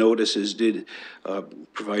the notices did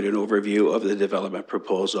provide an overview of the development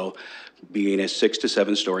proposal, being a 6 to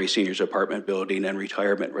 7 story seniors apartment building and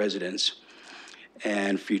retirement residence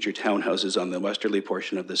and future townhouses on the westerly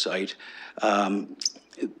portion of the site.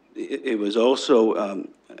 It was also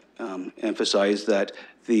emphasized that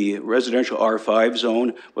the residential R5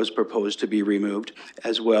 zone was proposed to be removed,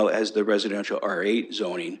 as well as the residential R8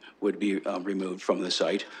 zoning would be removed from the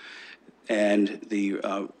site. And the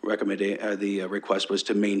request was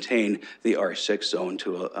to maintain the R6 zone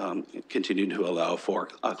to continue to allow for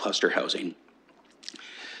cluster housing.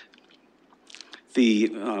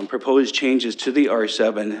 The proposed changes to the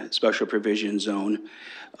R7 special provision zone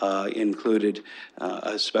included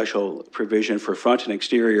a special provision for front and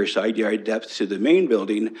exterior side yard depth to the main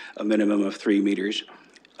building, a minimum of 3 meters.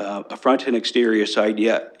 A front and exterior side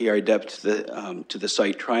yard depth to the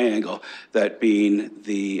site triangle, that being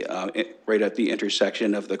the right at the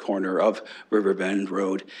intersection of the corner of Riverbend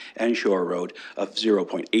Road and Shore Road, of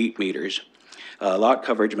 0.8 meters. Lot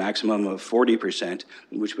coverage maximum of 40%,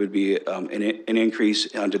 which would be an increase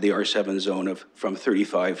under the R7 zone from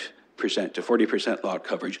 35% to 40% lot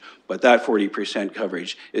coverage, but that 40%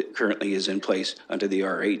 coverage currently is in place under the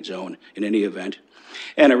R8 zone in any event,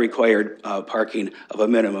 and a required parking of a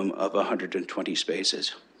minimum of 120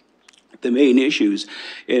 spaces. The main issues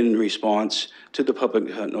in response to the public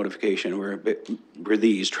notification were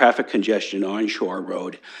these: traffic congestion on Shore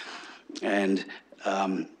Road, and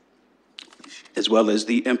as well as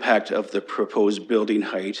the impact of the proposed building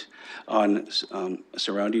height on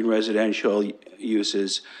surrounding residential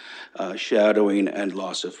uses, shadowing, and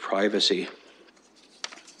loss of privacy.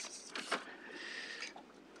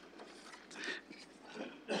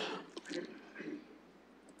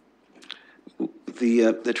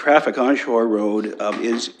 The traffic on Shore Road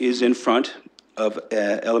is in front of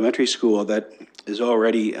elementary school that is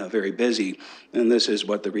already very busy. And this is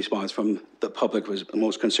what the response from the public was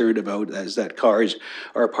most concerned about, is that cars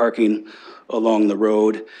are parking along the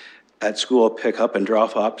road at school pickup and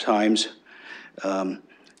drop-off times.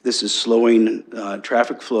 This is slowing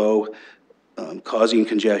traffic flow, causing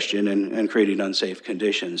congestion and creating unsafe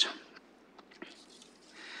conditions.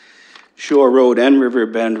 Shore Road and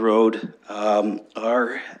Riverbend Road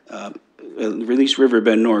are Release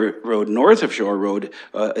Riverbend Road north of Shore Road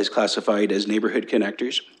is classified as neighborhood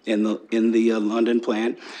connectors in the London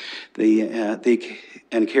plan.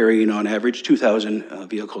 And carrying on average 2,000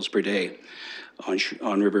 vehicles per day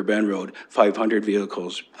on Riverbend Road. 500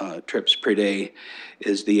 vehicles trips per day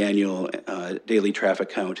is the annual daily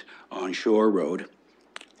traffic count on Shore Road.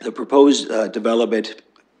 The proposed development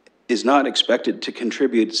is not expected to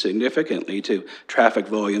contribute significantly to traffic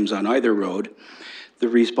volumes on either road. The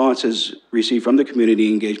responses received from the community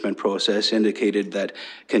engagement process indicated that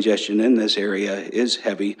congestion in this area is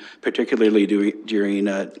heavy, particularly during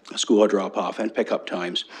school drop-off and pickup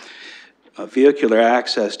times. Vehicular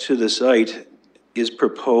access to the site is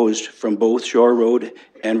proposed from both Shore Road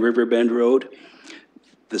and Riverbend Road.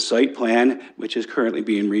 The site plan, which is currently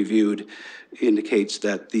being reviewed, indicates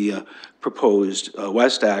that the proposed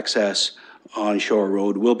west access on Shore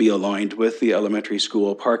Road will be aligned with the elementary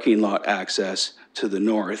school parking lot access to the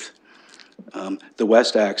north. The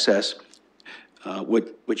west access,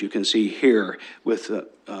 which you can see here with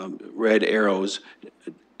red arrows,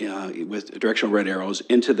 with directional red arrows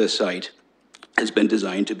into the site, has been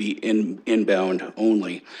designed to be inbound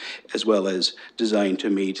only, as well as designed to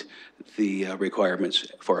meet the requirements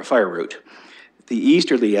for a fire route. The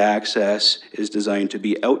easterly access is designed to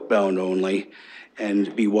be outbound only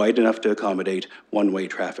and be wide enough to accommodate one-way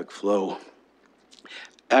traffic flow.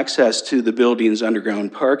 Access to the building's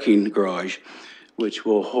underground parking garage, which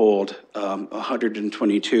will hold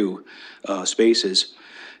 122 spaces,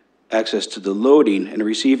 access to the loading and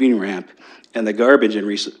receiving ramp, and the garbage and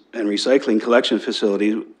recycling collection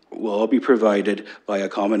facility will all be provided by a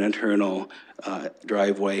common internal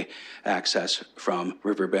driveway access from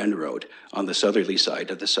Riverbend Road on the southerly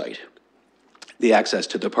side of the site. The access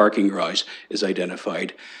to the parking garage is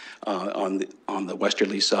identified on the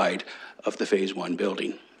westerly side of the Phase 1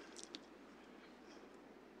 building.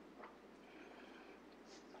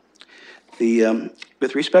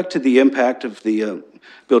 With respect to the impact of the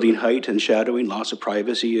building height and shadowing, loss of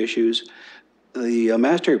privacy issues, the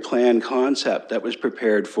master plan concept that was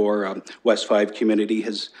prepared for West 5 community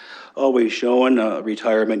has always shown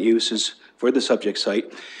retirement uses for the subject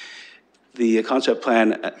site. The concept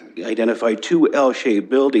plan identified 2 L-shaped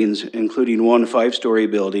buildings, including one 5-story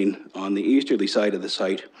building on the easterly side of the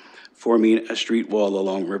site, forming a street wall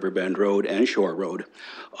along Riverbend Road and Shore Road,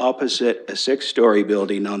 opposite a 6-story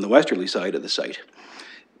building on the westerly side of the site.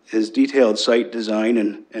 As detailed site design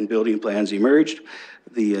and building plans emerged,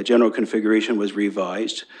 the general configuration was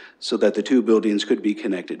revised so that the 2 buildings could be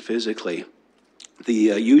connected physically.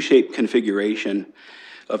 The U-shaped configuration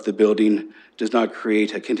of the building does not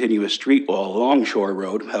create a continuous street wall along Shore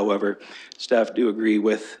Road. However, staff do agree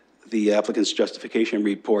with the applicant's justification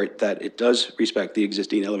report that it does respect the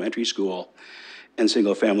existing elementary school and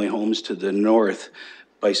single-family homes to the north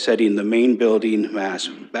by setting the main building mass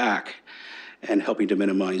back and helping to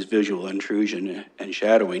minimize visual intrusion and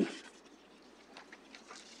shadowing.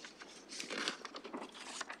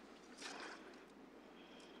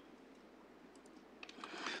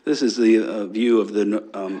 This is the view of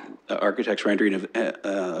the architect's rendering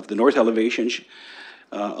of the north elevation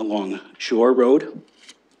along Shore Road.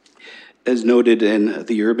 As noted in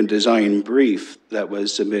the urban design brief that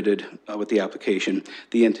was submitted with the application,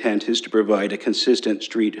 the intent is to provide a consistent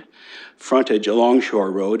street frontage along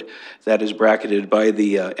Shore Road that is bracketed by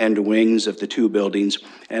the end wings of the 2 buildings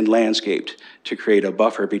and landscaped to create a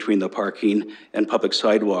buffer between the parking and public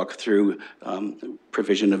sidewalk through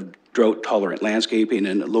provision of drought-tolerant landscaping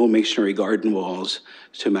and low masonry garden walls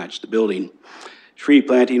to match the building. Tree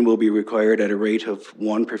planting will be required at a rate of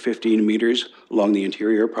 1 per 15 meters along the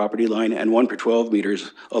interior property line and 1 per 12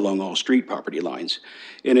 meters along all street property lines,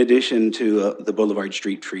 in addition to the Boulevard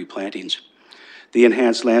Street tree plantings. The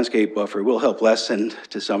enhanced landscape buffer will help lessen,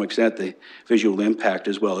 to some extent, the visual impact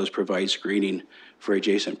as well as provide screening for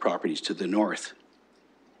adjacent properties to the north.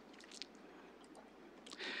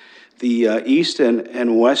 The east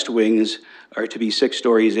and west wings are to be 6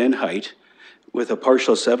 stories in height, with a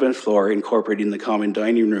partial 7th floor incorporating the common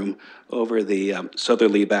dining room over the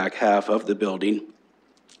southerly back half of the building.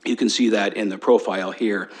 You can see that in the profile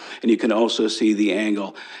here, and you can also see the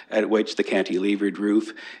angle at which the cantilevered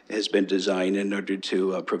roof has been designed in order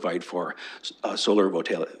to provide for solar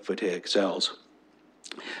voltaic cells.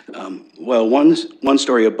 Well, one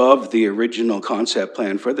story above the original concept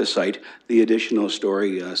plan for the site, the additional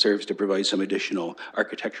story serves to provide some additional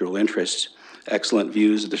architectural interests, excellent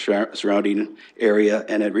views of the surrounding area,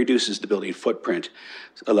 and it reduces the building footprint,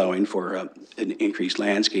 allowing for an increased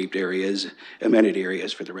landscaped areas, amenity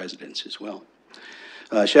areas for the residents as well.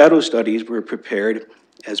 Shadow studies were prepared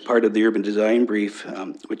as part of the urban design brief,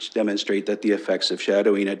 which demonstrate that the effects of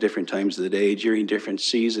shadowing at different times of the day during different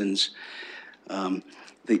seasons.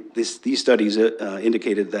 These studies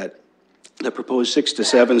indicated that the proposed 6 to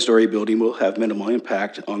 7 story building will have minimal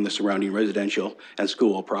impact on the surrounding residential and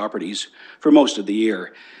school properties for most of the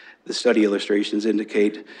year. The study illustrations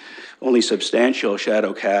indicate only substantial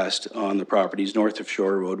shadow cast on the properties north of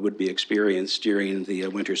Shore Road would be experienced during the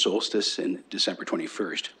winter solstice in December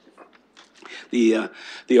 21st. The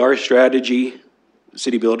R strategy,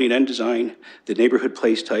 city building and design, the neighborhood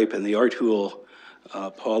place type, and the R tool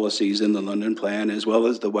policies in the London Plan, as well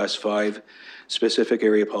as the West 5 specific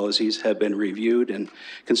area policies, have been reviewed and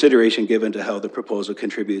consideration given to how the proposal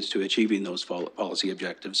contributes to achieving those policy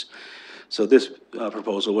objectives. So this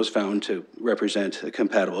proposal was found to represent a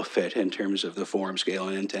compatible fit in terms of the form, scale,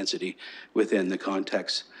 and intensity within the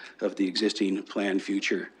context of the existing planned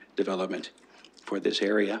future development for this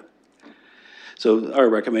area. So our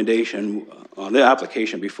recommendation on the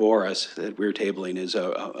application before us that we're tabling is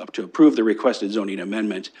to approve the requested zoning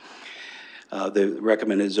amendment. The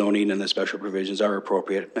recommended zoning and the special provisions are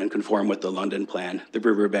appropriate and conform with the London Plan, the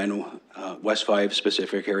Riverbend West 5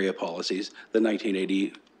 specific area policies, the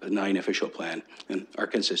 1989 official plan, and are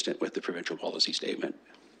consistent with the provincial policy statement.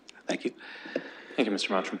 Thank you. Thank you, Mr.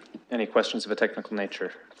 Mottram. Any questions of a technical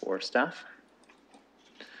nature for staff?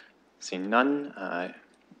 Seeing none,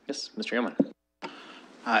 yes, Mr. Yeoman.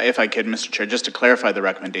 If I could, Mr. Chair, just to clarify the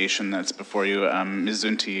recommendation that's before you, Ms.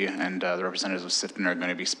 Zunti and the representatives of Sifton are going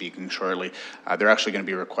to be speaking shortly. They're actually going to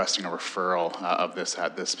be requesting a referral of this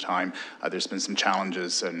at this time. There's been some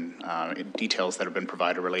challenges and details that have been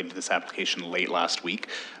provided related to this application late last week.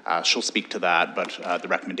 She'll speak to that, but the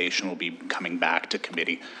recommendation will be coming back to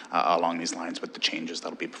committee along these lines with the changes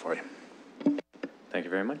that'll be before you. Thank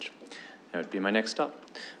you very much. That would be my next stop.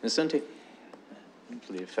 Ms. Zunti. I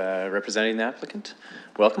believe representing the applicant.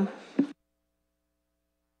 Welcome.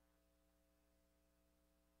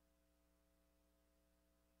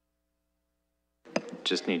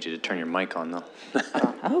 Just need you to turn your mic on though.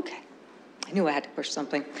 Okay. I knew I had to push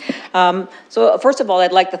something. So first of all,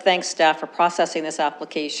 I'd like to thank staff for processing this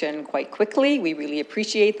application quite quickly. We really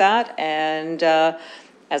appreciate that. And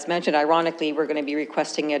as mentioned, ironically, we're going to be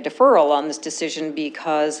requesting a deferral on this decision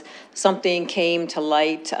because something came to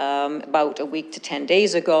light about a week to 10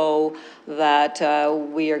 days ago that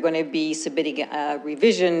we are going to be submitting a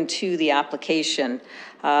revision to the application.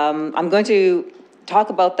 I'm going to talk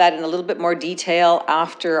about that in a little bit more detail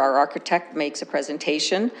after our architect makes a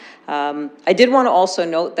presentation. I did want to also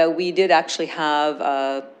note that we did actually have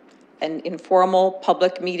an informal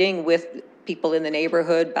public meeting with people in the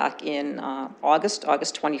neighborhood back in August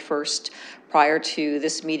 21st, prior to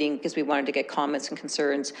this meeting, because we wanted to get comments and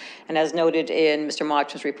concerns. And as noted in Mr.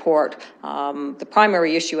 Mottram's report, the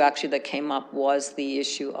primary issue actually that came up was the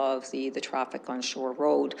issue of the traffic on Shore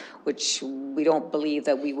Road, which we don't believe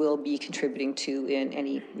that we will be contributing to in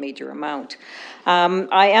any major amount.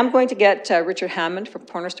 I am going to get Richard Hammond from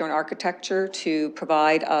Cornerstone Architecture to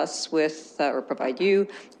provide us with, or provide you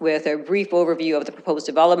with a brief overview of the proposed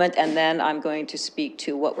development, and then I'm going to speak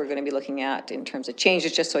to what we're going to be looking at in terms of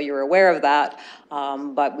changes, just so you're aware of that.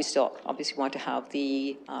 But we still obviously want to have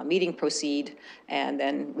the meeting proceed, and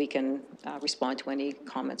then we can respond to any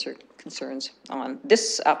comments or concerns on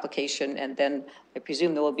this application, and then I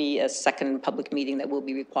presume there will be a second public meeting that will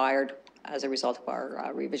be required as a result of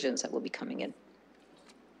our revisions that will be coming in.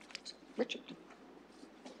 Richard.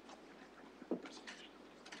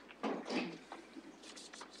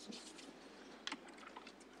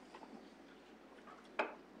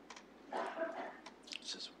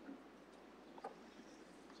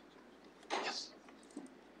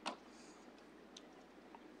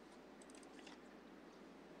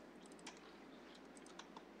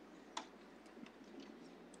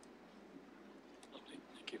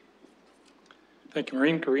 Thank you,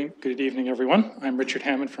 Maureen. Good evening, everyone. I'm Richard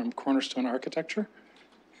Hammond from Cornerstone Architecture.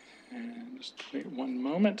 And just wait one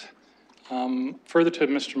moment. Further to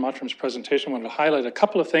Mr. Mottram's presentation, I wanted to highlight a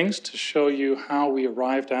couple of things to show you how we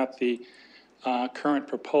arrived at the current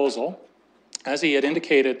proposal. As he had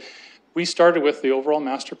indicated, we started with the overall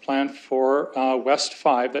master plan for West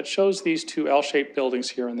 5 that shows these two L-shaped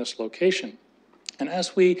buildings here in this location. And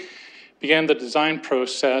as we began the design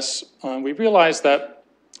process, we realized that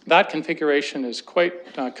that configuration is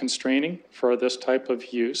quite constraining for this type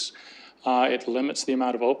of use. It limits the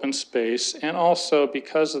amount of open space, and also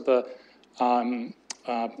because of the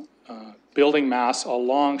building mass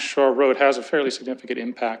along Shore Road has a fairly significant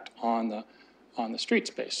impact on the street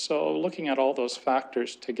space. So looking at all those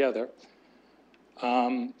factors together,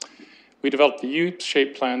 we developed the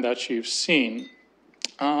U-shaped plan that you've seen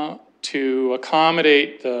to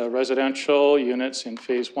accommodate the residential units in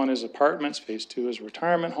phase 1 as apartments, phase 2 as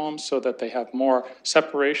retirement homes, so that they have more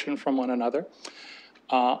separation from one another.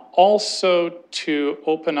 Also to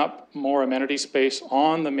open up more amenity space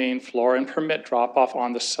on the main floor and permit drop-off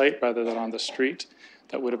on the site rather than on the street.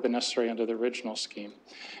 That would have been necessary under the original scheme.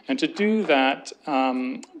 And to do that,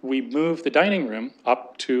 we moved the dining room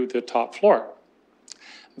up to the top floor.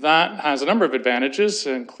 That has a number of advantages,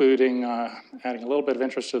 including adding a little bit of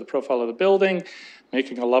interest to the profile of the building,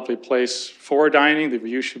 making a lovely place for dining. The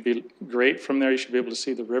view should be great from there. You should be able to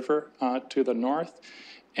see the river to the north.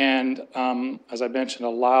 And as I mentioned,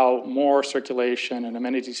 allow more circulation and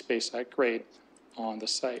amenity space at grade on the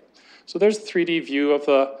site. So there's a 3D view of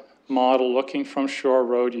the model looking from Shore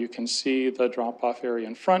Road. You can see the drop-off area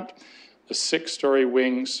in front, the 6-story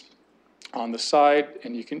wings on the side,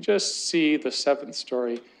 and you can just see the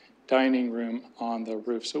 7th-story dining room on the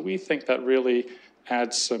roof. So we think that really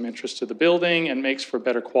adds some interest to the building and makes for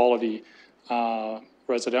better quality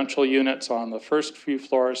residential units on the first few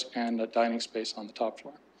floors and a dining space on the top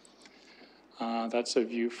floor. That's a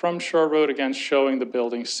view from Shore Road, again showing the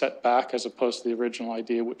building set back as opposed to the original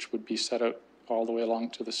idea, which would be set out all the way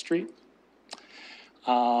along to the street.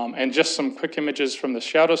 And just some quick images from the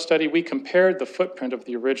shadow study. We compared the footprint of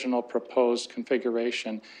the original proposed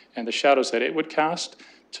configuration and the shadows that it would cast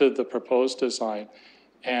to the proposed design.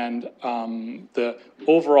 And the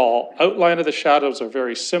overall outline of the shadows are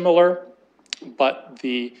very similar, but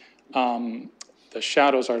the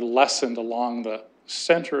shadows are lessened along the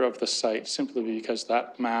center of the site simply because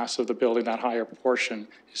that mass of the building, that higher portion,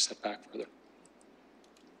 is set back further.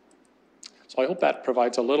 So I hope that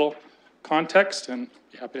provides a little context, and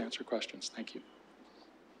be happy to answer questions. Thank you.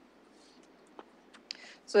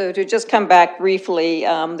 So to just come back briefly,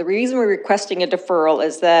 the reason we're requesting a deferral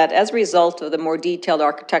is that as a result of the more detailed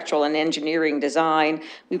architectural and engineering design,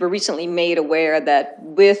 we were recently made aware that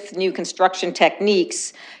with new construction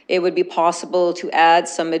techniques, it would be possible to add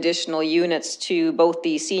some additional units to both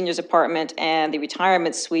the seniors apartment and the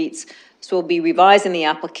retirement suites. So we'll be revising the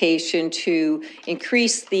application to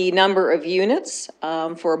increase the number of units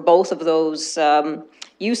for both of those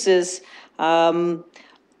uses.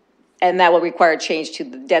 And that will require change to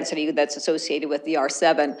the density that's associated with the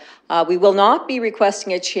R7. We will not be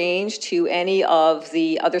requesting a change to any of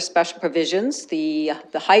the other special provisions. The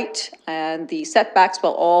height and the setbacks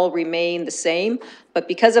will all remain the same, but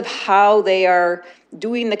because of how they are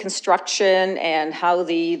doing the construction and how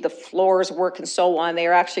the floors work and so on, they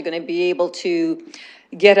are actually going to be able to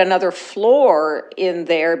get another floor in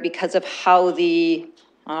there because of how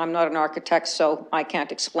I'm not an architect, so I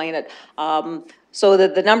can't explain it. So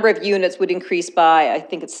that the number of units would increase by, I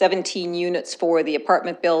think it's 17 units for the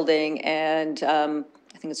apartment building and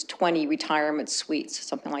I think it's 20 retirement suites,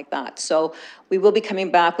 something like that. So we will be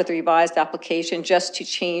coming back with a revised application just to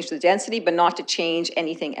change the density, but not to change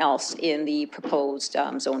anything else in the proposed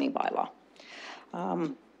zoning bylaw.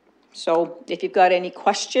 So if you've got any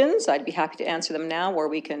questions, I'd be happy to answer them now, or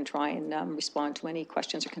we can try and respond to any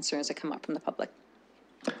questions or concerns that come up from the public.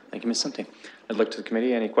 Thank you, Ms. Sunti. I'd look to the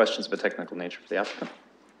committee. Any questions of a technical nature for the applicant?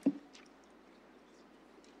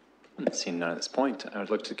 Seeing none at this point, I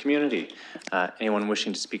would look to the community. Anyone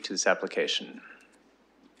wishing to speak to this application?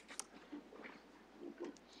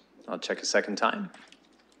 I'll check a second time.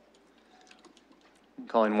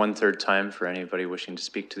 Calling 1/3 time for anybody wishing to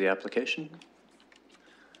speak to the application.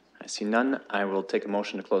 I see none. I will take a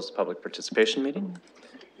motion to close the public participation meeting.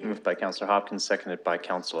 Moved by Councillor Hopkins, seconded by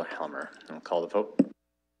Councillor Helmer. And we'll call the vote.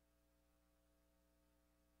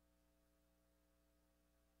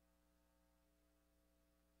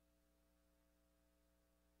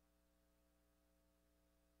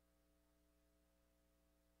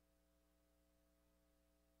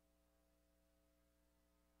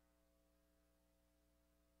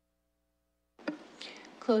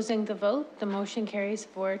 Closing the vote, the motion carries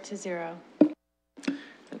 4-0.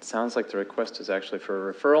 It sounds like the request is actually for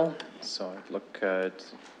a referral, so I'd look at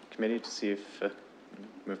committee to see if,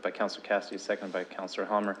 moved by Councillor Cassidy, seconded by Councillor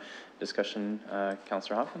Hammer. Discussion,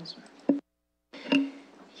 Councillor Hopkins?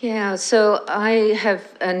 Yeah, so I have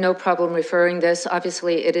no problem referring this.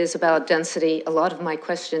 Obviously, it is about density. A lot of my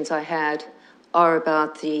questions I had are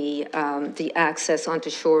about the access onto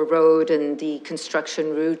Shore Road and the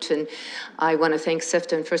construction route. And I want to thank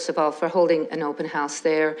Sifton, first of all, for holding an open house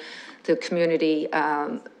there. The community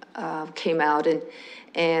came out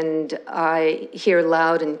and I hear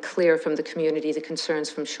loud and clear from the community the concerns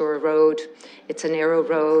from Shore Road. It's a narrow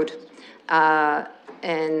road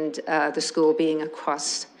and the school being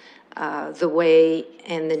across the way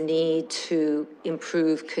and the need to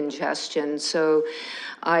improve congestion. So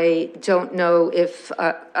I don't know if,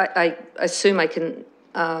 I assume I can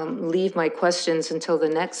leave my questions until the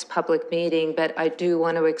next public meeting, but I do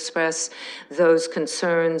want to express those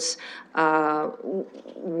concerns.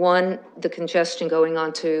 One, the congestion going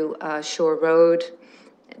onto Shore Road,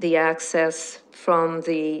 the access from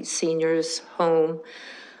the seniors' home,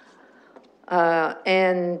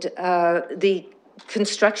 and the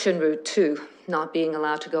construction route too, not being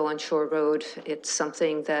allowed to go on Shore Road. It's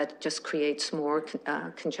something that just creates more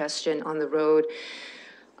congestion on the road.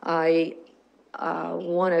 I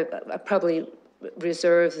want to probably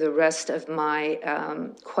reserve the rest of my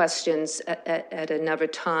questions at another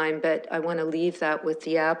time, but I want to leave that with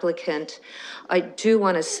the applicant. I do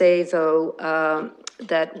want to say, though,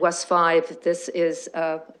 that West 5, this is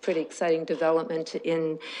a pretty exciting development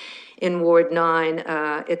in Ward 9.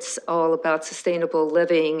 It's all about sustainable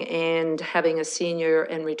living, and having a senior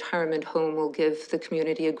and retirement home will give the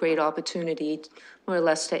community a great opportunity, more or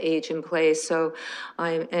less, to age in place. So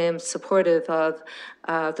I am supportive of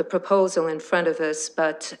the proposal in front of us,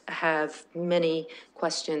 but have many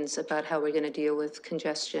questions about how we're going to deal with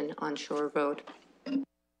congestion on Shore Road.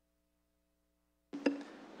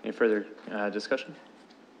 Any further discussion?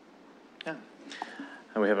 Yeah.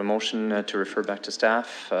 We have a motion to refer back to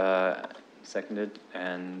staff, seconded,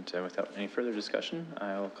 and without any further discussion,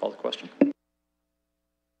 I'll call the question.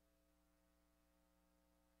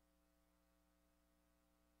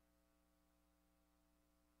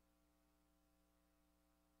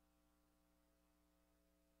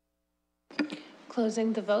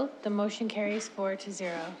 Closing the vote, the motion carries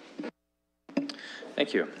 4-0.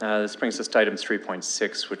 Thank you. This brings us to item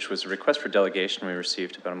 3.6, which was a request for delegation we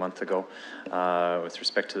received about a month ago with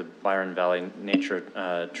respect to the Byron Valley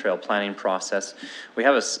Nature Trail planning process. We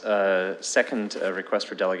have a second request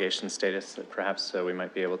for delegation status that perhaps we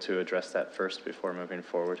might be able to address that first before moving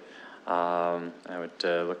forward. I would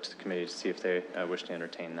look to the committee to see if they wish to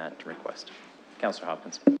entertain that request. Councillor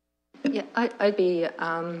Hopkins. Yeah, I'd be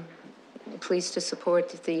pleased to support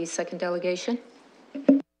the second delegation.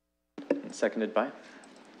 Seconded by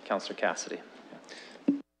Councillor Cassidy.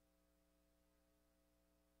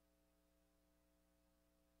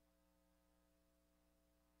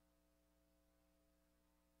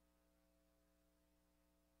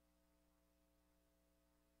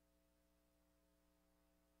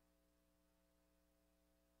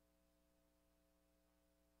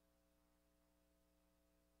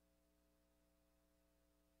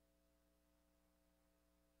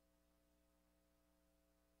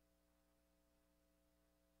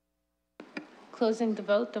 Closing the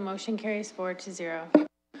vote, the motion carries 4-0.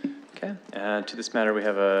 Okay, to this matter, we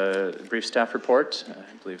have a brief staff report.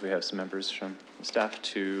 I believe we have some members from staff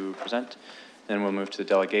to present. Then we'll move to the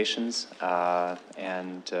delegations,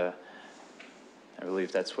 and I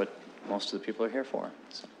believe that's what most of the people are here for.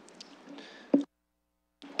 So.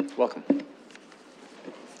 Welcome.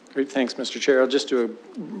 Great, thanks, Mr. Chair. I'll just do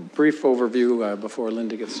a brief overview before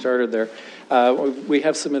Linda gets started there. We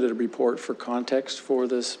have submitted a report for context for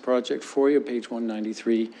this project for you, page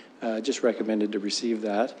 193. Just recommended to receive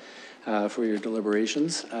that for your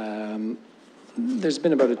deliberations. There's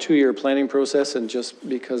been about a 2-year planning process, and just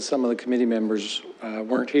because some of the committee members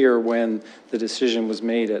weren't here when the decision was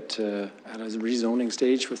made at a rezoning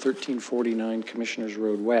stage for 1349 Commissioners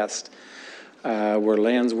Road West, where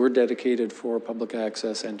lands were dedicated for public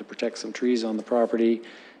access and to protect some trees on the property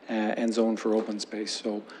and zone for open space.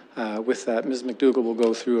 So with that, Ms. McDougall will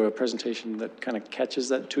go through a presentation that kind of catches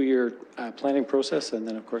that 2-year planning process, and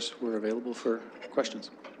then of course we're available for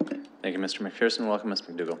questions. Thank you, Mr. McPherson. Welcome, Ms.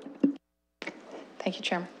 McDougall. Thank you,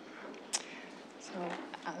 Chairman. So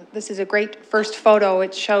this is a great first photo.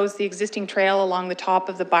 It shows the existing trail along the top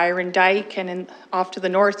of the Byron Dike, and off to the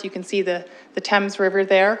north you can see the Thames River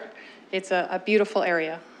there. It's a beautiful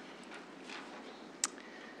area.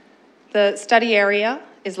 The study area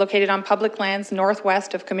is located on public lands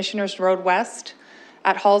northwest of Commissioners Road West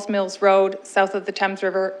at Halls Mills Road, south of the Thames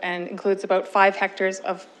River, and includes about 5 hectares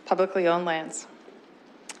of publicly owned lands.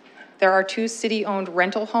 There are 2 city-owned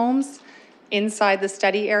rental homes inside the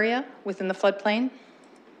study area within the floodplain.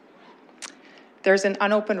 There's an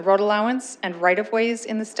unopened road allowance and right-of-ways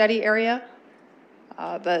in the study area.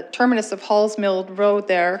 The terminus of Halls Mill Road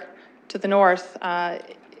there to the north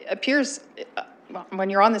appears, when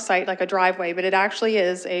you're on the site, like a driveway, but it actually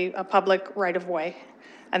is a public right-of-way.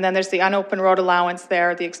 And then there's the unopened road allowance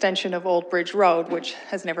there, the extension of Old Bridge Road, which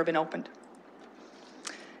has never been opened.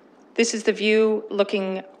 This is the view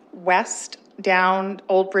looking west down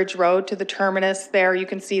Old Bridge Road to the terminus. There you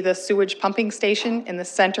can see the sewage pumping station in the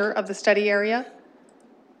center of the study area.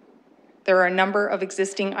 There are a number of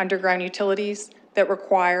existing underground utilities that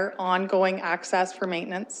require ongoing access for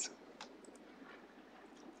maintenance.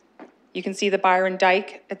 You can see the Byron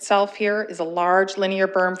Dike itself here is a large linear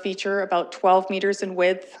berm feature, about 12 meters in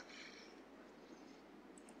width.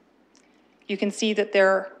 You can see that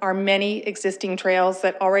there are many existing trails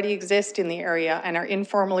that already exist in the area and are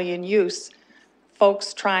informally in use,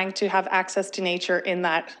 folks trying to have access to nature in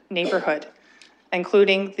that neighborhood,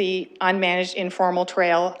 including the unmanaged informal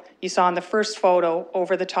trail you saw in the first photo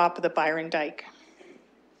over the top of the Byron Dike.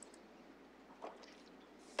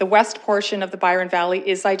 The west portion of the Byron Valley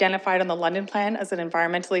is identified on the London plan as an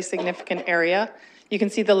environmentally significant area. You can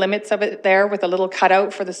see the limits of it there with a little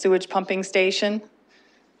cutout for the sewage pumping station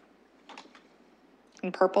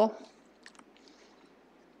in purple.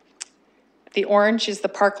 The orange is the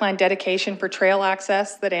parkland dedication for trail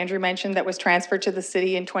access that Andrew mentioned that was transferred to the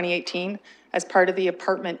city in 2018 as part of the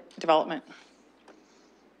apartment development.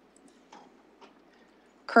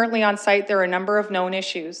 Currently on site, there are a number of known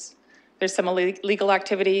issues. There's some illegal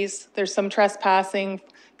activities, there's some trespassing,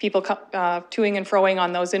 people toing and froing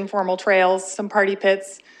on those informal trails, some party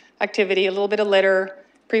pits activity, a little bit of litter.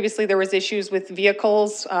 Previously, there was issues with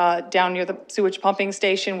vehicles down near the sewage pumping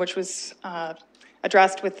station, which was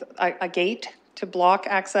addressed with a gate to block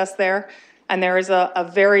access there. And there is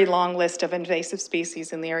a very long list of invasive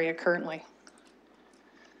species in the area currently.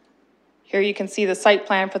 Here you can see the site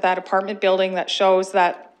plan for that apartment building that shows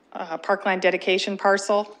that parkland dedication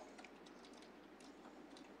parcel.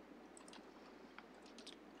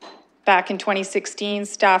 Back in 2016,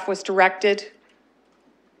 staff was directed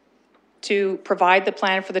to provide the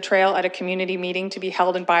plan for the trail at a community meeting to be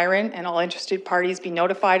held in Byron, and all interested parties be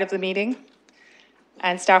notified of the meeting.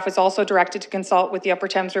 And staff was also directed to consult with the Upper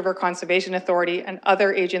Thames River Conservation Authority and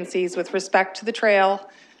other agencies with respect to the trail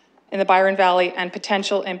in the Byron Valley and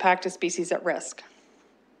potential impact to species at risk.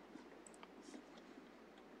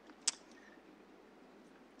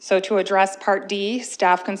 So to address Part D,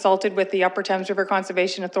 staff consulted with the Upper Thames River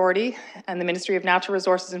Conservation Authority and the Ministry of Natural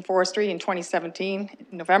Resources and Forestry in 2017,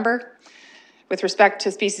 in November, with respect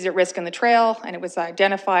to species at risk in the trail, and it was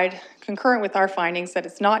identified concurrent with our findings that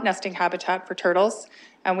it's not nesting habitat for turtles.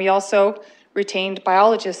 And we also retained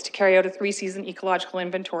biologists to carry out a 3-season ecological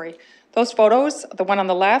inventory. Those photos, the one on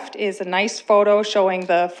the left is a nice photo showing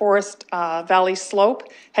the Forest Valley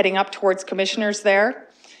slope heading up towards Commissioners there.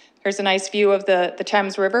 Here's a nice view of the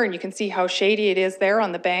Thames River, and you can see how shady it is there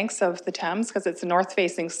on the banks of the Thames because it's a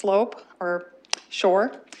north-facing slope or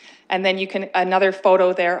shore. And then you can, another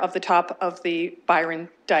photo there of the top of the Byron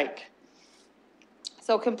Dike.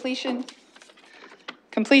 So completion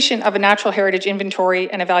of a natural heritage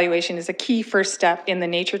inventory and evaluation is a key first step in the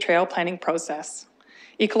nature trail planning process.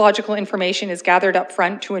 Ecological information is gathered up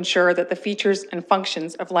front to ensure that the features and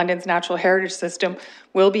functions of London's natural heritage system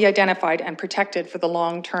will be identified and protected for the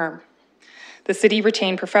long term. The city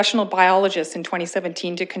retained professional biologists in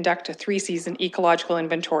 2017 to conduct a 3-season ecological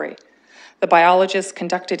inventory. The biologists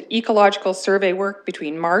conducted ecological survey work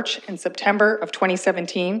between March and September of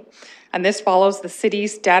 2017, and this follows the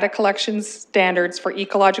city's data collection standards for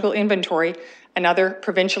ecological inventory and other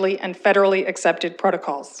provincially and federally accepted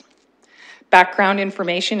protocols. Background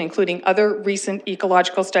information, including other recent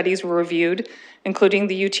ecological studies, were reviewed, including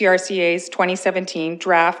the UTRCA's 2017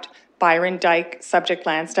 draft Byron Dike Subject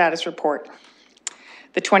Land Status Report.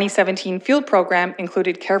 The 2017 field program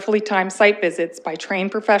included carefully timed site visits by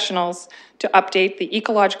trained professionals to update the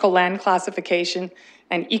ecological land classification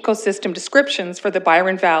and ecosystem descriptions for the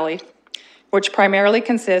Byron Valley, which primarily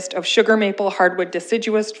consist of sugar maple hardwood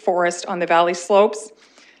deciduous forest on the valley slopes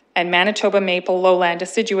and Manitoba maple lowland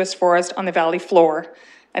deciduous forest on the valley floor,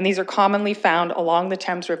 and these are commonly found along the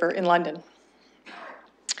Thames River in London.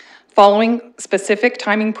 Following specific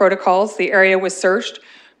timing protocols, the area was searched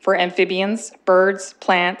for amphibians, birds,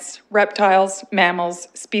 plants, reptiles, mammals,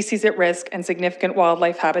 species at risk, and significant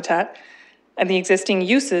wildlife habitat, and the existing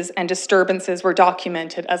uses and disturbances were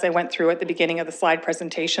documented as I went through at the beginning of the slide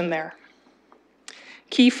presentation there.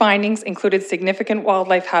 Key findings included significant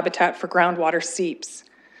wildlife habitat for groundwater seeps.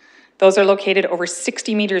 Those are located over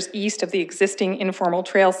 60 meters east of the existing informal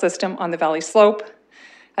trail system on the valley slope.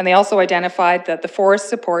 And they also identified that the forest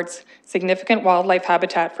supports significant wildlife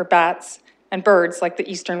habitat for bats and birds like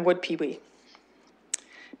the eastern wood pewee.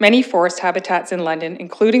 Many forest habitats in London,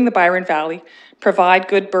 including the Byron Valley, provide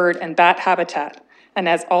good bird and bat habitat. And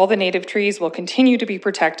as all the native trees will continue to be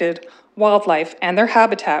protected, wildlife and their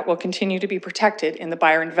habitat will continue to be protected in the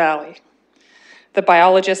Byron Valley. The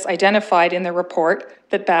biologists identified in their report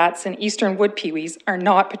that bats and eastern wood pewees are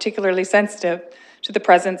not particularly sensitive to the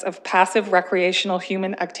presence of passive recreational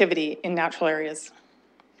human activity in natural areas.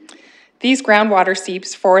 These groundwater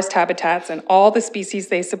seeps, forest habitats, and all the species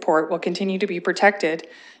they support will continue to be protected,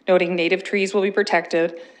 noting native trees will be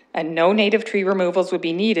protected and no native tree removals would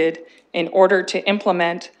be needed in order to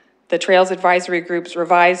implement the Trails Advisory Group's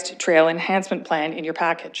revised trail enhancement plan in your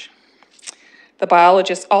package. The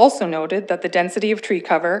biologists also noted that the density of tree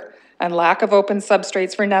cover and lack of open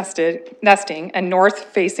substrates for nesting and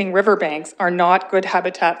north-facing riverbanks are not good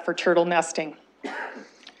habitat for turtle nesting.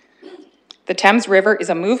 The Thames River is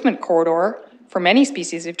a movement corridor for many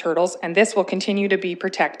species of turtles, and this will continue to be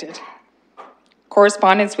protected.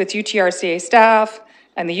 Correspondence with UTRCA staff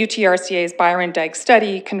and the UTRCA's Byron Dike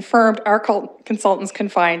study confirmed our consultants'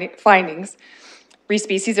 findings.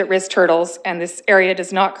 Re-species at risk turtles, and this area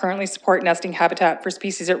does not currently support nesting habitat for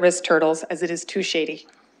species at risk turtles as it is too shady.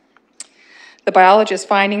 The biologists'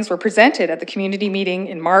 findings were presented at the community meeting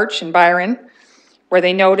in March in Byron, where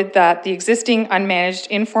they noted that the existing unmanaged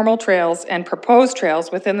informal trails and proposed trails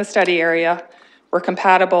within the study area were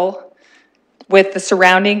compatible with the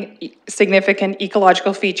surrounding significant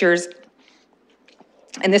ecological features.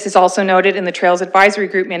 And this is also noted in the Trails Advisory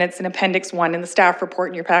Group minutes in Appendix 1 in the staff report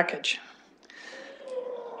in your package.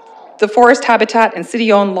 The forest habitat and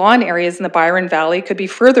city-owned lawn areas in the Byron Valley could be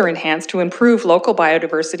further enhanced to improve local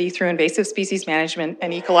biodiversity through invasive species management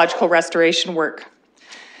and ecological restoration work.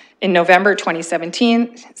 In November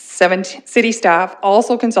 2017, city staff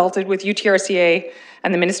also consulted with UTRCA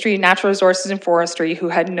and the Ministry of Natural Resources and Forestry, who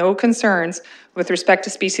had no concerns with respect to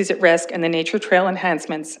species at risk and the nature trail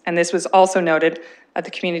enhancements, and this was also noted at the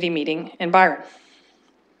community meeting in Byron.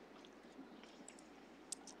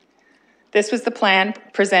 This was the plan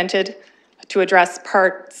presented to address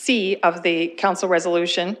Part C of the Council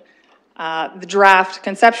resolution, the draft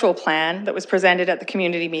conceptual plan that was presented at the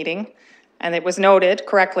community meeting, and it was noted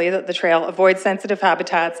correctly that the trail avoids sensitive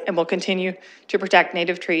habitats and will continue to protect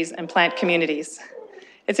native trees and plant communities.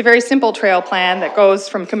 It's a very simple trail plan that goes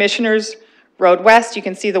from Commissioners Road West. You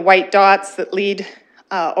can see the white dots that lead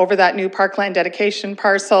over that new parkland dedication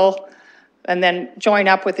parcel, and then join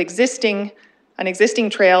up with an existing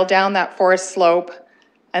trail down that forest slope,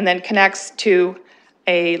 and then connects to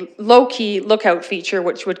a low-key lookout feature,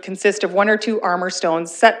 which would consist of 1 or 2 armor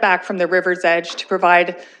stones set back from the river's edge to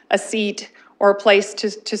provide a seat or a place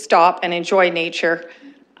to stop and enjoy nature.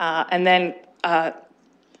 And then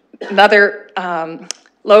another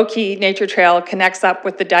low-key nature trail connects up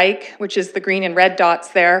with the dike, which is the green and red dots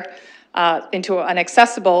there, into an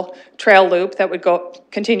accessible trail loop that would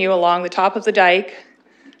continue along the top of the dike,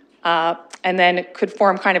 and then it could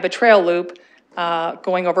form kind of a trail loop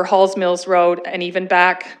going over Halls Mills Road and even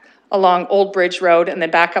back along Old Bridge Road and then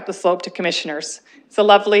back up the slope to Commissioners. It's a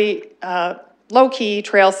lovely low-key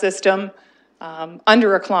trail system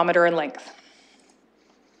under 1 kilometer in length.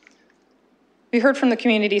 We heard from the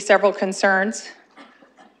community several concerns,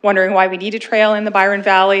 wondering why we need a trail in the Byron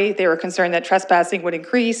Valley. They were concerned that trespassing would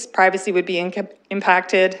increase, privacy would be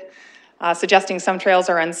impacted, suggesting some trails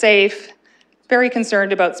are unsafe, very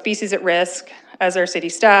concerned about species at risk, as our city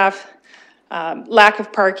staff. Lack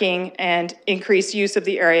of parking and increased use of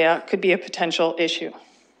the area could be a potential issue.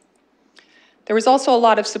 There was also a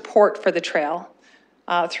lot of support for the trail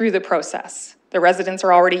through the process. The residents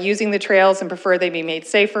are already using the trails and prefer they be made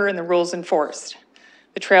safer and the rules enforced.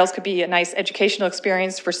 The trails could be a nice educational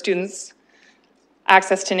experience for students.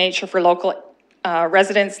 Access to nature for local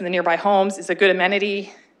residents in the nearby homes is a good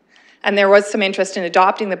amenity. And there was some interest in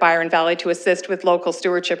adopting the Byron Valley to assist with local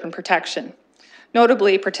stewardship and protection.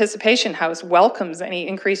 Notably, Participation House welcomes any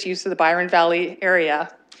increased use of the Byron Valley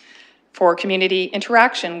area for community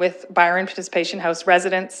interaction with Byron Participation House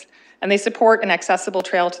residents, and they support an accessible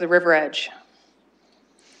trail to the river edge.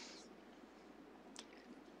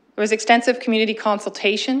 There was extensive community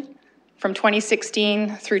consultation from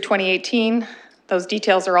 2016 through 2018. Those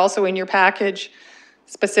details are also in your package.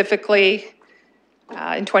 Specifically,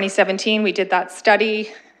 in 2017, we did that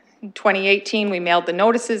study. In 2018, we mailed the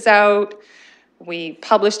notices out. We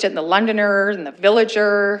published it in the Londoner and the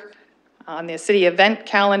Villager, on the city event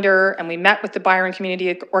calendar, and we met with the Byron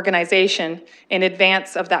Community Organization in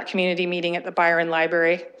advance of that community meeting at the Byron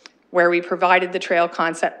Library. where we provided the trail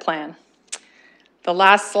concept plan. The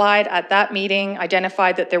last slide at that meeting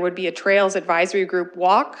identified that there would be a Trails Advisory Group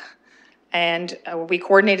walk, and we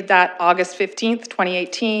coordinated that August 15th,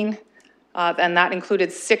 2018. And that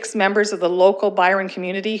included 6 members of the local Byron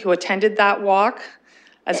community who attended that walk,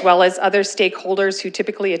 as well as other stakeholders who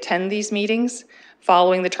typically attend these meetings.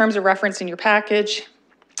 Following the terms of reference in your package,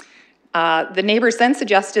 the neighbors then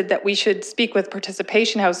suggested that we should speak with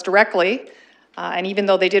Participation House directly. And even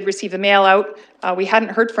though they did receive the mail out, we hadn't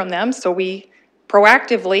heard from them, so we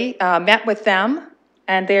proactively met with them,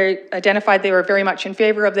 and they identified they were very much in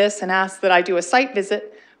favor of this and asked that I do a site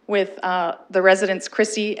visit with the residents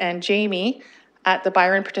Chrissy and Jamie at the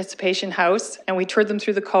Byron Participation House, and we toured them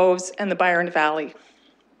through the coves and the Byron Valley.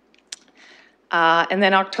 And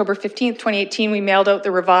then October 15th, 2018, we mailed out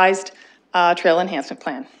the revised trail enhancement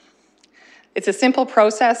plan. It's a simple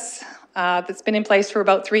process that's been in place for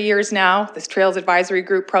about 3 years now, this Trails Advisory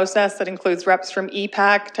Group process that includes reps from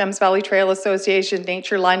EPAC, Thames Valley Trail Association,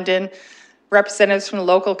 Nature London, representatives from the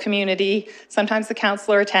local community, sometimes the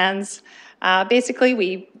councillor attends. Basically,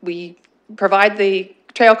 we provide the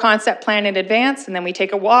trail concept plan in advance, and then we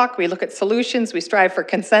take a walk, we look at solutions, we strive for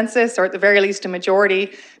consensus, or at the very least a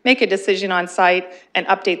majority, make a decision on site, and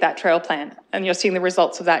update that trail plan. And you'll see the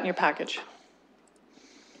results of that in your package.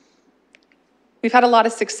 We've had a lot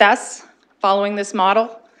of success following this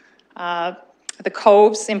model. The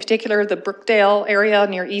coves, in particular, the Brookdale area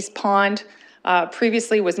near East Pond,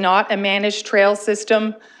 previously was not a managed trail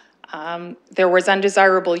system. There was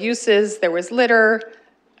undesirable uses, there was litter,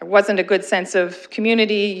 there wasn't a good sense of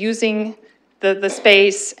community using the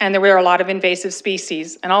space, and there were a lot of invasive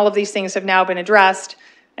species. And all of these things have now been addressed,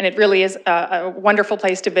 and it really is a wonderful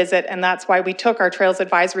place to visit, and that's why we took our Trails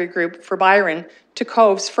Advisory Group for Byron to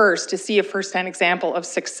coves first to see a first-hand example of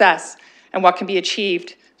success and what can be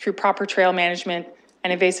achieved through proper trail management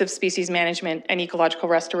and invasive species management and ecological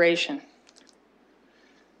restoration.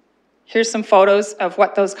 Here's some photos of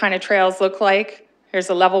what those kind of trails look like. Here's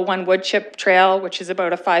a level 1 wood chip trail, which is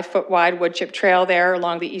about a 5-foot wide wood chip trail there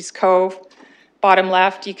along the East Cove. Bottom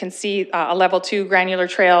left, you can see a level 2 granular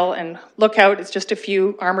trail, and look out, it's just a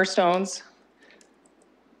few armor stones.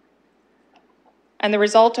 And the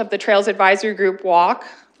result of the Trails Advisory Group walk,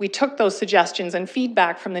 we took those suggestions and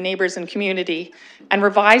feedback from the neighbors and community and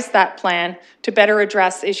revised that plan to better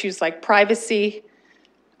address issues like privacy,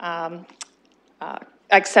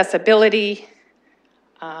 accessibility,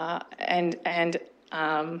 and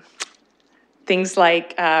things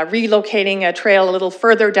like relocating a trail a little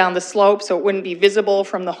further down the slope so it wouldn't be visible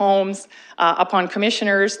from the homes upon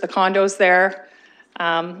commissioners, the condos there.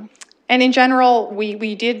 And in general,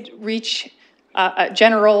 we did reach a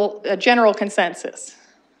general consensus.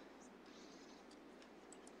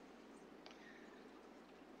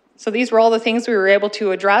 So these were all the things we were able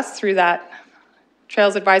to address through that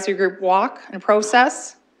Trails Advisory Group walk and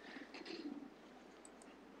process.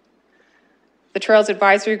 The Trails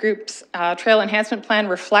Advisory Group's Trail Enhancement Plan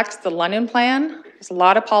reflects the London Plan. There's a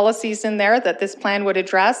lot of policies in there that this plan would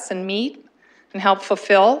address and meet and help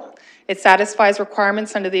fulfill. It satisfies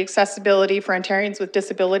requirements under the Accessibility for Ontarians with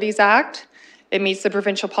Disabilities Act. It meets the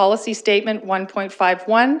Provincial Policy Statement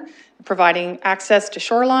 1.51, providing access to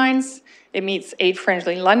shorelines. It meets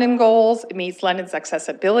Aid-Friendly London goals. It meets London's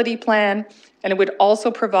accessibility plan. And it would also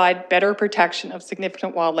provide better protection of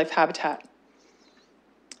significant wildlife habitat.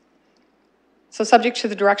 So subject to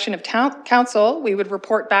the direction of council, we would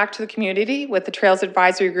report back to the community with the Trails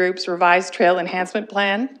Advisory Group's revised trail enhancement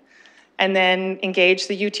plan, and then engage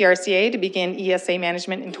the UTRCA to begin ESA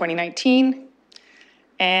management in 2019,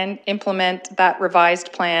 and implement that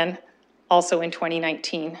revised plan also in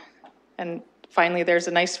 2019. And finally, there's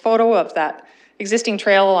a nice photo of that existing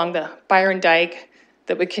trail along the Byron Dike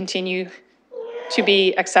that would continue to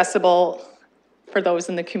be accessible for those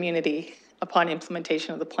in the community upon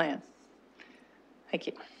implementation of the plan. Thank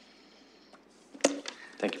you.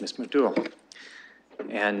 Thank you, Ms. McDougall.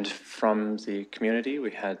 And from the community,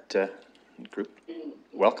 we had a group.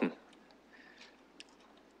 Welcome.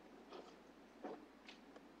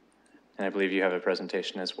 And I believe you have a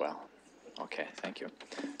presentation as well. Okay, thank you.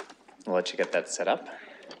 I'll let you get that set up.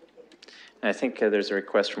 And I think there's a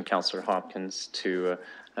request from Councillor Hopkins to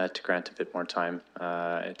grant a bit more time.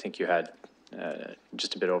 I think you had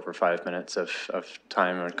just a bit over 5 minutes of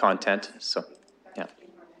time or content, so yeah,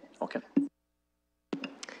 okay.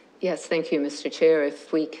 Yes, thank you, Mr. Chair.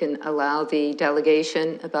 If we can allow the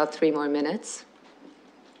delegation about 3 more minutes.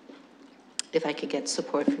 If I could get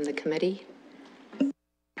support from the committee.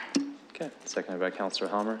 Okay, seconded by Councillor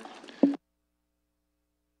Helmer.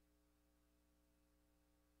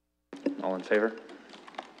 All in favor?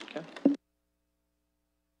 Okay.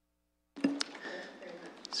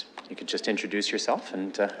 just introduce yourself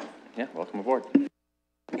and, yeah, welcome aboard.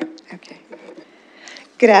 Okay.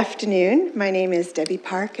 Good afternoon. My name is Debbie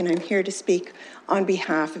Park, and I'm here to speak on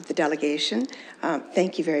behalf of the delegation.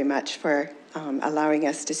 Thank you very much for allowing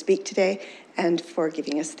us to speak today and for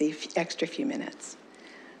giving us the extra few minutes.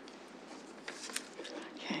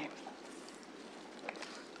 Okay.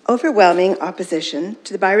 Overwhelming opposition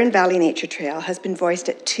to the Byron Valley Nature Trail has been voiced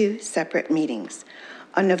at 2 separate meetings.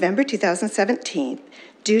 On November 2017,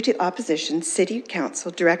 due to opposition, City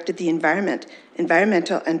Council directed the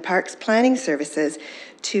Environmental and Parks Planning Services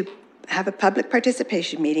to have a public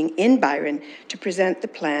participation meeting in Byron to present the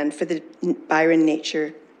plan for the Byron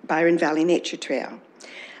Valley Nature Trail.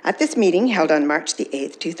 At this meeting, held on March the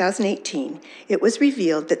 8th, 2018, it was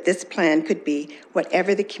revealed that this plan could be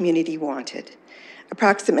whatever the community wanted.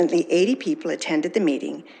 Approximately 80 people attended the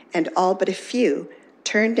meeting, and all but a few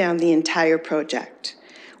turned down the entire project,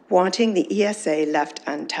 wanting the ESA left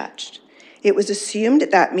untouched. It was assumed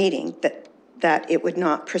at that meeting that it would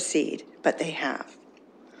not proceed, but they have.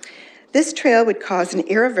 This trail would cause an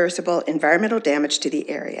irreversible environmental damage to the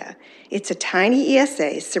area. It's a tiny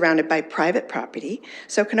ESA surrounded by private property,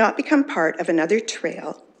 so cannot become part of another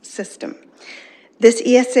trail system. This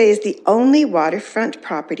ESA is the only waterfront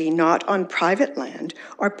property not on private land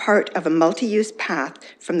or part of a multi-use path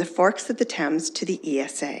from the forks of the Thames to the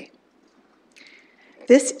ESA.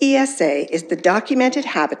 This ESA is the documented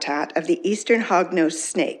habitat of the eastern hognose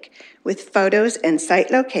snake, with photos and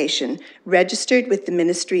site location registered with the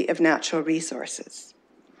Ministry of Natural Resources.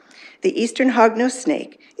 The eastern hognose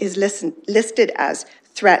snake is listed as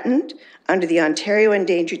threatened under the Ontario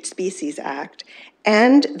Endangered Species Act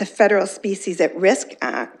and the Federal Species at Risk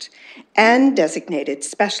Act, and designated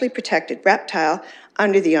specially protected reptile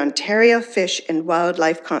under the Ontario Fish and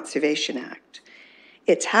Wildlife Conservation Act.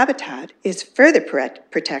 Its habitat is further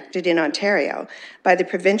protected in Ontario by the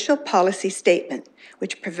provincial policy statement,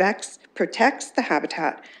 which protects the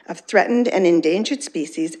habitat of threatened and endangered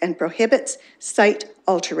species and prohibits site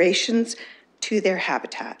alterations to their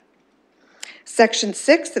habitat. Section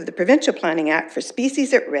 6 of the Provincial Planning Act for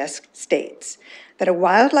Species at Risk states that a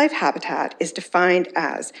wildlife habitat is defined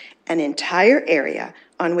as an entire area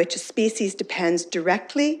on which a species depends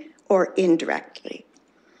directly or indirectly.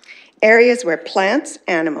 Areas where plants,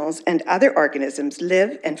 animals, and other organisms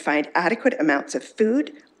live and find adequate amounts of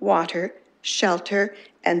food, water, shelter,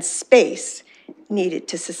 and space needed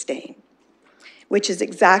to sustain, which is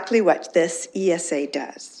exactly what this ESA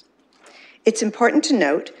does. It's important to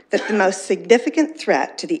note that the most significant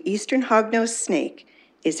threat to the eastern hognose snake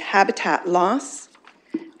is habitat loss,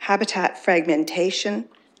 habitat fragmentation,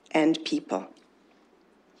 and people.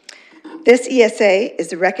 This ESA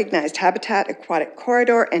is a recognized habitat aquatic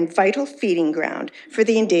corridor and vital feeding ground for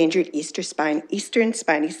the endangered eastern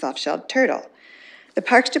spiny soft-shelled turtle. The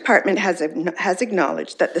Parks Department has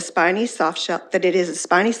acknowledged that it is a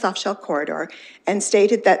spiny soft-shell corridor and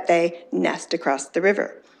stated that they nest across the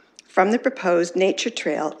river from the proposed nature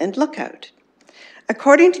trail and lookout.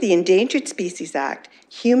 According to the Endangered Species Act,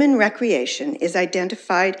 human recreation is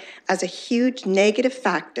identified as a huge negative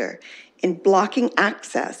factor in blocking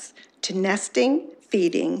access to nesting,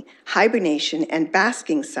 feeding, hibernation, and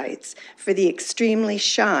basking sites for the extremely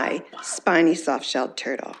shy spiny soft-shelled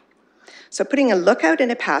turtle. So putting a lookout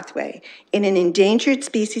and a pathway in an endangered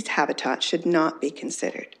species habitat should not be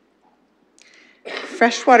considered.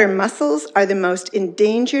 Freshwater mussels are the most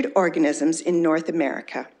endangered organisms in North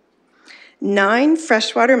America. 9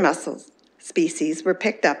 freshwater mussel species were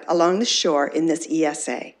picked up along the shore in this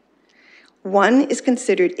ESA. 1 is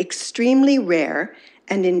considered extremely rare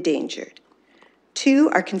and endangered. 2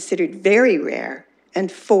 are considered very rare,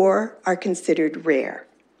 and 4 are considered rare.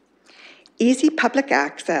 Easy public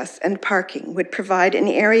access and parking would provide an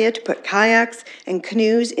area to put kayaks and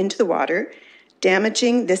canoes into the water,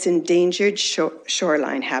 damaging this endangered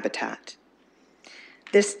shoreline habitat.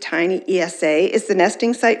 This tiny ESA is the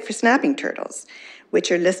nesting site for snapping turtles,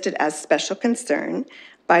 which are listed as special concern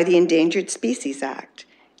by the Endangered Species Act,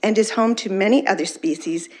 and is home to many other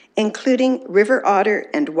species, including river otter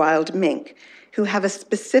and wild mink, who have a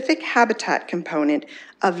specific habitat component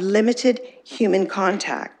of limited human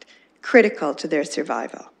contact, critical to their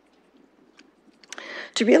survival.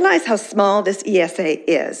 To realize how small this ESA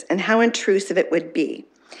is and how intrusive it would be,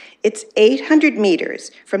 it's 800 meters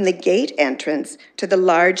from the gate entrance to the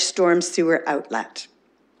large storm sewer outlet.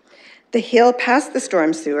 The hill past the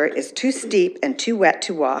storm sewer is too steep and too wet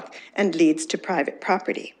to walk and leads to private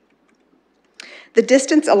property. The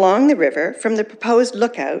distance along the river from the proposed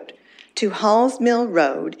lookout to Halls Mill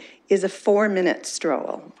Road is a 4-minute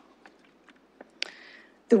stroll.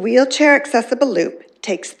 The wheelchair accessible loop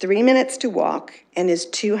takes 3 minutes to walk, and is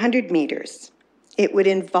 200 meters. It would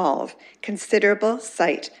involve considerable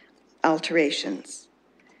site alterations.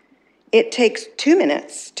 It takes 2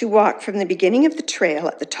 minutes to walk from the beginning of the trail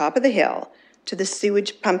at the top of the hill to the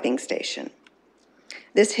sewage pumping station.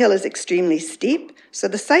 This hill is extremely steep, so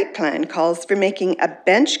the site plan calls for making a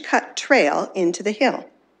bench-cut trail into the hill.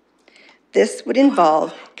 This would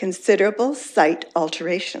involve considerable site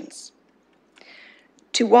alterations.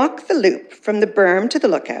 To walk the loop from the berm to the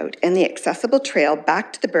lookout and the accessible trail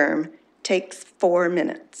back to the berm takes 4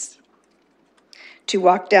 minutes. To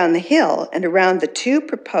walk down the hill and around the 2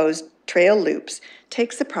 proposed trail loops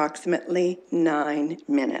takes approximately 9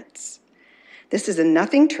 minutes. This is a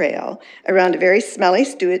nothing trail around a very smelly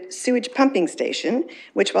sewage pumping station,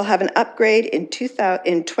 which will have an upgrade in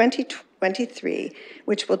 2023,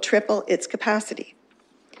 which will triple its capacity.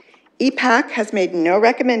 EPAC has made no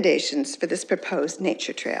recommendations for this proposed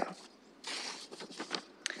nature trail.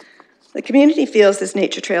 The community feels this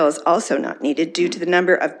nature trail is also not needed due to the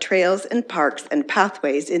number of trails and parks and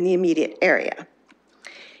pathways in the immediate area.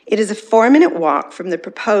 It is a 4-minute walk from the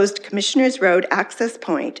proposed Commissioners Road access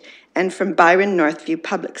point and from Byron Northview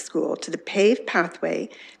Public School to the paved pathway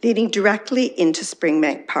leading directly into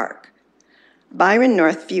Springbank Park. Byron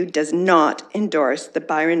Northview does not endorse the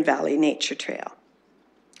Byron Valley Nature Trail.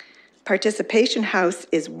 Participation House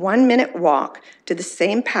is 1-minute walk to the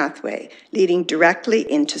same pathway leading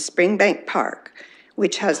directly into Springbank Park,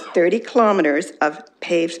 which has 30 kilometers of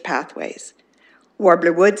paved pathways.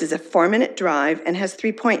 Warbler Woods is a 4-minute drive and has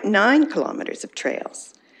 3.9 kilometers of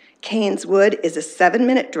trails. Cairns Wood is a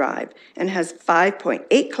 7-minute drive and has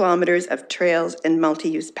 5.8 kilometers of trails and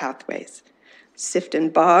multi-use pathways.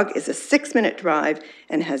 Sifton Bog is a 6-minute drive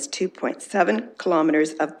and has 2.7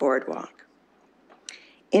 kilometers of boardwalk.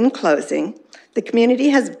 In closing, the community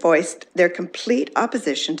has voiced their complete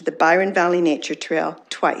opposition to the Byron Valley Nature Trail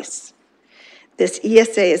twice. This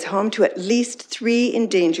ESA is home to at least 3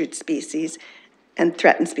 endangered species and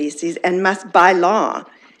threatened species and must by law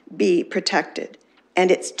be protected,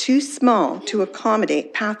 and it's too small to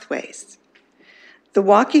accommodate pathways. The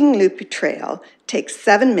walking loop trail takes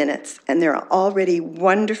 7 minutes, and there are already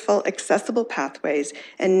wonderful accessible pathways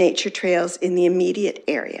and nature trails in the immediate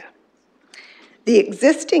area. The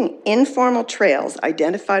existing informal trails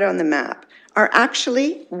identified on the map are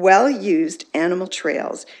actually well-used animal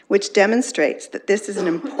trails, which demonstrates that this is an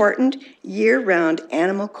important year-round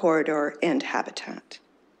animal corridor and habitat.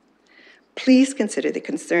 Please consider the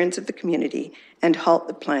concerns of the community and halt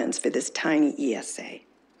the plans for this tiny ESA.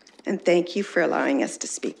 And thank you for allowing us to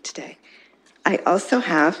speak today. I also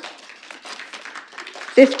have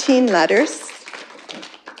 15 letters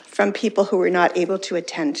from people who were not able to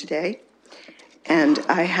attend today. And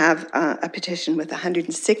I have a petition with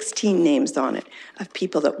 116 names on it of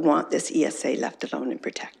people that want this ESA left alone and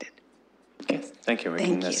protected. Okay, thank you. We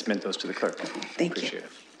can submit those to the clerk. Thank Appreciate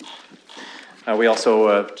it. We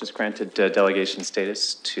also just granted delegation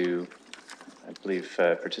status to, I believe,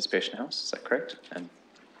 Participation House. Is that correct? And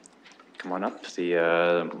come on up.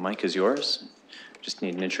 The mic is yours. Just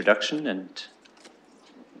need an introduction, and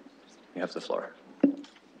you have the floor.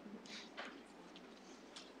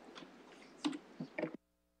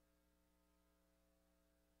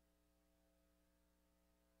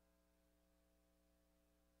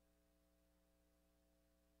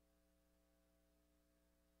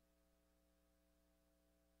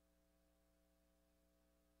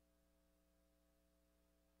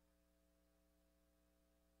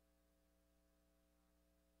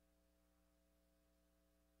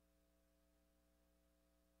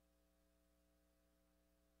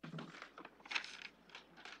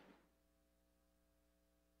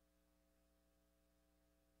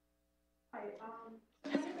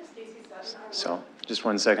 So, just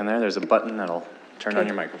 1 second there. There's a button that'll turn on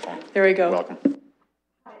your microphone. There we go. You're welcome.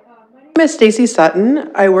 My name is Stacey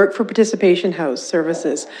Sutton. I work for Participation House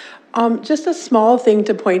Services. Just a small thing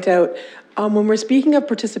to point out. When we're speaking of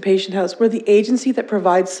Participation House, we're the agency that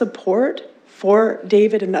provides support for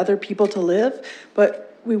David and other people to live,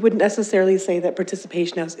 but we wouldn't necessarily say that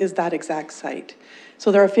Participation House is that exact site.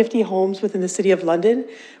 So there are 50 homes within the City of London,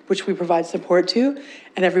 which we provide support to,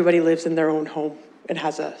 and everybody lives in their own home and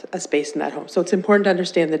has a space in that home. So it's important to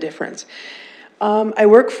understand the difference. I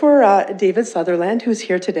work for David Sutherland, who's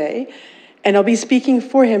here today, and I'll be speaking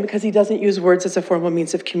for him because he doesn't use words as a formal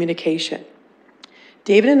means of communication.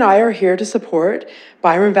 David and I are here to support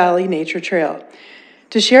Byron Valley Nature Trail.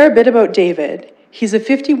 To share a bit about David, he's a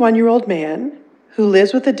 51-year-old man who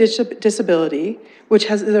lives with a disability, which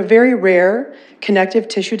has a very rare connective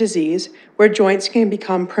tissue disease where joints can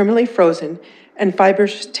become permanently frozen and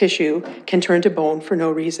fibrous tissue can turn to bone for no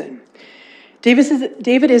reason.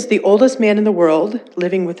 David is the oldest man in the world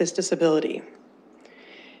living with this disability.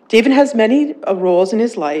 David has many roles in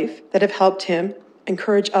his life that have helped him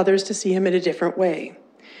encourage others to see him in a different way.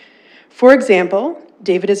 For example,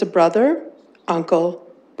 David is a brother,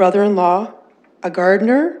 uncle, brother-in-law, a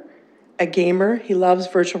gardener, a gamer, he loves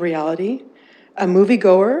virtual reality, a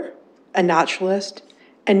moviegoer, a naturalist,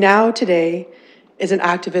 and now today is an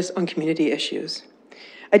activist on community issues.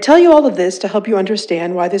 I tell you all of this to help you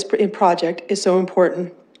understand why this project is so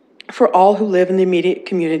important for all who live in the immediate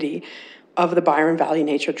community of the Byron Valley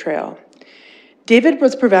Nature Trail. David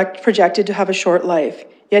was projected to have a short life,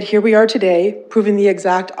 yet here we are today proving the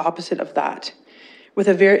exact opposite of that, with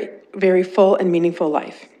a very, very full and meaningful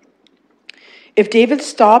life. If David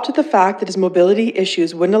stopped at the fact that his mobility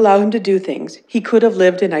issues wouldn't allow him to do things, he could have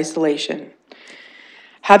lived in isolation.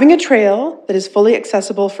 Having a trail that is fully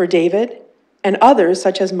accessible for David and others,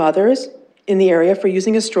 such as mothers in the area for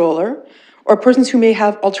using a stroller, or persons who may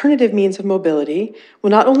have alternative means of mobility, will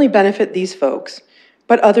not only benefit these folks,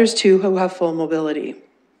 but others too who have full mobility.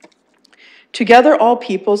 Together, all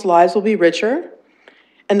people's lives will be richer,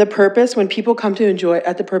 and the purpose of people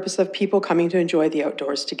coming to enjoy the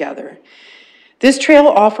outdoors together. This trail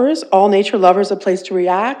offers all nature lovers a place to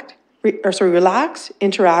relax,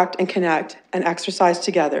 interact, and connect, and exercise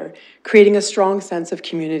together, creating a strong sense of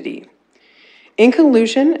community. In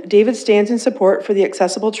conclusion, David stands in support for the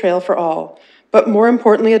accessible trail for all, but more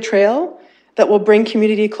importantly, a trail that will bring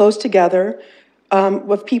community close together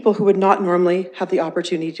with people who would not normally have the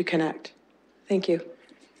opportunity to connect. Thank you.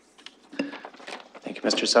 Thank you,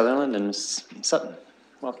 Mr. Sutherland and Ms. Sutton.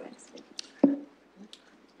 Welcome.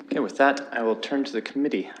 Okay, with that, I will turn to the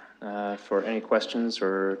committee for any questions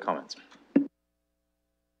or comments.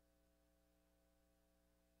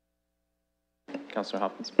 Councillor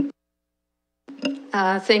Hopkins.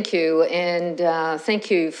 Thank you, and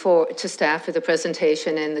thank you to staff for the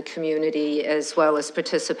presentation and the community, as well as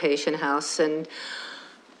Participation House. And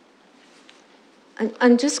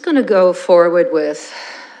I'm just going to go forward with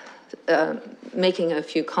making a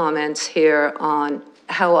few comments here on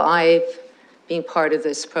how I've been part of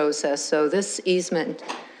this process. So this easement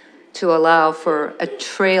to allow for a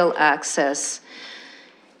trail access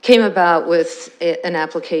came about with an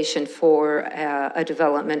application for a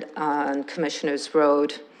development on Commissioners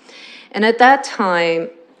Road. And at that time,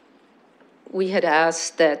 we had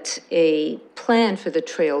asked that a plan for the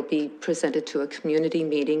trail be presented to a community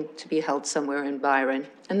meeting to be held somewhere in Byron.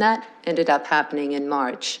 And that ended up happening in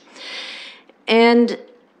March. And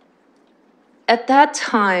at that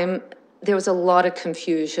time, there was a lot of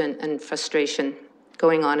confusion and frustration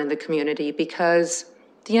going on in the community, because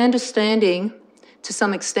the understanding to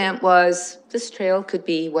some extent was this trail could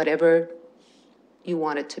be whatever you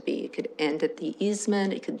want it to be. It could end at the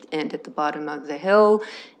easement, it could end at the bottom of the hill,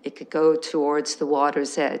 it could go towards the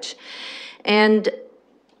water's edge. And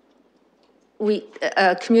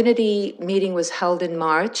a community meeting was held in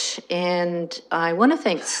March, and I want to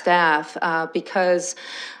thank staff because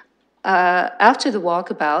after the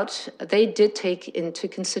walkabout, they did take into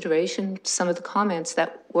consideration some of the comments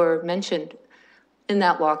that were mentioned in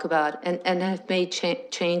that walkabout and have made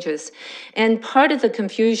changes. And part of the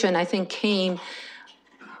confusion, I think, came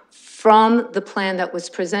from the plan that was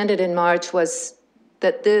presented in March, was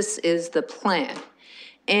that this is the plan.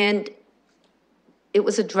 And it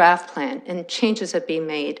was a draft plan, and changes have been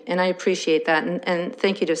made, and I appreciate that, and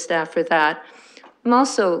thank you to staff for that. I'm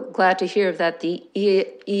also glad to hear that the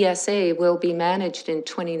ESA will be managed in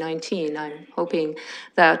 2019. I'm hoping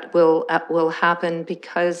that will happen,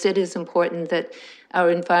 because it is important that our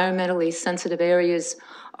environmentally sensitive areas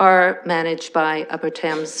are managed by Upper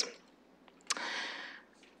Thames.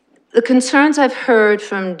 The concerns I've heard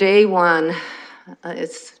from day one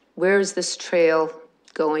is, where is this trail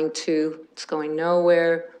going to? It's going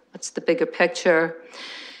nowhere. What's the bigger picture?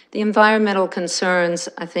 The environmental concerns,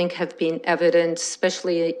 I think, have been evident,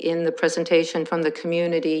 especially in the presentation from the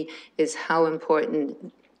community, is how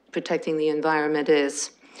important protecting the environment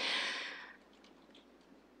is.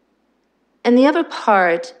 And the other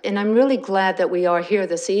part, and I'm really glad that we are here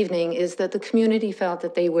this evening, is that the community felt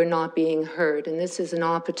that they were not being heard, and this is an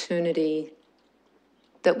opportunity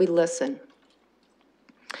that we listen.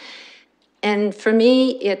 And for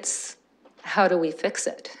me, it's how do we fix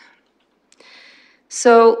it?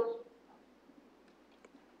 So,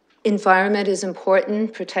 environment is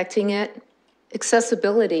important, protecting it.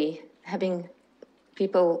 Accessibility, having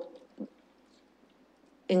people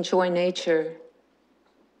enjoy nature,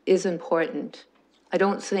 is important. I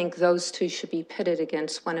don't think those two should be pitted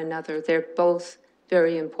against one another. They're both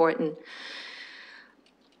very important.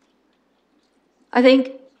 I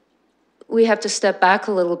think we have to step back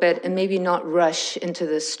a little bit and maybe not rush into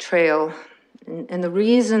this trail. And the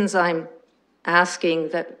reasons I'm asking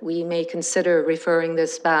that we may consider referring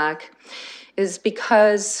this back is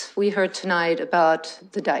because we heard tonight about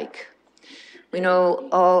the dike. We know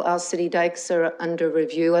all our city dikes are under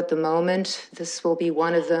review at the moment. This will be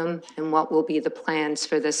one of them, and what will be the plans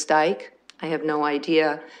for this dike? I have no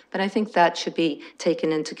idea, but I think that should be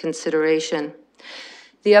taken into consideration.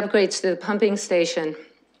 The upgrades to the pumping station,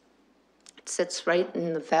 it sits right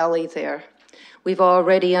in the valley there. We've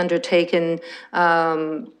already undertaken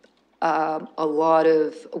a lot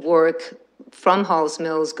of work from Halls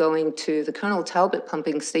Mills going to the Colonel Talbot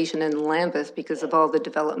pumping station in Lambeth because of all the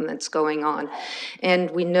developments going on.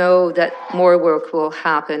 And we know that more work will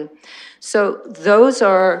happen. So those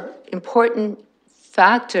are important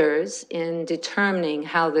factors in determining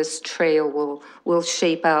how this trail will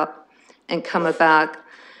shape out and come about.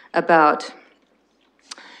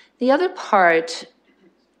 The other part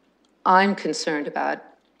I'm concerned about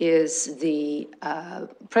is the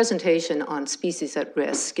presentation on species at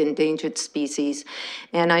risk, endangered species.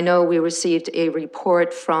 And I know we received a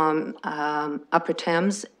report from Upper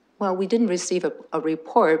Thames. Well, we didn't receive a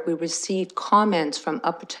report, we received comments from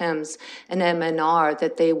Upper Thames and MNR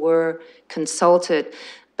that they were consulted.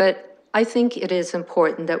 But I think it is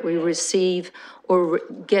important that we receive or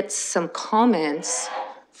get some comments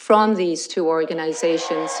from these two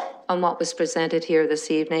organizations on what was presented here this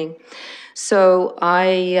evening. So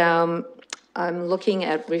I'm looking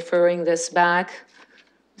at referring this back.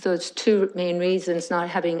 Those two main reasons: not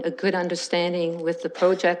having a good understanding with the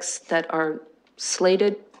projects that are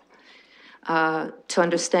slated, to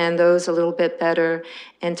understand those a little bit better,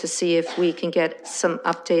 and to see if we can get some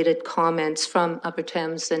updated comments from Upper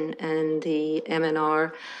Thames and the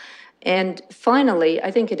MNR. And finally,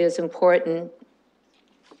 I think it is important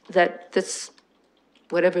that this,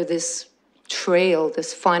 whatever this trail,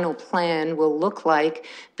 this final plan will look like,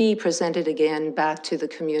 be presented again back to the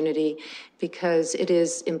community, because it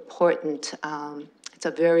is important. It's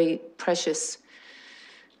a very precious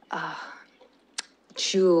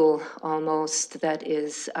jewel almost that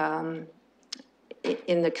is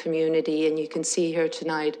in the community, and you can see here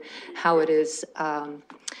tonight how it is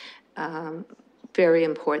very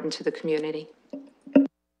important to the community.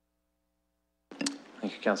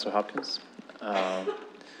 Thank you, Councillor Hopkins. We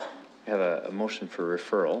have a motion for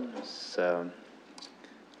referral. So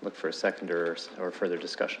look for a second or further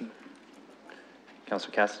discussion.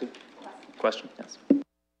 Councillor Cassidy, question? Yes.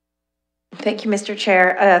 Thank you, Mr.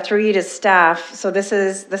 Chair. Through you to staff. So this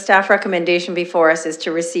is the staff recommendation before us is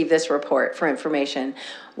to receive this report for information.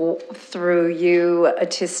 Through you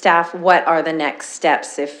to staff, what are the next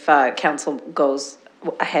steps if council goes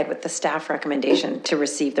ahead with the staff recommendation to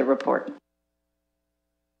receive the report?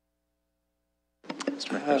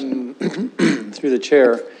 Through the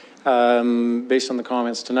chair, based on the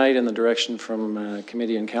comments tonight and the direction from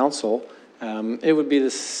committee and council, it would be the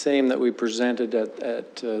same that we presented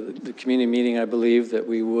at the community meeting. I believe that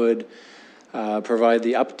we would provide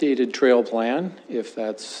the updated trail plan, if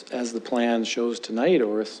that's as the plan shows tonight,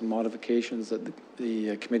 or some modifications that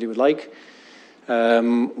the committee would like.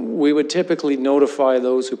 We would typically notify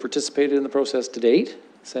those who participated in the process to date,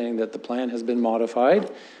 saying that the plan has been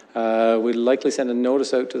modified. We'd likely send a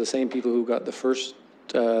notice out to the same people who got the first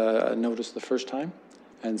notice the first time,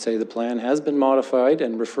 and say the plan has been modified,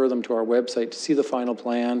 and refer them to our website to see the final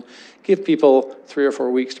plan. Give people 3 or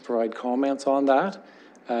 4 weeks to provide comments on that,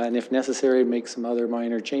 and if necessary, make some other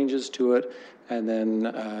minor changes to it, and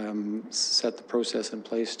then set the process in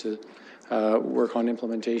place to work on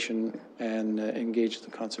implementation and engage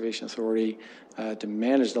the Conservation Authority to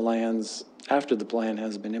manage the lands after the plan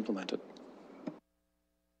has been implemented.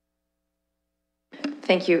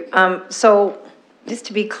 Thank you. So just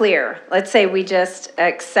to be clear, let's say we just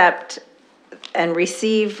accept and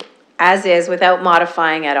receive as is without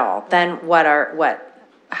modifying at all. Then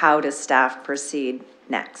how does staff proceed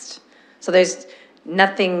next? So there's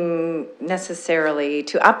nothing necessarily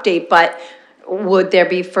to update, but would there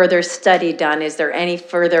be further study done? Is there any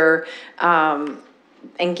further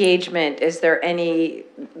engagement? Is there any,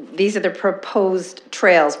 these are the proposed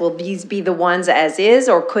trails, will these be the ones as is,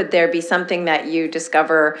 or could there be something that you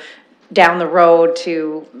discover down the road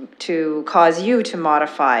to cause you to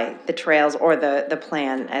modify the trails or the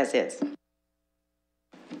plan as is?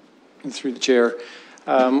 Through the chair,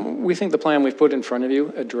 we think the plan we've put in front of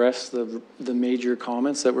you addressed the major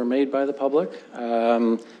comments that were made by the public.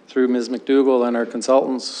 Through Ms. McDougall and our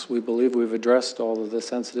consultants, we believe we've addressed all of the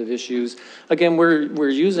sensitive issues. Again, we're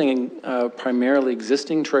using primarily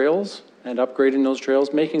existing trails and upgrading those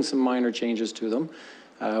trails, making some minor changes to them,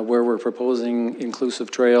 where we're proposing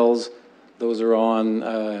inclusive trails, Those are on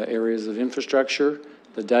areas of infrastructure,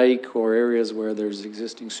 the dike, or areas where there's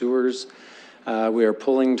existing sewers. We are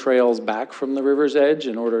pulling trails back from the river's edge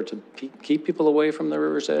in order to keep people away from the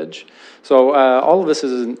river's edge. So all of this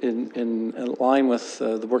is in line with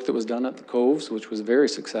the work that was done at the Coves, which was very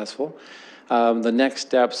successful. The next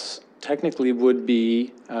steps technically would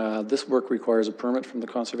be, this work requires a permit from the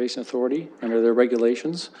Conservation Authority under their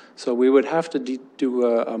regulations. So we would have to do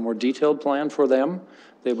a more detailed plan for them.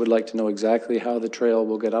 They would like to know exactly how the trail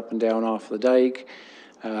will get up and down off the dike.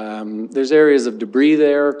 There's areas of debris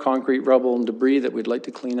there, concrete, rubble, and debris that we'd like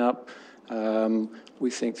to clean up.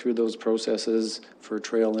 We think through those processes for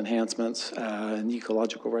trail enhancements and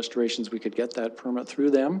ecological restorations, we could get that permit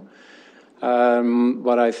through them.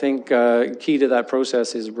 But I think key to that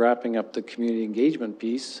process is wrapping up the community engagement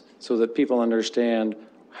piece so that people understand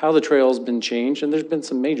how the trail's been changed, and there's been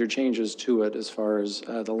some major changes to it as far as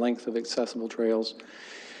the length of accessible trails.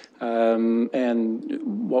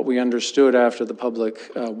 And what we understood after the public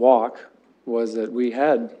walk was that we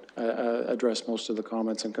had addressed most of the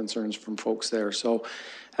comments and concerns from folks there. So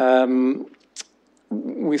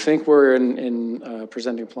we think we're in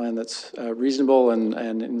presenting a plan that's reasonable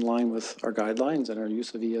and in line with our guidelines and our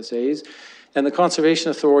use of ESAs. And the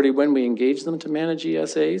Conservation Authority, when we engage them to manage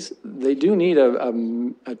ESAs, they do need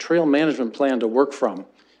a trail management plan to work from.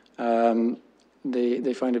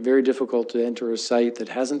 They find it very difficult to enter a site that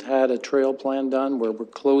hasn't had a trail plan done, where we're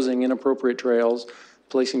closing inappropriate trails,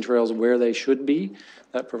 placing trails where they should be.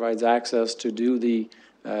 That provides access to do the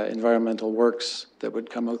environmental works that would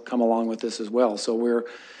come along with this as well. So we're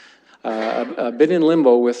a bit in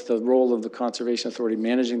limbo with the role of the Conservation Authority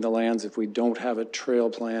managing the lands if we don't have a trail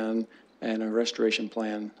plan and a restoration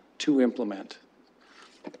plan to implement.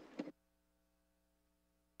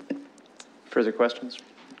 Further questions,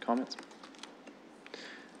 comments?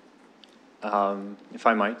 If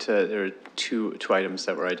I might, there are two items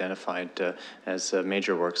that were identified as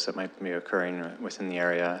major works that might be occurring within the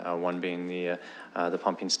area. One being the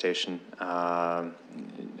pumping station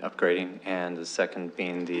upgrading, and the second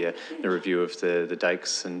being the review of the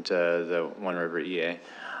dikes and the One River EA.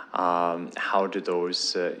 How do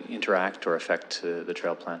those interact or affect the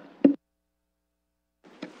trail plan?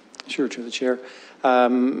 Sure, to the chair.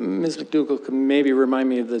 Ms. McDougall can maybe remind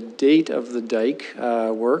me of the date of the dike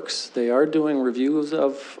works. They are doing reviews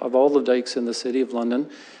of all the dikes in the City of London.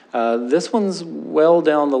 This one's well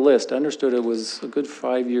down the list. I understood it was a good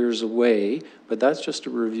 5 years away, but that's just a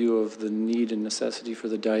review of the need and necessity for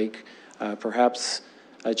the dike, perhaps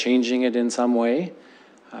changing it in some way.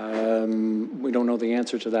 We don't know the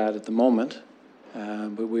answer to that at the moment.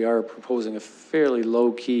 But we are proposing a fairly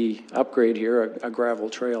low-key upgrade here, a gravel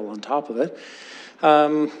trail on top of it.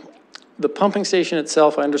 The pumping station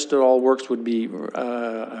itself, I understood all works would be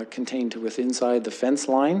contained to inside the fence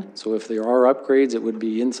line. So if there are upgrades, it would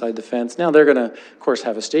be inside the fence. Now they're going to, of course,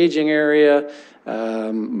 have a staging area,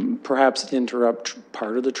 perhaps interrupt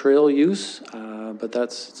part of the trail use, but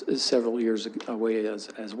that's several years away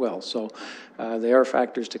as well. So they are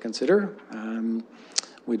factors to consider.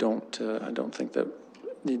 We don't, I don't think that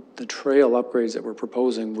the trail upgrades that we're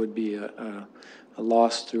proposing would be a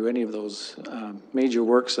loss through any of those major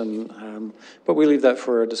works, and but we leave that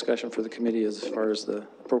for a discussion for the committee as far as the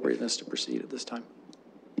appropriateness to proceed at this time.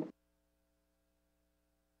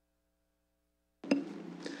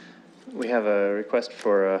 We have a request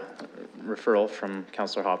for a referral from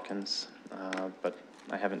Councillor Hopkins, but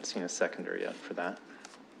I haven't seen a seconder yet for that.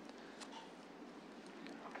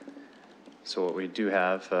 So what we do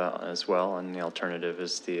have as well, and the alternative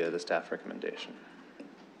is the staff recommendation.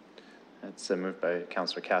 It's moved by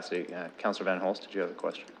Councillor Cassidy. Councillor Van Holst, did you have a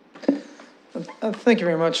question? Thank you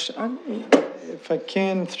very much. If I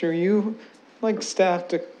can, through you, I'd like staff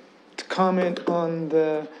to comment on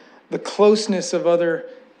the closeness of other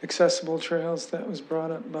accessible trails that was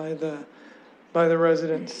brought up by the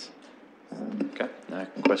residents. Okay,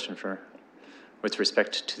 question with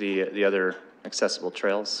respect to the other accessible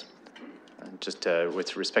trails. Just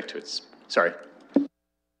with respect to its, sorry.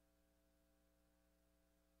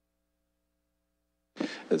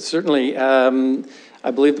 Certainly,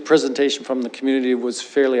 I believe the presentation from the community was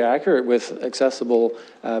fairly accurate with accessible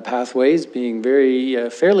pathways being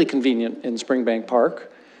fairly convenient in Springbank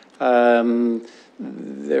Park.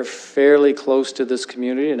 They're fairly close to this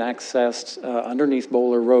community and accessed underneath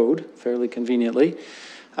Bowler Road fairly conveniently.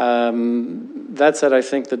 That said, I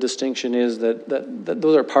think the distinction is that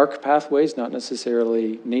those are park pathways, not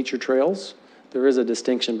necessarily nature trails. there is a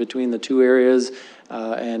distinction between the two areas,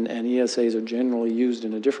 and ESAs are generally used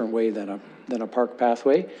in a different way than a park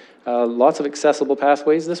pathway. Lots of accessible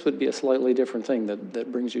pathways. This would be a slightly different thing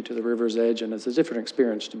that brings you to the river's edge, and it's a different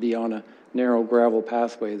experience to be on a narrow gravel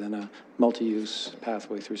pathway than a multi-use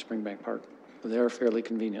pathway through Springbank Park. But they are fairly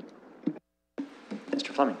convenient. Mr.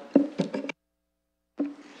 Fleming.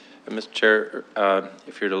 Mr. Chair,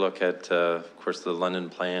 if you're to look at, of course, the London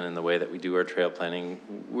plan and the way that we do our trail planning,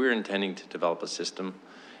 we're intending to develop a system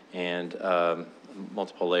and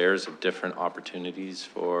multiple layers of different opportunities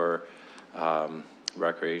for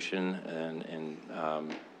recreation, and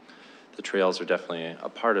the trails are definitely a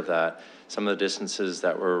part of that. Some of the distances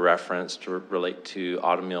that were referenced relate to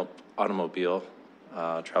automobile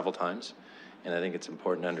travel times, and I think it's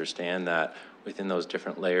important to understand that within those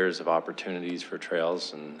different layers of opportunities for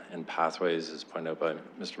trails and pathways, as pointed out by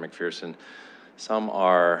Mr. McPherson, some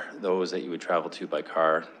are those that you would travel to by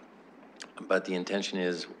car, but the intention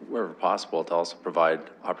is, wherever possible, to also provide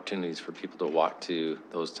opportunities for people to walk to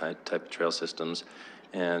those type of trail systems,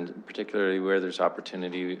 and particularly where there's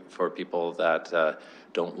opportunity for people that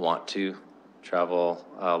don't want to travel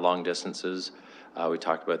long distances. We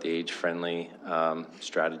talked about the age-friendly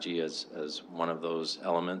strategy as one of those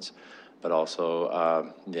elements, but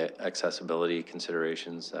also the accessibility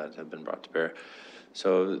considerations that have been brought to bear.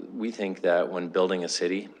 So we think that when building a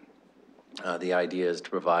city, the idea is to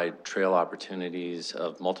provide trail opportunities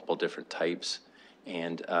of multiple different types,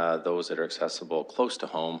 and those that are accessible close to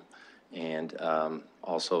home, and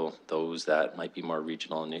also those that might be more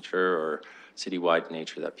regional in nature or citywide in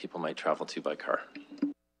nature that people might travel to by car.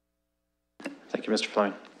 Thank you, Mr.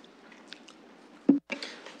 Fleming.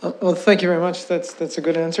 Well, thank you very much. That's a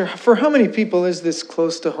good answer. For how many people is this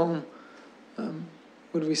close to home,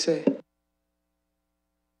 would we say?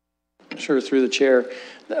 Sure, through the chair.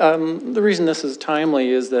 The reason this is timely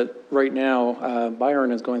is that right now,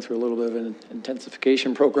 Byron is going through a little bit of an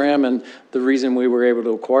intensification program, and the reason we were able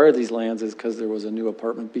to acquire these lands is because there was a new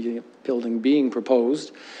apartment building being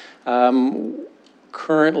proposed.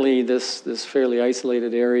 Currently, this fairly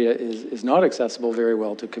isolated area is not accessible very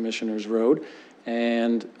well to Commissioners Road,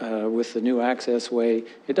 and with the new access way,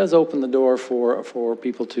 it does open the door for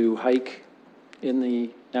people to hike in the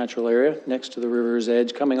natural area next to the river's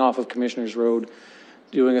edge, coming off of Commissioners Road,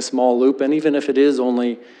 doing a small loop, and even if it is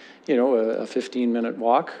only, you know, a 15-minute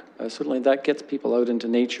walk, certainly that gets people out into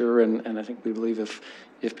nature, and I think we believe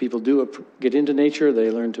if people do get into nature, they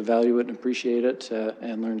learn to value it and appreciate it,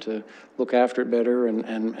 and learn to look after it better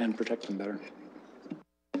and protect them better.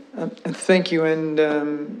 And thank you.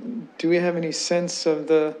 And do we have any sense of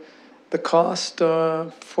the cost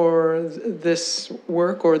for this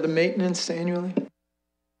work or the maintenance annually?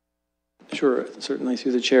 Sure, certainly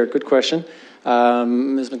through the chair. Good question.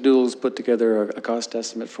 Ms. McDougall's put together a cost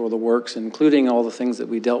estimate for the works, including all the things that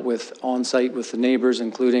we dealt with on site with the neighbors,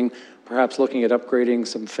 including perhaps looking at upgrading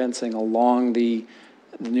some fencing along the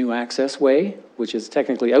new access way, which is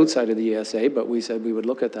technically outside of the ESA, but we said we would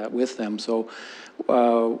look at that with them. So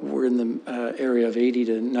we're in the area of $80,000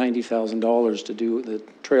 to $90,000 to do the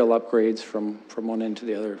trail upgrades from one end to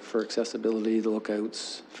the other for accessibility, the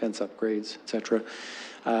lookouts, fence upgrades, etc.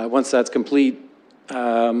 Once that's complete,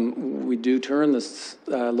 we do turn this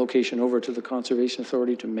location over to the Conservation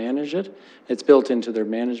Authority to manage it. It's built into their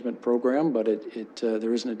management program, but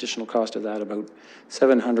there is an additional cost of that, about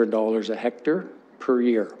 $700 a hectare per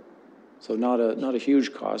year. So not a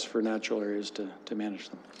huge cost for natural areas to manage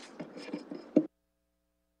them.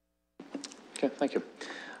 Okay, thank you.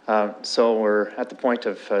 So we're at the point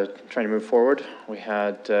of trying to move forward. We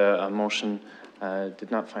had a motion,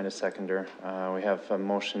 did not find a seconder. We have a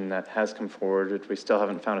motion that has come forward. We still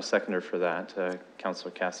haven't found a seconder for that.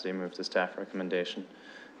 Councillor Cassidy moved the staff recommendation.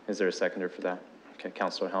 Is there a seconder for that? Okay,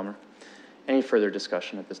 Councillor Helmer. Any further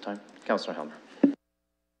discussion at this time? Councillor Helmer.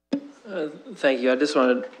 Thank you. I just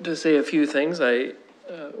wanted to say a few things. I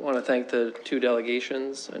want to thank the two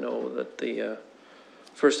delegations. I know that the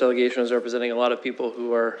first delegation is representing a lot of people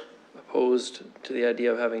who are opposed to the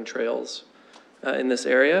idea of having trails in this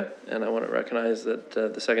area, and I want to recognize that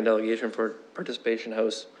the second delegation for Participation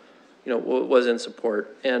House, you know, was in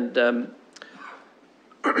support. And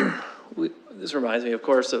this reminds me, of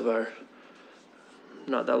course, of our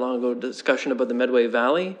not that long ago discussion about the Medway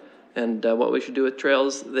Valley and what we should do with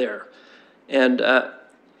trails there. And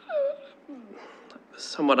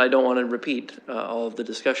somewhat, I don't want to repeat all of the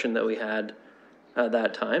discussion that we had at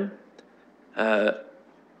that time. I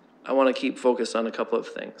want to keep focused on a couple of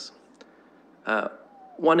things.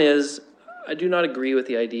 One is, I do not agree with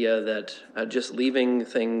the idea that just leaving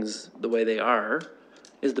things the way they are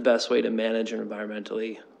is the best way to manage an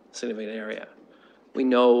environmentally significant area. We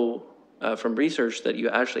know from research that you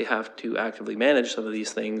actually have to actively manage some of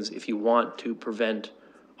these things if you want to prevent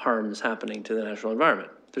harms happening to the natural environment.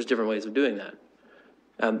 There's different ways of doing that.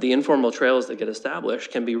 The informal trails that get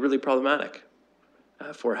established can be really problematic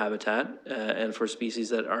for habitat and for species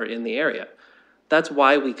that are in the area. That's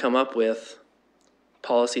why we come up with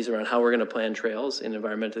policies around how we're going to plan trails in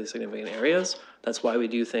environmentally significant areas. That's why we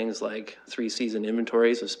do things like 3-season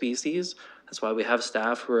inventories of species. That's why we have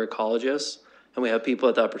staff who are ecologists, and we have people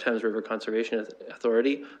at the Upper Thames River Conservation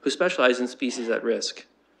Authority who specialize in species at risk.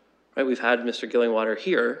 Right? We've had Mr. Gillingwater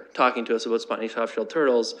here talking to us about spiny soft-shelled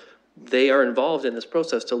turtles. They are involved in this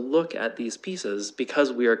process to look at these pieces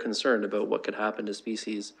because we are concerned about what could happen to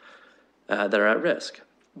species that are at risk,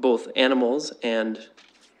 both animals and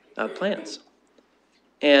plants.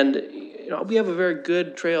 And we have a very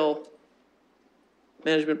good trail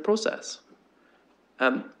management process.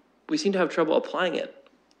 We seem to have trouble applying it.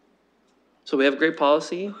 So we have great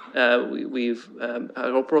policy. We've had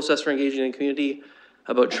a whole process for engaging in the community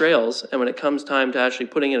about trails. And when it comes time to actually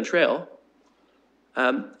putting in a trail,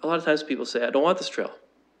 a lot of times people say, I don't want this trail.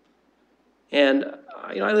 And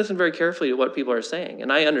I listen very carefully to what people are saying,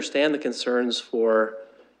 and I understand the concerns for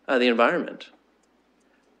the environment.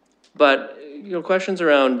 But questions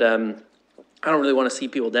around, I don't really want to see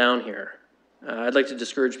people down here. I'd like to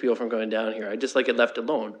discourage people from going down here. I just like it left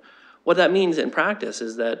alone. What that means in practice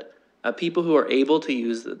is that people who are able to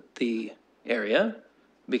use the area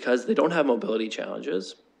because they don't have mobility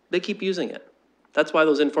challenges, they keep using it. That's why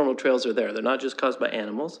those informal trails are there. They're not just caused by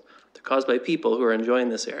animals, they're caused by people who are enjoying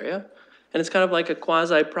this area. And it's kind of like a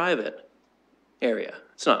quasi-private area.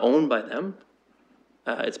 It's not owned by them.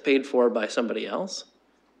 It's paid for by somebody else.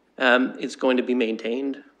 It's going to be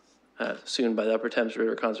maintained soon by the Upper Thames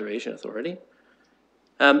River Conservation Authority.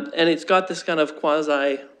 And it's got this kind of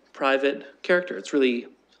quasi-private character. It's really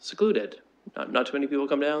secluded. Not too many people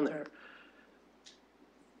come down there.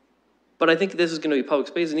 But I think this is going to be public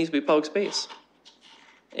space. It needs to be public space.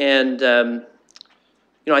 And,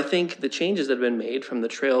 I think the changes that have been made from the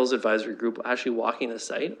Trails Advisory Group actually walking the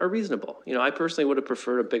site are reasonable. I personally would have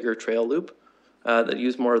preferred a bigger trail loop that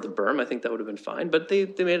used more of the berm. I think that would have been fine. But they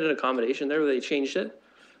made an accommodation there where they changed it.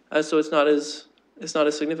 So it's not as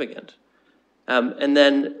significant. And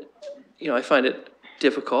then, I find it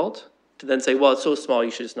difficult to then say, well, it's so small,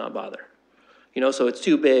 you should just not bother. So it's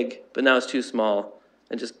too big, but now it's too small,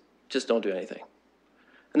 and just don't do anything.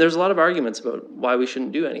 And there's a lot of arguments about why we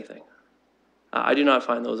shouldn't do anything. I do not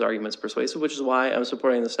find those arguments persuasive, which is why I'm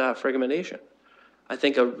supporting the staff recommendation. I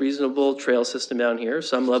think a reasonable trail system down here,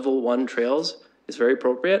 some level 1 trails is very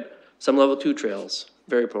appropriate, some level 2 trails,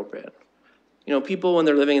 very appropriate. People, when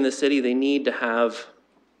they're living in the city, they need to have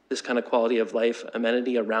this kind of quality of life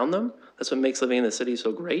amenity around them. That's what makes living in the city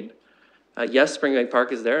so great. Yes, Springbank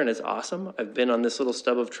Park is there and it's awesome. I've been on this little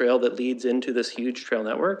stub of trail that leads into this huge trail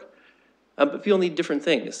network. But people need different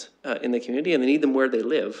things in the community, and they need them where they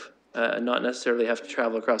live, and not necessarily have to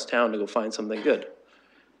travel across town to go find something good.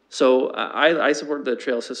 So I support the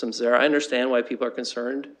trail systems there. I understand why people are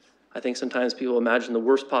concerned. I think sometimes people imagine the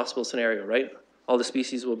worst possible scenario, right? All the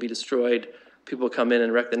species will be destroyed. People come in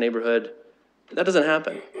and wreck the neighborhood. That doesn't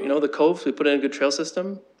happen. The Coves, we put in a good trail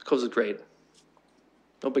system. The Coves is great.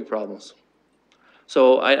 No big problems.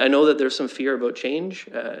 So I know that there's some fear about change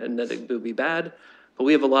and that it will be bad, but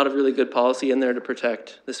we have a lot of really good policy in there to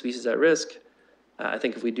protect the species at risk. I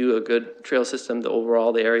think if we do a good trail system, the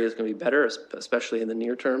area is going to be better, especially in the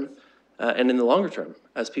near term and in the longer term,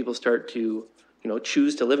 as people start to,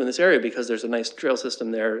 choose to live in this area because there's a nice trail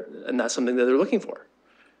system there, and that's something that they're looking for.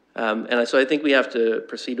 So I think we have to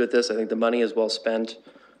proceed with this. I think the money is well spent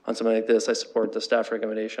on something like this. I support the staff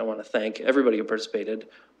recommendation. I want to thank everybody who participated,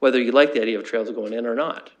 whether you like the idea of trails going in or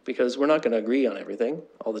not, because we're not going to agree on everything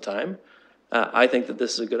all the time. I think that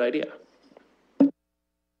this is a good idea.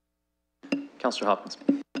 Councillor Hopkins.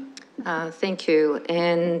 Thank you.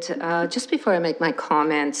 And just before I make my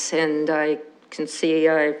comments, and I can see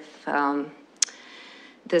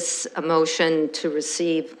this motion to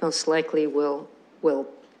receive most likely will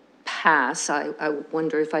pass. I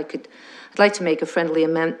wonder if I'd like to make a friendly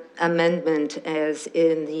amendment as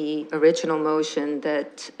in the original motion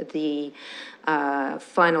that the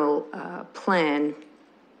final plan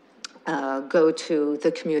go to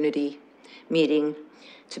the community meeting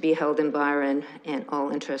to be held in Byron, and all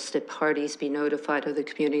interested parties be notified of the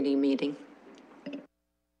community meeting.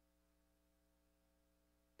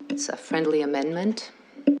 It's a friendly amendment.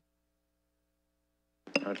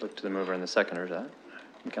 I'd look to the mover and the seconder to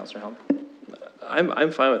that. Councillor Helm.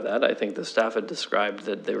 I'm fine with that. I think the staff had described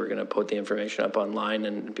that they were going to put the information up online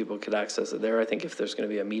and people could access it there. I think if there's going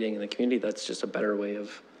to be a meeting in the community, that's just a better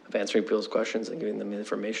of answering people's questions and giving them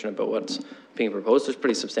information about what's being proposed. There's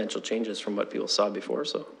pretty substantial changes from what people saw before,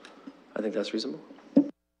 so I think that's reasonable.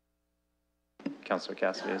 Councillor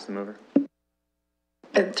Cassidy is the mover.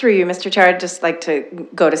 Through you, Mr. Chair, I'd just like to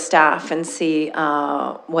go to staff and see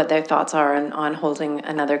what their thoughts are on holding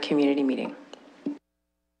another community meeting.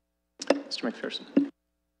 Mr. McPherson.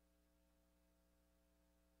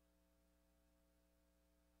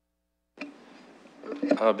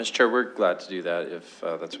 Mr. Chair, we're glad to do that if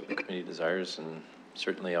that's what the committee desires, and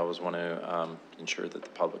certainly always want to ensure that the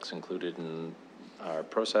public's included in our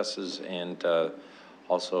processes and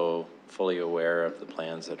also fully aware of the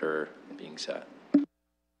plans that are being set.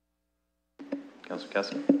 Councillor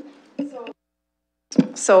Cassidy.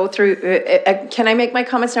 So through, can I make my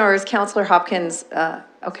comments now, or is Councillor Hopkins,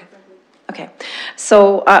 okay. Okay,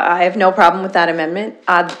 so I have no problem with that amendment.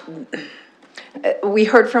 We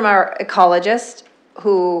heard from our ecologist,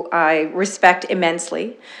 who I respect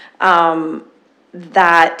immensely,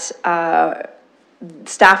 that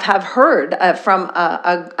staff have heard from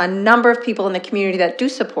a number of people in the community that do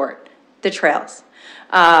support the trails.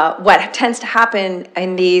 What tends to happen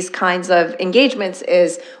in these kinds of engagements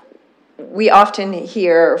is we often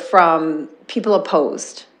hear from people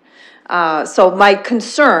opposed. So my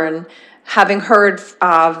concern, having heard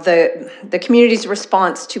of the community's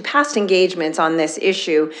response to past engagements on this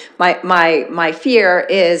issue, my fear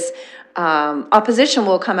is opposition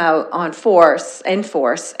will come out in force,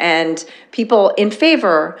 and people in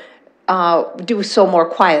favor do so more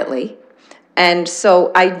quietly. And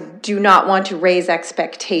so I do not want to raise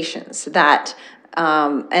expectations that,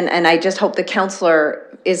 and I just hope the councillor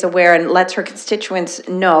is aware and lets her constituents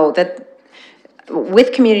know that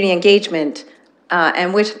with community engagement,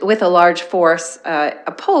 and with a large force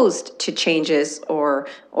opposed to changes or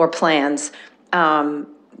plans,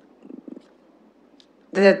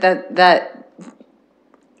 that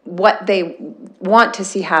what they want to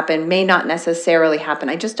see happen may not necessarily happen.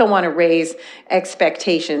 I just don't want to raise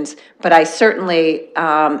expectations, but I certainly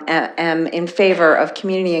am in favor of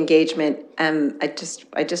community engagement, and I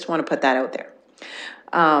just want to put that out there.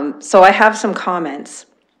 So I have some comments.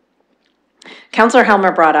 Councillor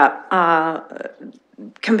Helmer brought up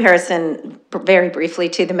comparison very briefly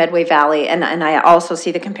to the Medway Valley, and I also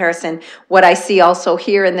see the comparison. What I see also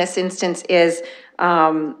here in this instance is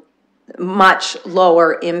much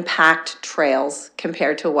lower impact trails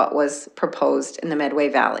compared to what was proposed in the Medway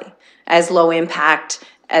Valley. As low impact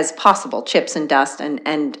as possible, chips and dust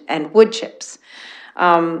and wood chips.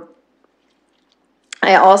 Councillor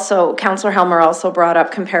Helmer also brought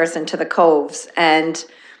up comparison to the Coves, and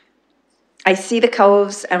I see the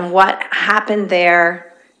Coves and what happened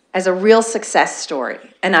there as a real success story.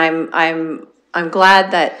 And I'm glad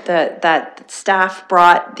that staff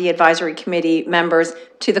brought the advisory committee members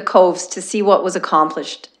to the Coves to see what was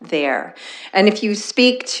accomplished there. And if you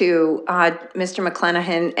speak to Mr.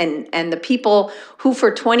 McClenaghan and the people who for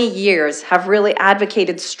 20 years have really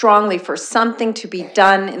advocated strongly for something to be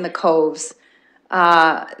done in the Coves,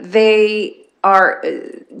 they are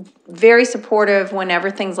very supportive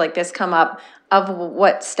whenever things like this come up of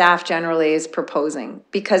what staff generally is proposing,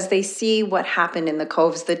 because they see what happened in the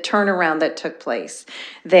Coves, the turnaround that took place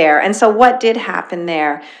there. And so what did happen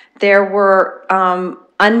there? There were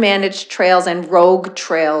unmanaged trails and rogue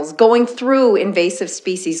trails going through invasive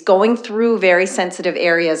species, going through very sensitive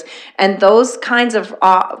areas, and those kinds of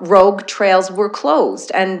rogue trails were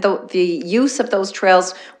closed, and the use of those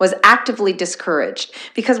trails was actively discouraged.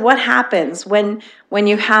 Because what happens when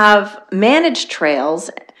you have managed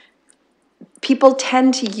trails, people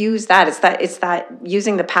tend to use that. It's that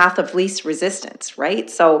using the path of least resistance, right?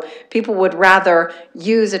 So people would rather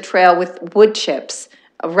use a trail with wood chips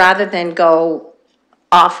rather than go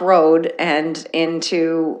off-road and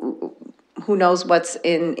into who knows what's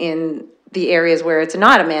in the areas where it's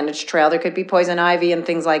not a managed trail. There could be poison ivy and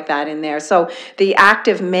things like that in there. So the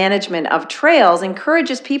active management of trails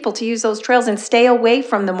encourages people to use those trails and stay away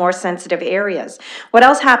from the more sensitive areas. What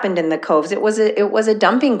else happened in the Coves? It was a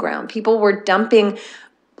dumping ground. People were dumping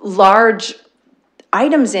large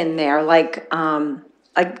items in there, like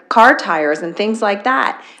car tires and things like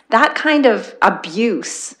that. That kind of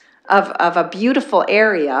abuse of a beautiful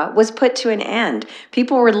area was put to an end.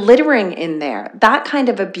 People were littering in there. That kind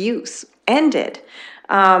of abuse ended.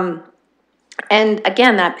 And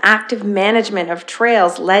again, that active management of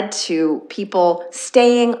trails led to people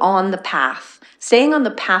staying on the path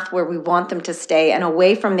where we want them to stay and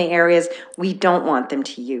away from the areas we don't want them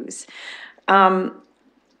to use. I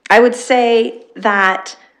would say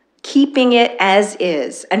that keeping it as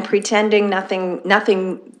is and pretending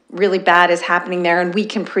nothing really bad is happening there, and we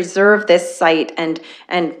can preserve this site and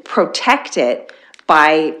protect it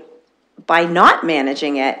by not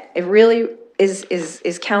managing it, it really is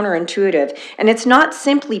counterintuitive. And it's not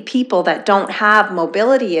simply people that don't have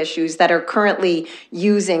mobility issues that are currently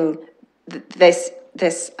using this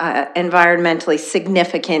environmentally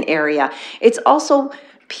significant area. It's also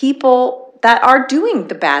people that are doing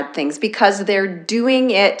the bad things because they're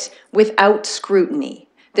doing it without scrutiny.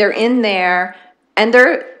 They're in there and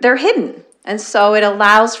they're hidden. And so it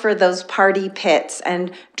allows for those party pits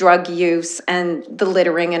and drug use and the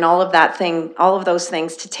littering and all of those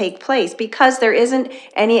things to take place because there isn't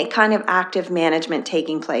any kind of active management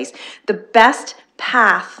taking place. The best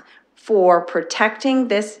path for protecting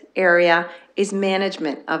this area is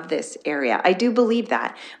management of this area. I do believe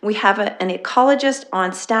that. We have an ecologist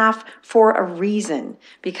on staff for a reason,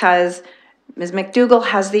 because Ms. McDougall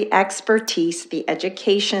has the expertise, the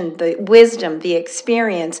education, the wisdom, the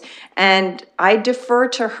experience, and I defer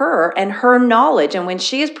to her and her knowledge. And when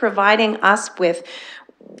she is providing us with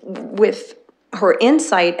her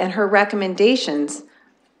insight and her recommendations,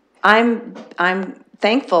 I'm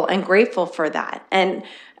thankful and grateful for that. And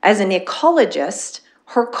as an ecologist,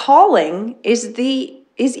 her calling is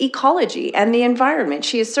ecology and the environment.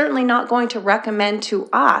 She is certainly not going to recommend to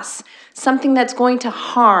us something that's going to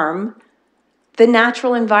harm the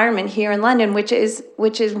natural environment here in London, which is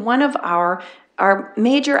one of our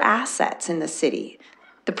major assets in the city,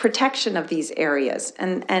 the protection of these areas.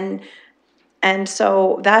 And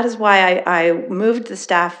so that is why I moved the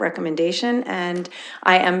staff recommendation, and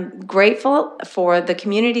I am grateful for the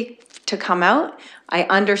community to come out. I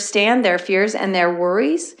understand their fears and their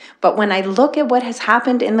worries, but when I look at what has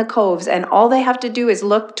happened in the coves, and all they have to do is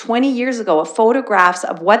look 20 years ago at photographs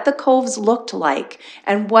of what the coves looked like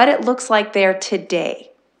and what it looks like there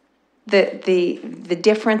today, the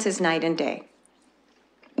difference is night and day.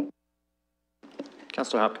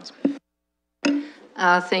 Councillor Hopkins.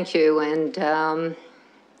 Thank you, and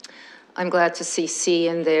I'm glad to see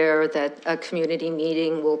in there that a community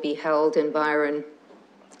meeting will be held in Byron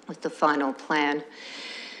with the final plan.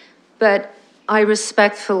 But I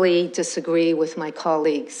respectfully disagree with my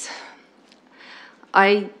colleagues.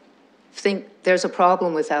 I think there's a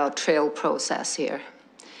problem with our trail process here.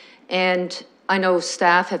 And I know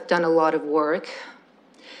staff have done a lot of work,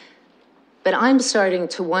 but I'm starting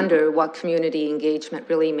to wonder what community engagement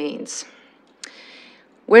really means.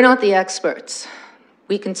 We're not the experts.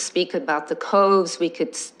 We can speak about the coves, we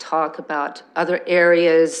could talk about other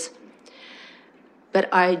areas, but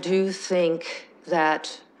I do think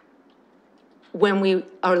that when we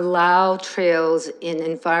allow trails in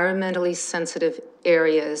environmentally sensitive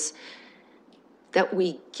areas, that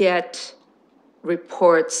we get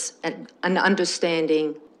reports and an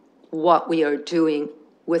understanding what we are doing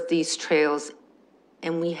with these trails,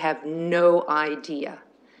 and we have no idea.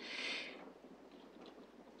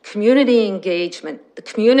 Community engagement, the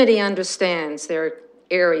community understands their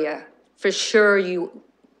area. For sure,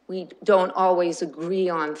 we don't always agree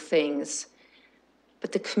on things,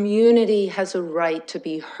 but the community has a right to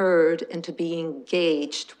be heard and to be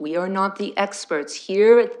engaged. We are not the experts.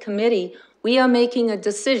 Here at the committee, we are making a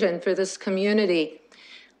decision for this community.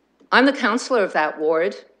 I'm the councillor of that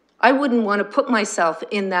ward. I wouldn't want to put myself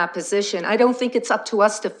in that position. I don't think it's up to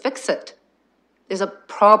us to fix it. There's a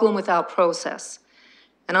problem with our process.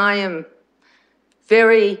 And I am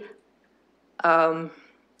very, I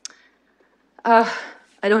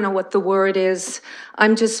don't know what the word is.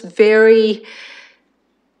 I'm just very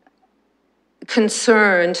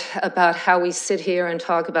concerned about how we sit here and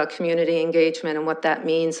talk about community engagement and what that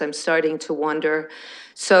means. I'm starting to wonder.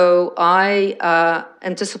 So I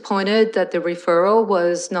am disappointed that the referral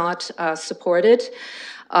was not supported.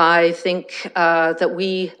 I think that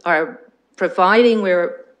we are providing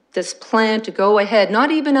this plan to go ahead,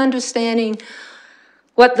 not even understanding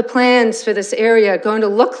what the plans for this area are going to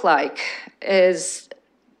look like, is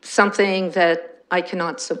something that I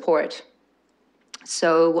cannot support.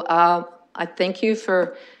 So I thank you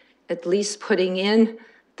for at least putting in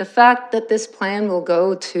the fact that this plan will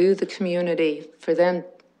go to the community for them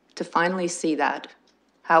to finally see that,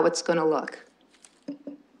 how it's going to look.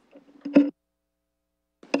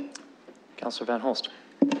 Councillor Van Holst.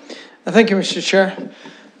 Thank you, Mr. Chair.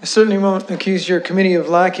 I certainly won't accuse your committee of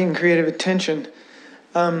lacking creative attention.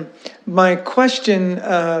 My question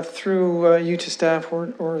through you to staff or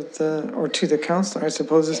to the councillor, I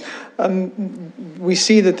suppose, is we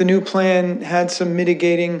see that the new plan had some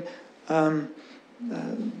mitigating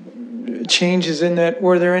changes in that.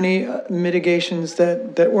 Were there any mitigations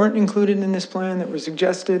that weren't included in this plan that were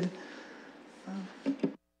suggested?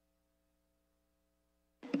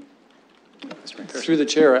 through the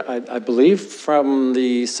chair, I believe from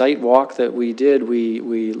the site walk that we did, we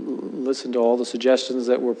listened to all the suggestions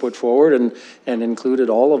that were put forward and included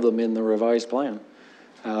all of them in the revised plan.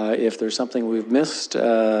 If there's something we've missed,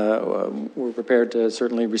 we're prepared to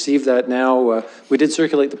certainly receive that now. We did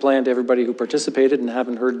circulate the plan to everybody who participated and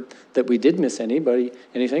haven't heard that we did miss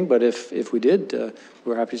anything, but if we did,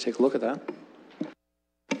 we're happy to take a look at that.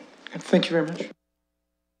 Thank you very much.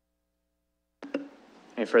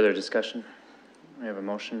 Any further discussion? We have a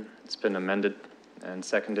motion. It's been amended and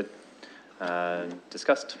seconded,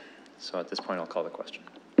 discussed. So at this point, I'll call the question.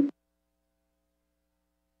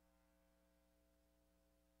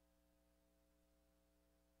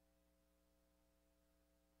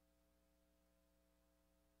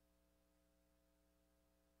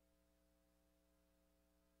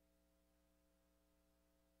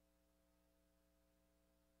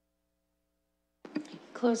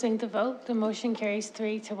 Closing the vote, the motion carries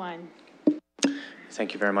 3-1.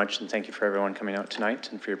 Thank you very much, and thank you for everyone coming out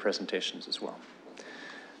tonight and for your presentations as well.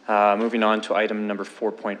 Moving on to item number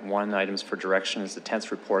 4.1, items for direction, is the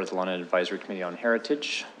 10th report of the London Advisory Committee on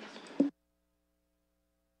Heritage.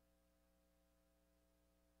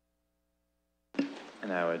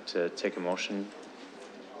 And I would take a motion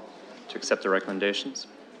to accept the recommendations.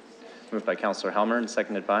 Moved by Councillor Helmer and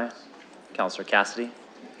seconded by Councillor Cassidy.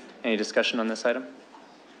 Any discussion on this item?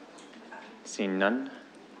 Seeing none,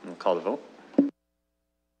 we'll call the vote.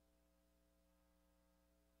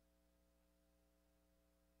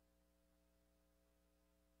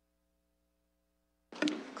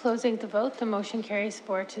 Closing the vote, the motion carries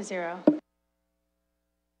 4-0.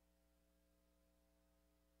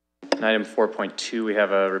 In item 4.2, we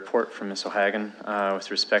have a report from Ms. O'Hagan with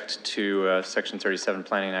respect to Section 37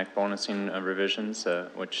 Planning Act bonusing revisions,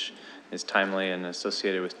 which is timely and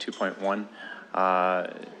associated with 2.1.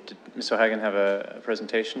 Did Ms. O'Hagan have a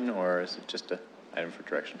presentation, or is it just an item for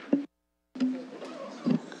direction?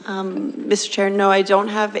 Mr. Chair, no, I don't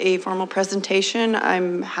have a formal presentation.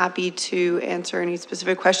 I'm happy to answer any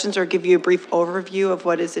specific questions or give you a brief overview of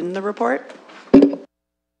what is in the report.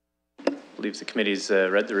 I believe the committee's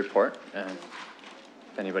read the report.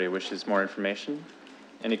 If anybody wishes more information,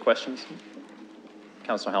 any questions?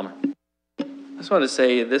 Councillor Helmer. I just want to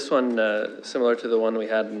say this one, similar to the one we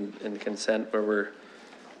had in consent, where we're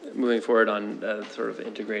moving forward on sort of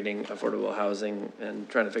integrating affordable housing and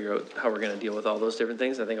trying to figure out how we're going to deal with all those different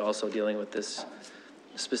things. I think also dealing with this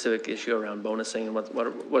specific issue around bonusing and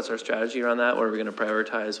what's our strategy around that? What are we going to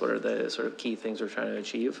prioritize? What are the sort of key things we're trying to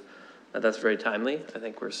achieve? That's very timely. I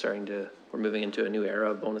think we're moving into a new era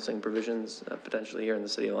of bonusing provisions potentially here in the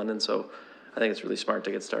City of London. So I think it's really smart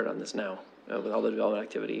to get started on this now with all the development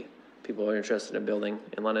activity. People are interested in building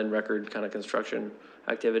in London, record kind of construction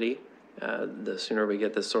activity. The sooner we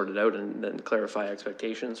get this sorted out and then clarify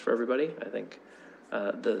expectations for everybody, I think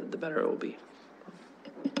the better it will be.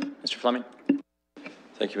 Mr. Fleming.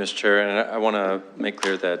 Thank you, Mr. Chair. And I want to make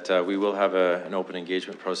clear that we will have an open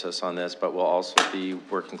engagement process on this, but we'll also be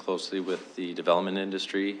working closely with the development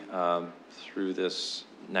industry through this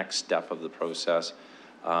next step of the process.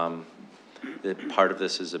 Part of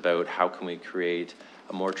this is about how can we create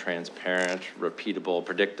a more transparent, repeatable,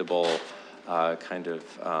 predictable kind of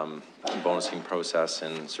bonusing process,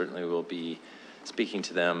 and certainly we'll be speaking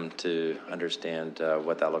to them to understand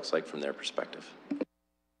what that looks like from their perspective.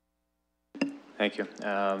 Thank you.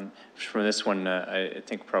 From this one, I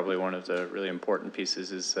think probably one of the really important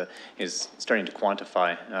pieces is starting to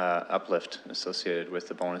quantify uplift associated with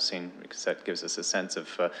the bonusing, because that gives us a sense of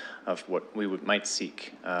what we might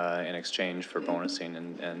seek in exchange for bonusing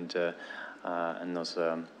and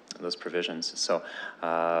those provisions. So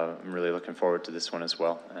I'm really looking forward to this one as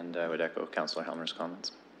well, and I would echo Councillor Helmer's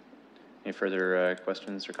comments. Any further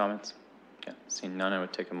questions or comments? Okay, seeing none, I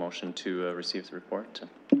would take a motion to receive the report.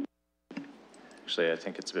 Actually, I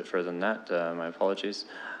think it's a bit further than that. My apologies.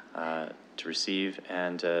 To receive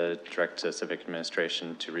and direct Civic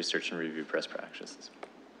Administration to research and review best practices.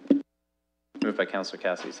 Moved by Councillor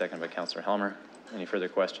Cassidy, seconded by Councillor Helmer. Any further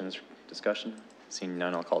questions, discussion? Seeing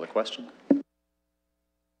none, I'll call the question.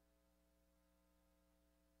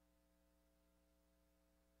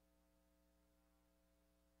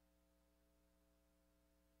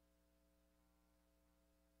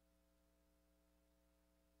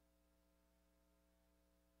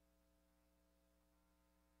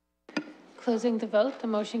 Closing the vote, the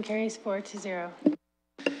motion carries 4-0.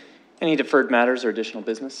 Any deferred matters or additional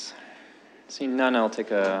business? Seeing none, I'll take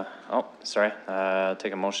a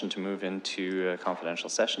motion to move into a confidential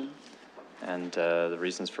session, and the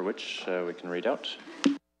reasons for which we can read out.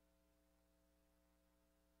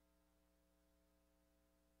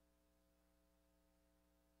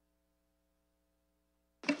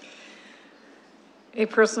 A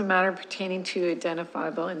personal matter pertaining to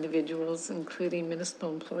identifiable individuals, including municipal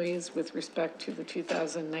employees, with respect to the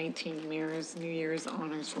 2019 Mayor's New Year's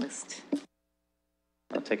Honors List.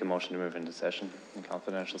 I'll take a motion to move into session, in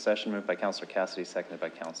confidential session, moved by Councillor Cassidy, seconded by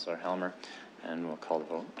Councillor Helmer, and we'll call the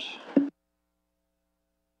vote.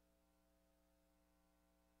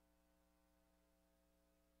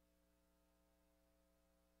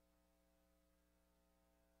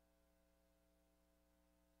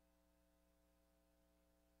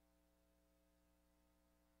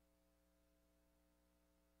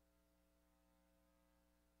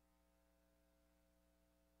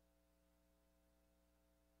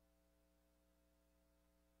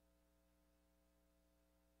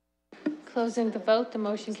 Closing the vote, the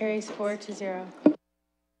motion carries 4-0.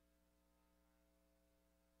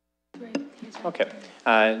 Okay,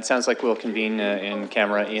 it sounds like we'll convene in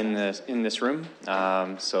camera in this room.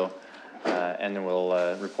 And then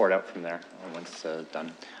we'll report out from there once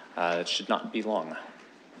done. It should not be long.